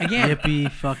 Again, Yippee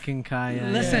fucking Kaya.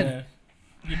 Listen. Yeah.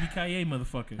 Yippee-ki-yay,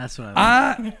 motherfucker. That's what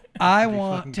I like. I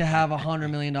want to have $100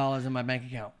 million in my bank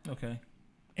account, Okay.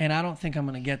 and I don't think I'm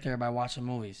gonna get there by watching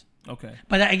movies. Okay.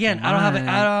 But again, I don't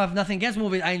Right. have nothing against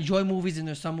movies. I enjoy movies, and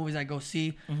there's some movies I go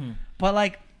see. Mm-hmm. But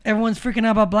like everyone's freaking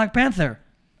out about Black Panther.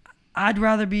 I'd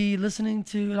rather be listening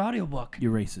to an audiobook.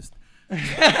 You're racist.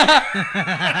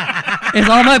 It's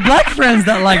all my black friends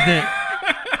that liked it.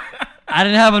 I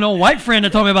didn't have an old white friend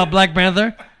that told me about Black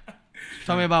Panther.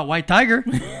 Told me about White Tiger.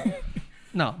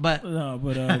 No, but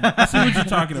I see what you're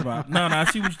talking about. No, I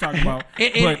see what you're talking about.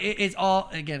 It's all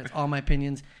my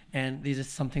opinions, and these are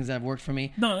some things that have worked for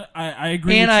me. No, I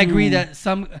agree. And with I you. agree that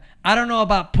I don't know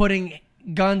about putting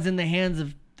guns in the hands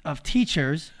of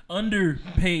teachers.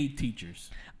 Underpaid teachers.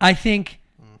 I think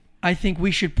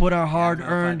we should put our I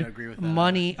hard-earned agree with that.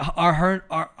 money, our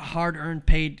hard-earned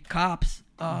paid cops,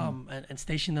 and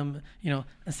station them,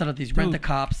 instead of these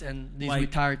rent-a-cops and these like,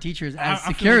 retired teachers I as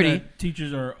feel security. that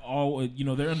teachers are all,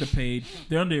 they're underpaid.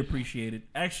 They're underappreciated.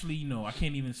 Actually, I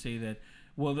can't even say that.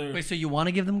 Well, they're Wait, so you want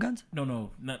to give them guns? no,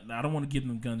 I don't want to give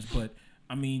them guns, but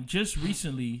I mean, just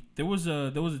recently there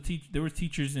were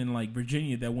teachers in like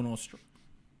Virginia that went on strike.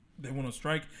 They went on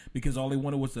strike because all they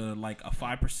wanted was a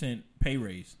 5% pay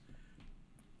raise.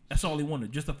 That's all they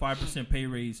wanted, just a 5% pay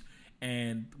raise.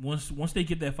 And once they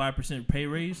get that 5% pay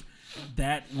raise,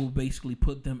 that will basically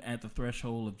put them at the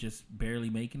threshold of just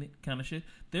barely making it, kind of shit.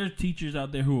 There's teachers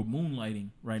out there who are moonlighting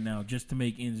right now just to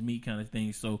make ends meet, kind of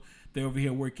thing. So they're over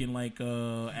here working like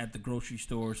at the grocery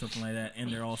store or something like that,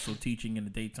 and they're also teaching in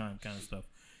the daytime, kind of stuff.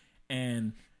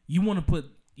 And you want to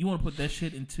put that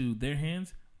shit into their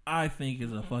hands? I think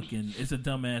it's a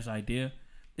dumbass idea.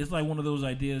 It's like one of those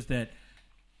ideas that,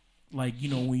 like,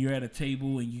 when you're at a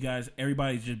table and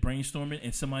everybody's just brainstorming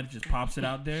and somebody just pops it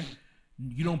out there,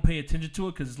 you don't pay attention to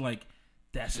it because it's like,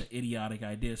 that's an idiotic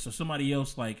idea. So somebody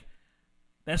else, like,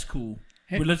 that's cool.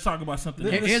 But let's talk about something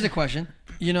else. Here's a question.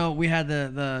 We had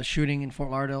the shooting in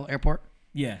Fort Lauderdale Airport.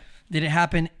 Yeah. Did it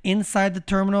happen inside the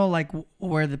terminal, like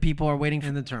where the people are waiting for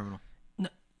In the terminal.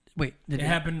 Wait, did It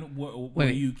happened where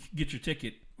Wait. you get your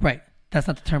ticket. Right, that's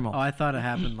not the terminal. Oh, I thought it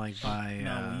happened like by.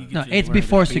 No, you get No, your- it's where the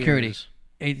before beers- security.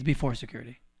 It's before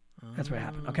security. That's where it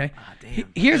happened. Okay.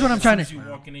 Damn. Here's what I'm trying As to. soon as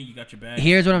you walking in, you got your bag.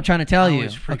 Here's what I'm trying to tell I you.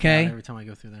 always freak out Okay. every time I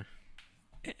go through there.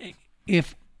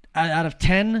 if out of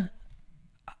 10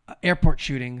 airport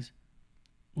shootings,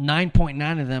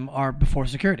 9.9 of them are before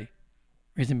security.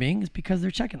 Reason being is because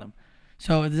they're checking them.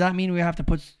 So does that mean we have to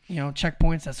put,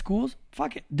 checkpoints at schools?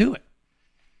 Fuck it, do it.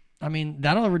 I mean,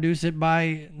 that'll reduce it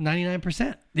by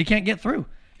 99%. They can't get through.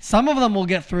 Some of them will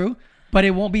get through, but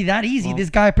it won't be that easy. Well, This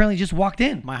guy apparently just walked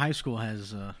in. My high school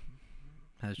has metal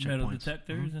checkpoints.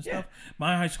 detectors and stuff.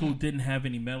 My high school didn't have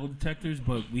any metal detectors,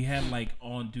 but we had like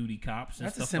on-duty cops and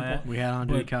That's a stuff simple- like that. We had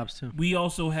on-duty But cops too. We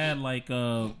also had like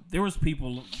there was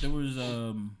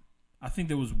I think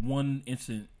there was one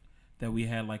incident that we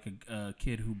had like a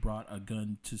kid who brought a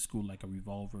gun to school, like a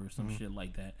revolver or some shit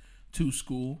like that, to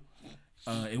school.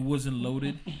 It wasn't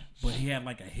loaded, but he had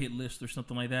like a hit list or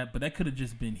something like that. But that could have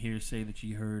just been hearsay that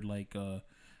you heard. Like,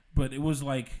 but it was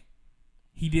like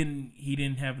he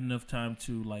didn't have enough time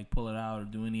to like pull it out or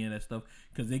do any of that stuff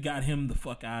because they got him the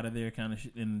fuck out of there, kind of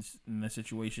in that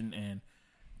situation. And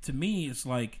to me, it's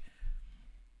like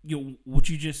what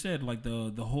you just said, like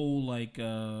the whole like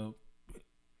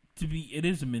it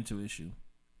is a mental issue.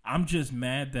 I'm just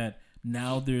mad that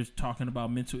now they're talking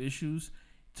about mental issues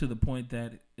to the point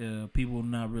that people are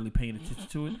not really paying attention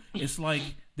to it. It's like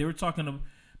they were talking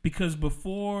because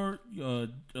before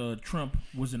Trump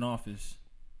was in office,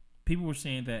 people were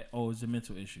saying that it's a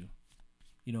mental issue.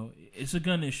 It's a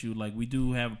gun issue. Like we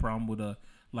do have a problem with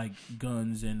like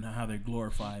guns and how they're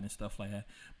glorified and stuff like that.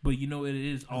 But it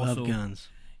is also Love guns.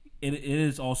 It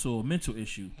is also a mental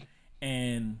issue,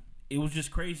 and it was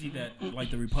just crazy that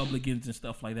like the Republicans and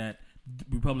stuff like that,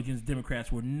 Republicans,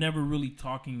 Democrats were never really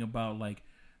talking about like,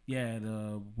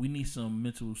 we need some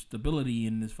mental stability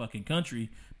in this fucking country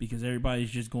because everybody's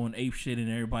just going ape shit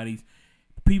and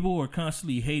people are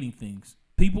constantly hating things.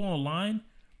 People online,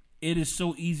 it is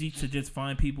so easy to just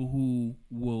find people who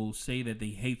will say that they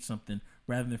hate something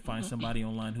rather than find somebody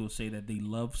online who will say that they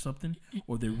love something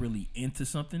or they're really into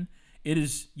something. It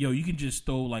is, you can just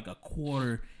throw like a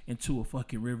quarter into a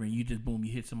fucking river and you just, boom,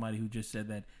 you hit somebody who just said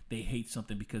that they hate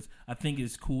something because I think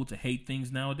it's cool to hate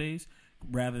things nowadays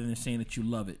rather than saying that you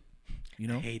love it.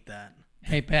 I hate that.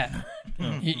 Hey, Pat,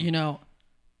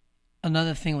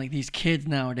 another thing, like these kids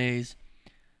nowadays,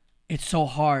 it's so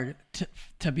hard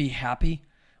to be happy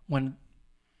when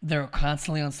they're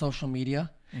constantly on social media.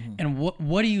 Mm-hmm. And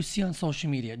what do you see on social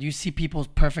media? Do you see people's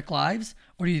perfect lives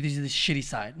or do you see the shitty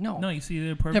side? No, you see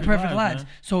their perfect lives.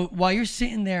 Man. So while you're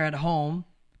sitting there at home,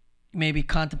 maybe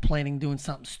contemplating doing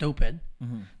something stupid,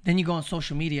 then you go on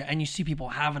social media and you see people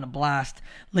having a blast,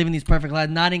 living these perfect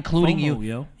lives, not including FOMO,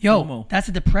 you. FOMO. That's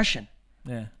a depression.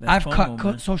 Yeah, I've FOMO,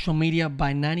 cut social media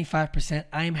by 95%.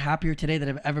 I am happier today than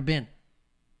I've ever been.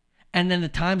 And then the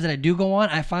times that I do go on,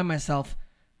 I find myself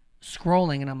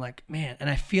scrolling and I'm like, man, and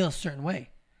I feel a certain way.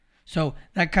 So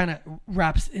that kind of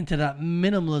wraps into that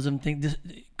minimalism thing,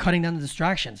 cutting down the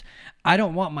distractions. I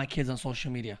don't want my kids on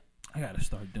social media. I got to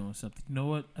start doing something. You know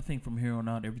what? I think from here on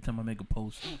out, every time I make a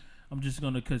post, I'm just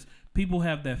going to, because people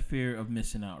have that fear of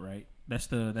missing out, right? That's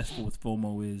what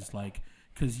FOMO is like.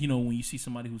 Because, when you see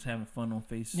somebody who's having fun on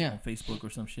Facebook or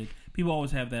some shit, people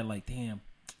always have that like, damn,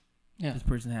 this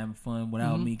person having fun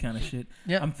without me kind of shit.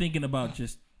 Yeah. I'm thinking about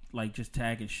just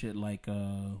tagging shit like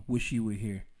wish you were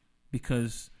here.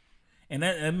 Because, and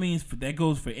that means that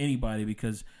goes for anybody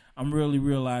because I'm really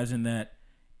realizing that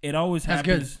it always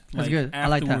happens That's good. I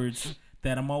like afterwards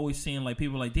that I'm always seeing like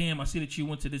people like, damn, I see that you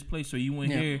went to this place or you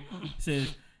went here. It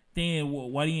says, damn,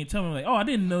 why didn't you tell me? I'm like, I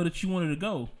didn't know that you wanted to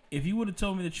go. If you would have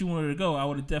told me that you wanted to go, I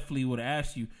would have definitely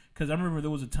asked you. Because I remember there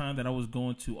was a time that I was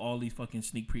going to all these fucking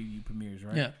sneak preview premieres,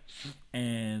 right? Yeah.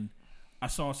 And I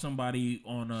saw somebody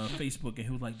on Facebook and he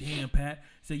was like, damn, Pat.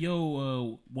 He said,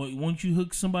 yo, won't you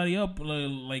hook somebody up?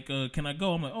 Can I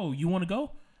go? I'm like, oh, you want to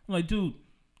go? I'm like, dude,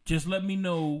 just let me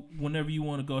know whenever you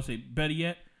want to go. I say, better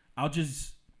yet, I'll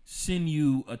just send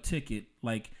you a ticket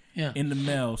in the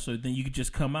mail so then you could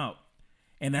just come out.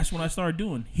 And that's what I started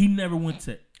doing. He never went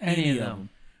to any of them.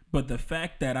 But the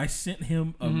fact that I sent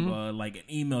him an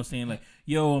email saying like,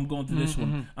 yo, I'm going to this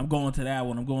one. I'm going to that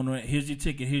one. I'm going to here's your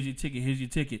ticket. Here's your ticket. Here's your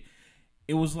ticket.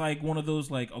 It was like one of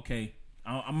those like, okay,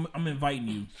 I'm inviting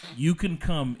you. You can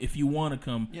come if you want to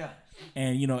come. Yeah.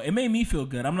 And, it made me feel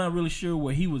good. I'm not really sure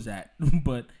where he was at,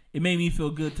 but it made me feel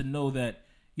good to know that,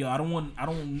 I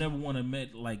don't never want to admit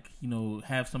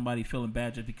have somebody feeling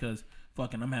bad just because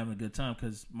fucking I'm having a good time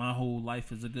because my whole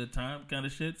life is a good time kind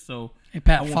of shit. So, hey,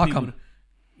 Pat, fuck him.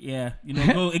 Yeah,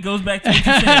 it goes back to what you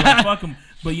said, like, fuck him.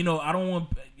 But I don't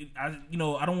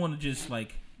want to just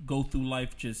like go through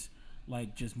life just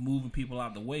moving people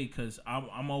out the way because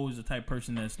I'm always the type of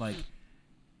person that's like,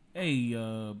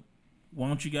 hey, why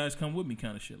don't you guys come with me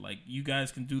kind of shit. Like, you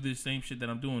guys can do this same shit that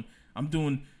I'm doing.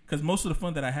 Because most of the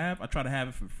fun that I have, I try to have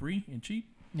it for free and cheap.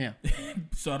 Yeah.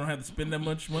 So I don't have to spend that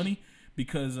much money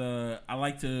because I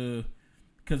like to,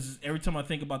 because every time I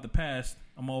think about the past,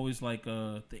 I'm always like,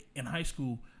 in high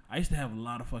school, I used to have a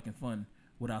lot of fucking fun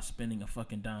without spending a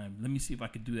fucking dime. Let me see if I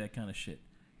could do that kind of shit.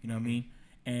 You know what I mean?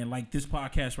 And like this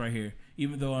podcast right here,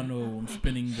 even though I know I'm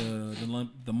spending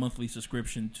the monthly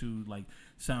subscription to like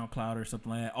SoundCloud or something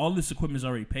like that, all this equipment is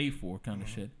already paid for kind of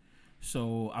shit.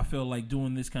 So I feel like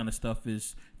doing this kind of stuff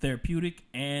is therapeutic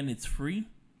and it's free.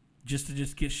 Just to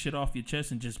get shit off your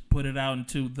chest and just put it out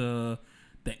into the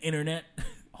internet.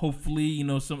 Hopefully, you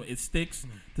know, it sticks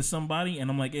to somebody.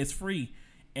 And I'm like, it's free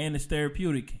and it's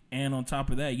therapeutic. And on top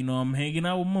of that, you know, I'm hanging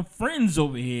out with my friends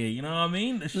over here. You know what I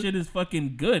mean? The shit is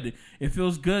fucking good. It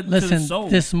feels good to the soul.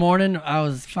 This morning I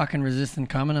was fucking resisting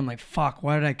coming. I'm like, fuck,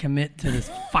 why did I commit to this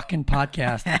fucking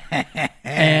podcast?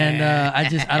 And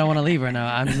I don't want to leave right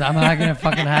now. I'm not gonna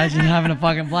fucking hide you having a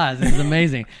fucking blast. This is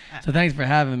amazing. So thanks for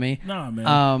having me. Nah,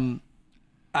 man.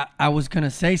 I was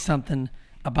gonna say something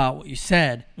about what you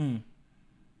said.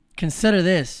 Consider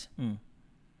this.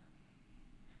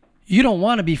 You don't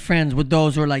want to be friends with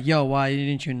those who are like, yo, why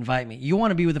didn't you invite me? You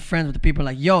want to be with the friends with the people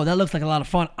like, yo, that looks like a lot of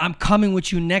fun. I'm coming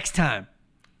with you next time.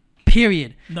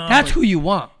 Period. No, that's who you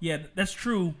want. Yeah, that's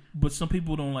true. But some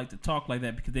people don't like to talk like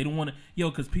that because they don't want to.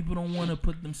 Because people don't want to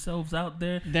put themselves out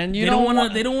there. Then they don't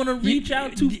want to reach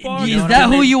out too far. Is that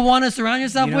who you want to surround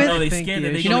yourself with? No, they scared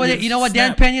that they you know what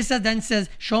Dan Pena says? Dan says,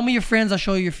 "Show me your friends, I'll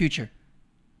show you your future."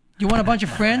 You want a bunch of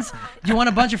friends? Do you want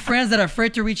a bunch of friends that are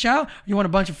afraid to reach out? You want a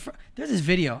bunch of There's this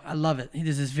video. I love it.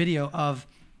 There's this video of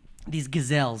these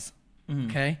gazelles.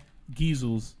 Okay?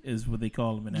 Geezels is what they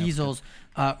call them in Geezels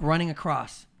running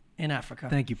across in Africa.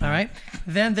 Thank you, All right?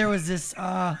 Then there was this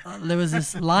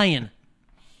lion.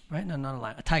 Right? No, not a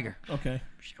lion. A tiger. Okay.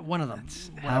 One of them.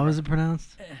 How is it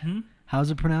pronounced? How is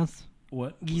it pronounced?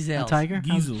 What? Gazelles. A tiger?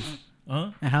 Geezels.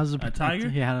 Huh? And how's it A tiger?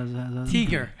 Yeah, how's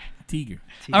Tiger. Tiger.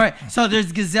 All right, so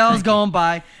there's gazelles going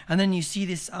by, and then you see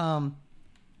this.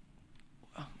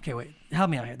 Okay, wait, help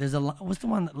me out here. There's what's the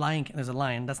one? Lion. There's a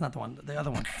lion. That's not the one. The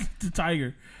other one. The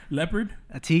tiger. Leopard.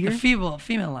 A tiger? The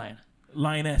female lion.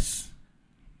 Lioness.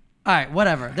 All right,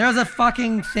 whatever. There's a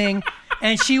fucking thing,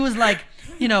 and she was like,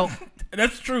 you know,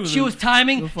 that's true. She was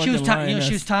timing. She was timing. You know,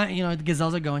 lioness. timing. You know, the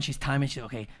gazelles are going. She's timing. She's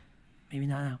okay. Maybe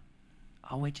not now.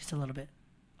 I'll wait just a little bit.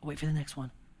 I'll wait for the next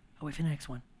one. I'll wait for the next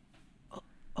one.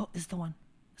 Oh, this is the one.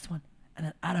 This one. And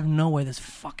then out of nowhere, this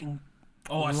fucking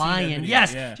I see that lion, video,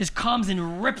 yes, yeah. just comes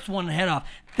and rips one head off.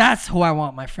 That's who I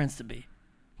want my friends to be.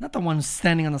 Not the one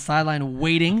standing on the sideline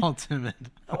waiting. Ultimate.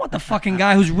 I want the fucking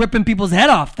guy who's ripping people's head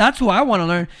off. That's who I want to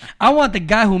learn. I want the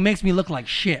guy who makes me look like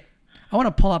shit. I want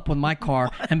to pull up with my car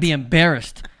and be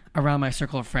embarrassed around my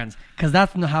circle of friends because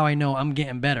that's how I know I'm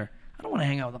getting better. I don't want to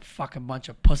hang out with a fucking bunch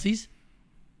of pussies.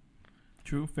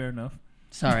 True. Fair enough.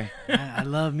 Sorry. I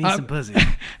love me some pussy.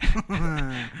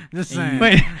 Just saying.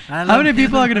 Wait, how many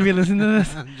people are going to be listening to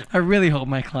this? I really hope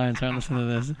my clients aren't listening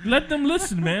to this. Let them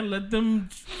listen, man. Let them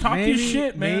talk your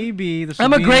shit, man. Maybe.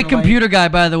 I'm a great computer guy,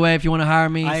 by the way, if you want to hire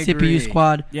me. I CPU agree.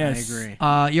 Squad. Yes.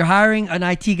 I agree. You're hiring an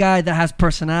IT guy that has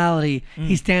personality.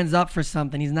 He stands up for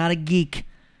something. He's not a geek.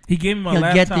 He gave me my He'll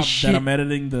get the laptop shit. that I'm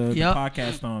editing the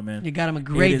podcast on, man. You got him a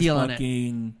great deal on it.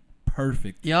 Fucking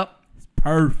perfect. Yep. It's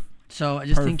perfect. So just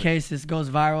in Perfect. case this goes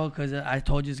viral, because I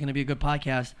told you it's going to be a good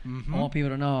podcast, I want people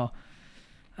to know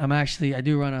I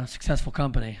do run a successful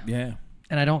company, Yeah.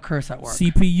 and I don't curse at work.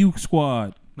 CPU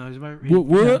Squad. No, he's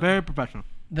What? very professional.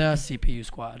 The CPU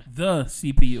Squad. The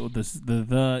CPU.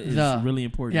 The is really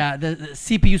important. Yeah, the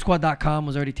CPUsquad.com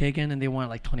was already taken, and they wanted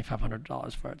like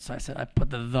 $2,500 for it. So I said I put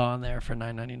the on there for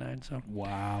 $9.99. So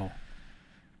Wow.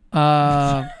 the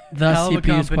Hell of a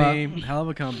CPU company. Squad. Hell of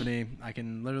a company. I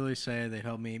can literally say they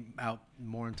helped me out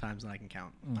more times than I can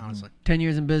count. Honestly. 10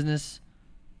 years in business.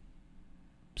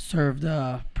 Served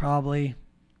probably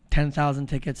 10,000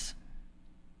 tickets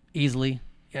easily.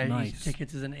 Yeah, Nice. each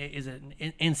tickets is an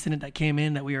incident that came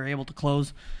in that we were able to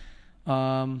close.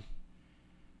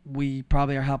 We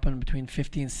probably are helping between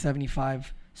 50 and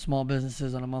 75 small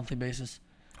businesses on a monthly basis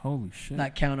Holy shit.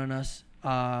 that count on us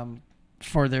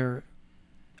for their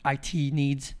IT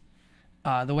needs.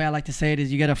 The way I like to say it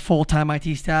is you get a full-time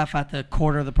IT staff at the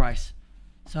quarter of the price.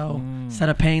 So instead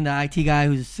of paying the IT guy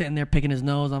who's sitting there picking his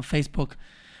nose on Facebook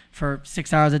for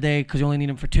 6 hours a day because you only need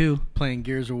him for 2, Playing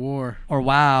Gears of War. or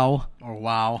WoW, Or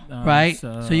WoW. right? It's,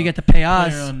 So you get to pay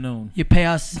us. Player unknown. You pay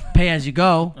us pay as you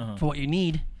go Uh-huh. for what you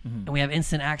need, and we have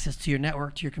instant access to your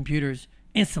network, to your computers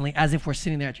instantly, as if we're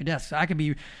sitting there at your desk. So I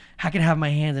could have my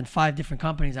hands in 5 different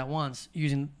companies at once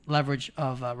using leverage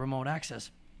of remote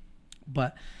access.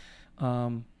 But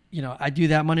I do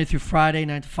that Monday through Friday,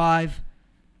 9 to 5.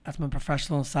 That's my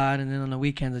professional side. And then on the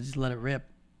weekends, I just let it rip.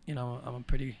 I'm a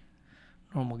pretty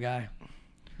normal guy.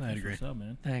 I agree. What's up,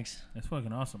 man? Thanks. That's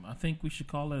fucking awesome. I think we should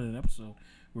call it an episode.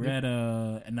 We're at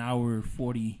an hour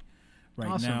 40 right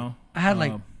Awesome. now. I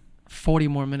had 40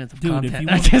 more minutes of Dude, if content. you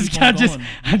wanna keep on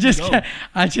going,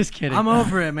 I'm just kidding. I'm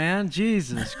over it, man.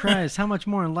 Jesus Christ. How much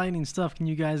more enlightening stuff can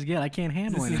you guys get? I can't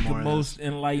handle This is anymore. the most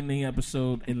enlightening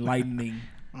episode. Enlightening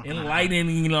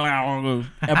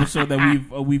episode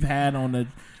that we've had on the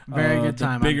Very good the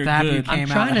time. Bigger I'm happy good. you came I'm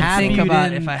trying out. to Happy think you about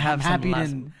didn't- if I have I'm some happy you last-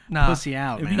 didn't Nah. pussy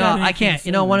out, If man. you No, got I anything can't.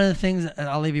 to say, One of the things,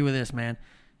 I'll leave you with this, man.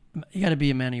 You got to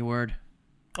be a man of your word.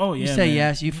 Oh yeah, You say man.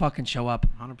 yes, you fucking show up.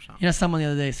 100%. Someone the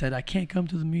other day said, I can't come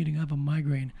to the meeting. I have a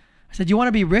migraine. I said, you want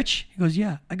to be rich? He goes,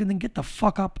 yeah. I go, then get the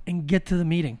fuck up and get to the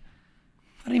meeting.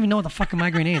 I don't even know what the fucking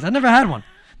migraine is. I never had one.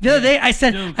 The other day, I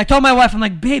said, Dude. I told my wife, I'm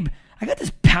like, babe, I got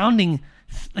this pounding,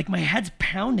 like my head's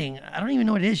pounding. I don't even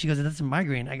know what it is. She goes, that's a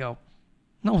migraine. I go,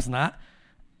 no, it's not.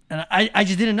 And I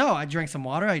just didn't know. I drank some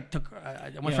water. I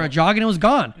went for a jog and it was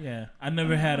gone. Yeah, I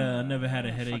never had a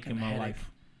headache Fucking in my headache. life,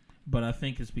 but I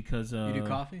think it's because You do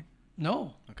coffee?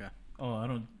 No. Okay. Oh, I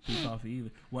don't do coffee either.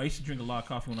 Well, I used to drink a lot of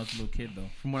coffee when I was a little kid, though.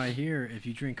 From what I hear, if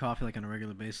you drink coffee like on a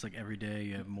regular basis, like every day,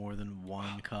 you have more than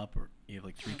 1 cup, or you have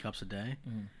like 3 cups a day.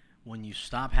 When you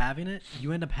stop having it,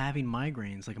 you end up having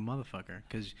migraines like a motherfucker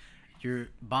because your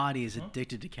body is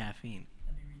addicted to caffeine.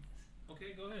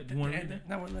 Okay, go ahead. You want to read that?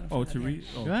 No, let him Oh, finish. to read.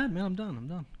 Go Oh. ahead, man. I'm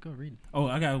done. Go read. Oh,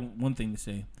 I got one thing to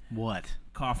say. What?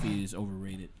 Coffee is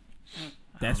overrated.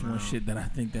 That's one shit that I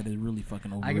think that is really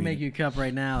fucking overrated. I can make you a cup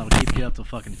right now. It'll keep you up till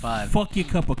fucking 5. Fuck your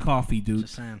cup of coffee, dude.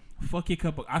 Just saying. Fuck your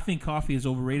cup of. I think coffee is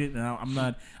overrated, and I'm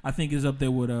not. I think it's up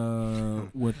there with I'm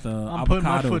avocado. putting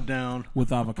my foot down.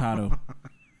 With avocado.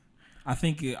 I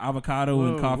think avocado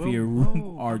and Whoa, coffee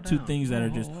whoa, are calm two down. things that are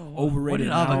just overrated. What did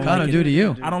and I don't avocado like it. do to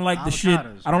you? I don't like the shit.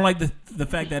 Avocados, I don't like the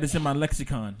fact that it's in my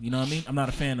lexicon. You know what I mean? I'm not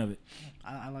a fan of it.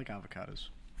 I like avocados.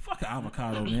 Fuck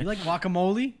avocado, You man. like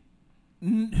guacamole?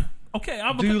 Okay, Do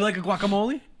avocado. you like a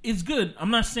guacamole? It's good. I'm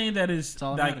not saying that it's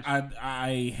all that like matters.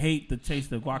 I hate the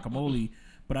taste of guacamole,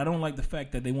 but I don't like the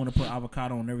fact that they want to put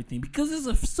avocado on everything because it's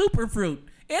a super fruit.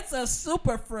 It's a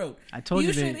super fruit. I told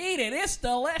you should they- eat it. It's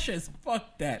delicious.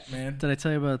 Fuck that, man. Did I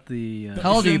tell you about the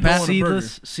How old are you, Pat?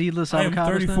 seedless I am avocados?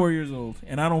 34 then? years old,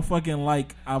 and I don't fucking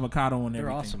like avocado on They're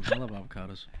everything. awesome. I love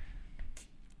avocados.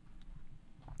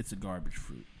 It's a garbage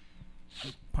fruit.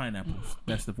 Pineapples.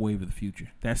 That's the wave of the future.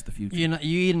 That's the future. You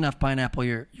eat enough pineapple,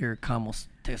 your cum will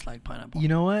taste like pineapple. You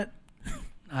know what?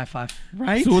 High five.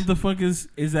 Right? So what the fuck is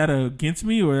that against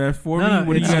me or that for me? No,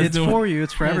 What are you guys it's doing? for you.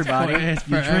 It's for It's everybody. it's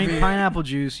you for drink every- pineapple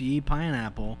juice. You eat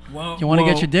pineapple. Well, You want to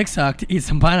get your dick sucked? Eat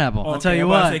some pineapple. I'll tell you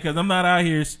what. because I'm not out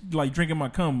here like drinking my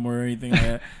cum or anything like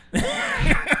that.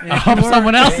 I hope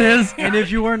someone else is. And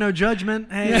if you were no judgment,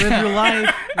 hey, live your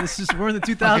life. We're in the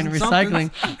 2000s. Fucking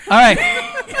recycling. All right.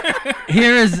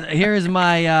 Here is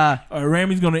my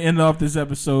Ramy's gonna end off this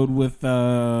episode with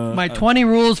my 20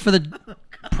 rules for the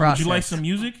process. Would you like some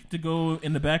music to go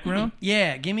in the background?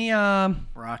 Yeah, give me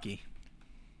Rocky.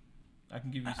 I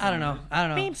can give you. I don't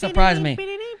know. Surprise me.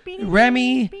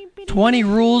 Remy, 20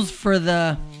 rules for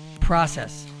the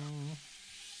process.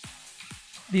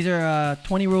 These are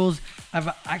 20 rules. I've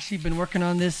actually been working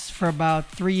on this for about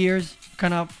 3 years,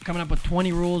 coming up with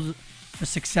 20 rules for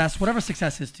success, whatever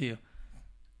success is to you.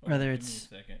 Whether it's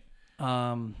Give me a second.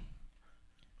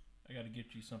 I gotta get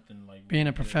you something like being a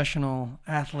really good. professional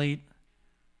athlete,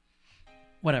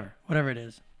 whatever it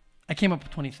is. I came up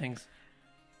with 20 things.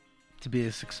 To be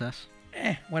a success.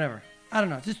 Whatever. I don't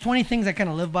know. Just 20 things I kind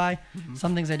of live by.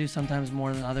 Some things I do sometimes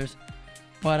more than others.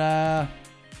 But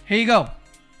here you go.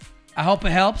 I hope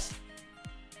it helps.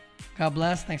 God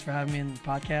bless. Thanks for having me in the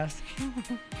podcast.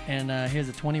 And here's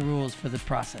the 20 rules for the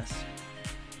process.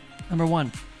 Number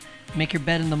 1, make your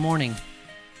bed in the morning.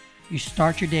 You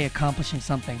start your day accomplishing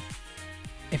something.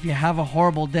 If you have a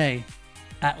horrible day,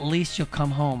 at least you'll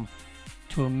come home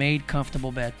to a made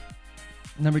comfortable bed.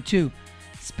 Number 2,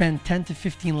 spend 10 to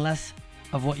 15 less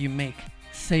of what you make.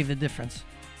 Save the difference.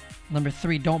 Number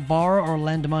 3, don't borrow or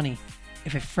lend money.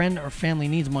 If a friend or family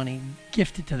needs money,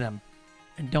 gift it to them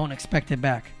and don't expect it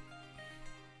back.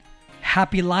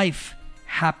 Happy life,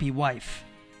 happy wife.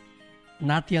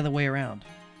 Not the other way around.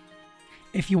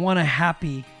 If you want a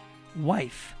happy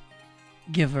wife,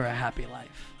 give her a happy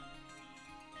life.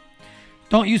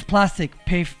 Don't use plastic,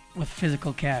 pay with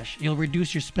physical cash. You'll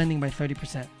reduce your spending by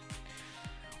 30%.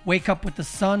 Wake up with the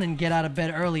sun and get out of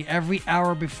bed early. Every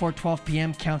hour before 12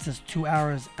 p.m. counts as 2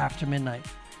 hours after midnight.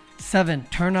 7,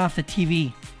 turn off the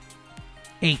TV.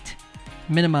 8,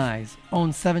 minimize.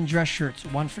 Own 7 dress shirts,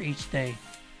 1 for each day.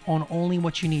 Own only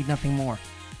what you need, nothing more.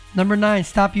 Number 9,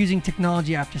 stop using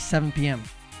technology after 7 p.m.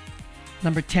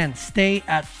 Number 10, stay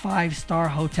at 5-star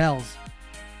hotels.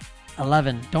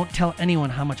 11, don't tell anyone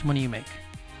how much money you make.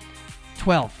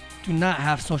 12, do not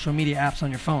have social media apps on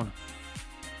your phone.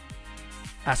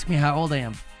 Ask me how old I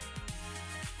am.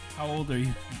 How old are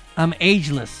you? I'm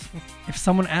ageless. If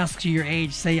someone asks you your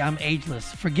age, say I'm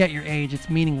ageless. Forget your age, it's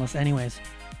meaningless anyways.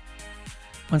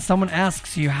 When someone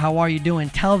asks you how are you doing,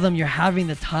 tell them you're having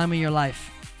the time of your life.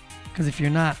 Because if you're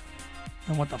not,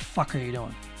 then what the fuck are you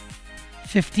doing?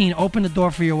 15, open the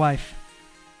door for your wife.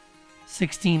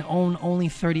 16, own only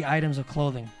 30 items of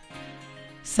clothing.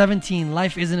 17,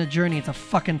 life isn't a journey, it's a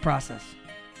fucking process.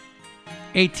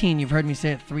 18, you've heard me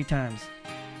say it 3 times.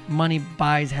 Money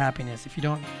buys happiness. If you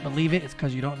don't believe it, it's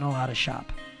because you don't know how to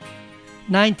shop.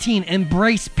 19,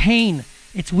 embrace pain.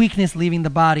 It's weakness leaving the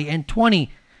body. And 20,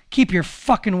 keep your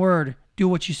fucking word. Do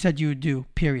what you said you would do,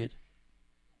 period.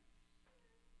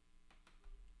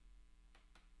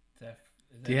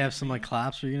 Do you have some like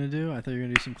claps you're gonna do? I thought you were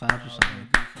gonna do some claps or something.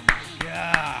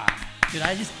 Dude,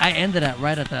 I ended that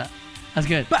right at that. That's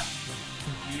good. You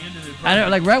ended it I don't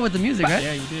like right with the music, right?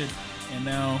 Yeah, you did. And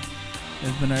now,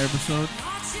 it's been our episode.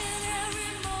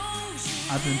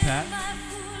 I've been Pat.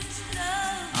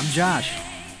 I'm Josh.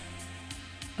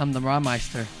 I'm the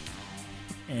Rawmeister.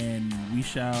 And we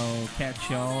shall catch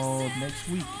y'all next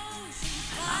week.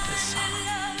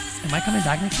 Am I coming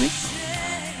back next week?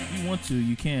 If you want to,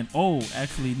 you can. Oh,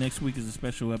 actually, next week is a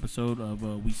special episode of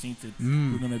We Seen It.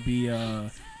 We're going to be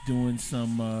doing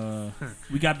some...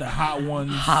 we got the hot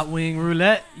ones. Hot wing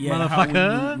roulette, Yeah, motherfucker.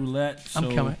 hot wing roulette. So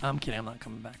I'm coming. I'm kidding. I'm not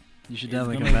coming back. You should it's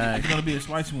definitely gonna- come back. It's going to be a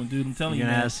spicy one, dude. I'm telling You're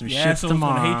you, gonna man. have some Your shit asshole's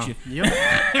tomorrow. gonna hate you.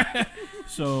 Yep.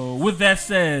 So, with that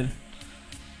said,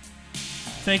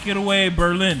 take it away,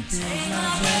 Berlin.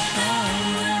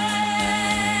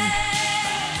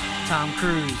 Tom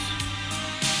Cruise.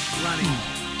 Running.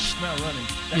 Not running.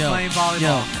 They're playing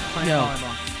volleyball. Playing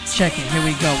volleyball. Check it. Here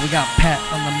we go. We got Pat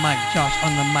on the mic, Josh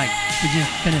on the mic. We just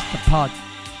finished the pod.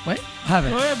 Wait, have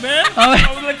Go it. ahead, man. Oh,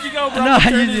 I'm going to let you go, bro. No, I'm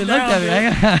gonna you turn this looked down, at me.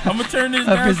 dude. I'm going to turn this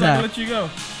down so I Present. can let you go.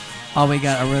 Oh, we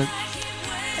got a real.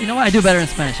 You know what? I do better in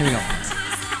Spanish. Here we go.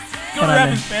 Go rap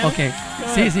in Órale. Spanish. Okay. Go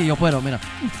Sí, ahead. sí, yo puedo, mira.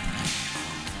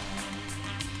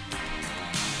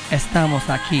 Estamos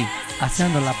aquí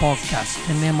haciendo la podcast.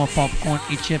 Tenemos popcorn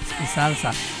y chips y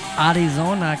salsa.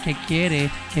 Arizona, que quiere.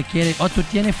 Oh, tú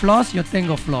tienes floss, yo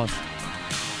tengo floss.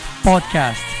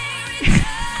 Podcast.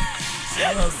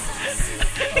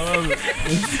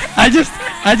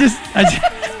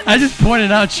 I just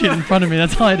pointed out shit in front of me.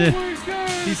 That's all I did.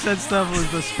 He said stuff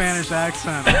with the Spanish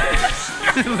accent.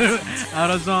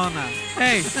 Arizona.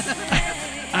 Hey,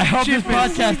 I hope this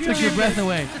podcast took your breath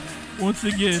away. Once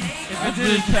again, I've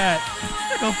been Pat.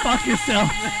 Go fuck yourself.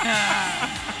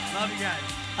 Love you guys.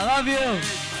 I love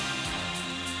you.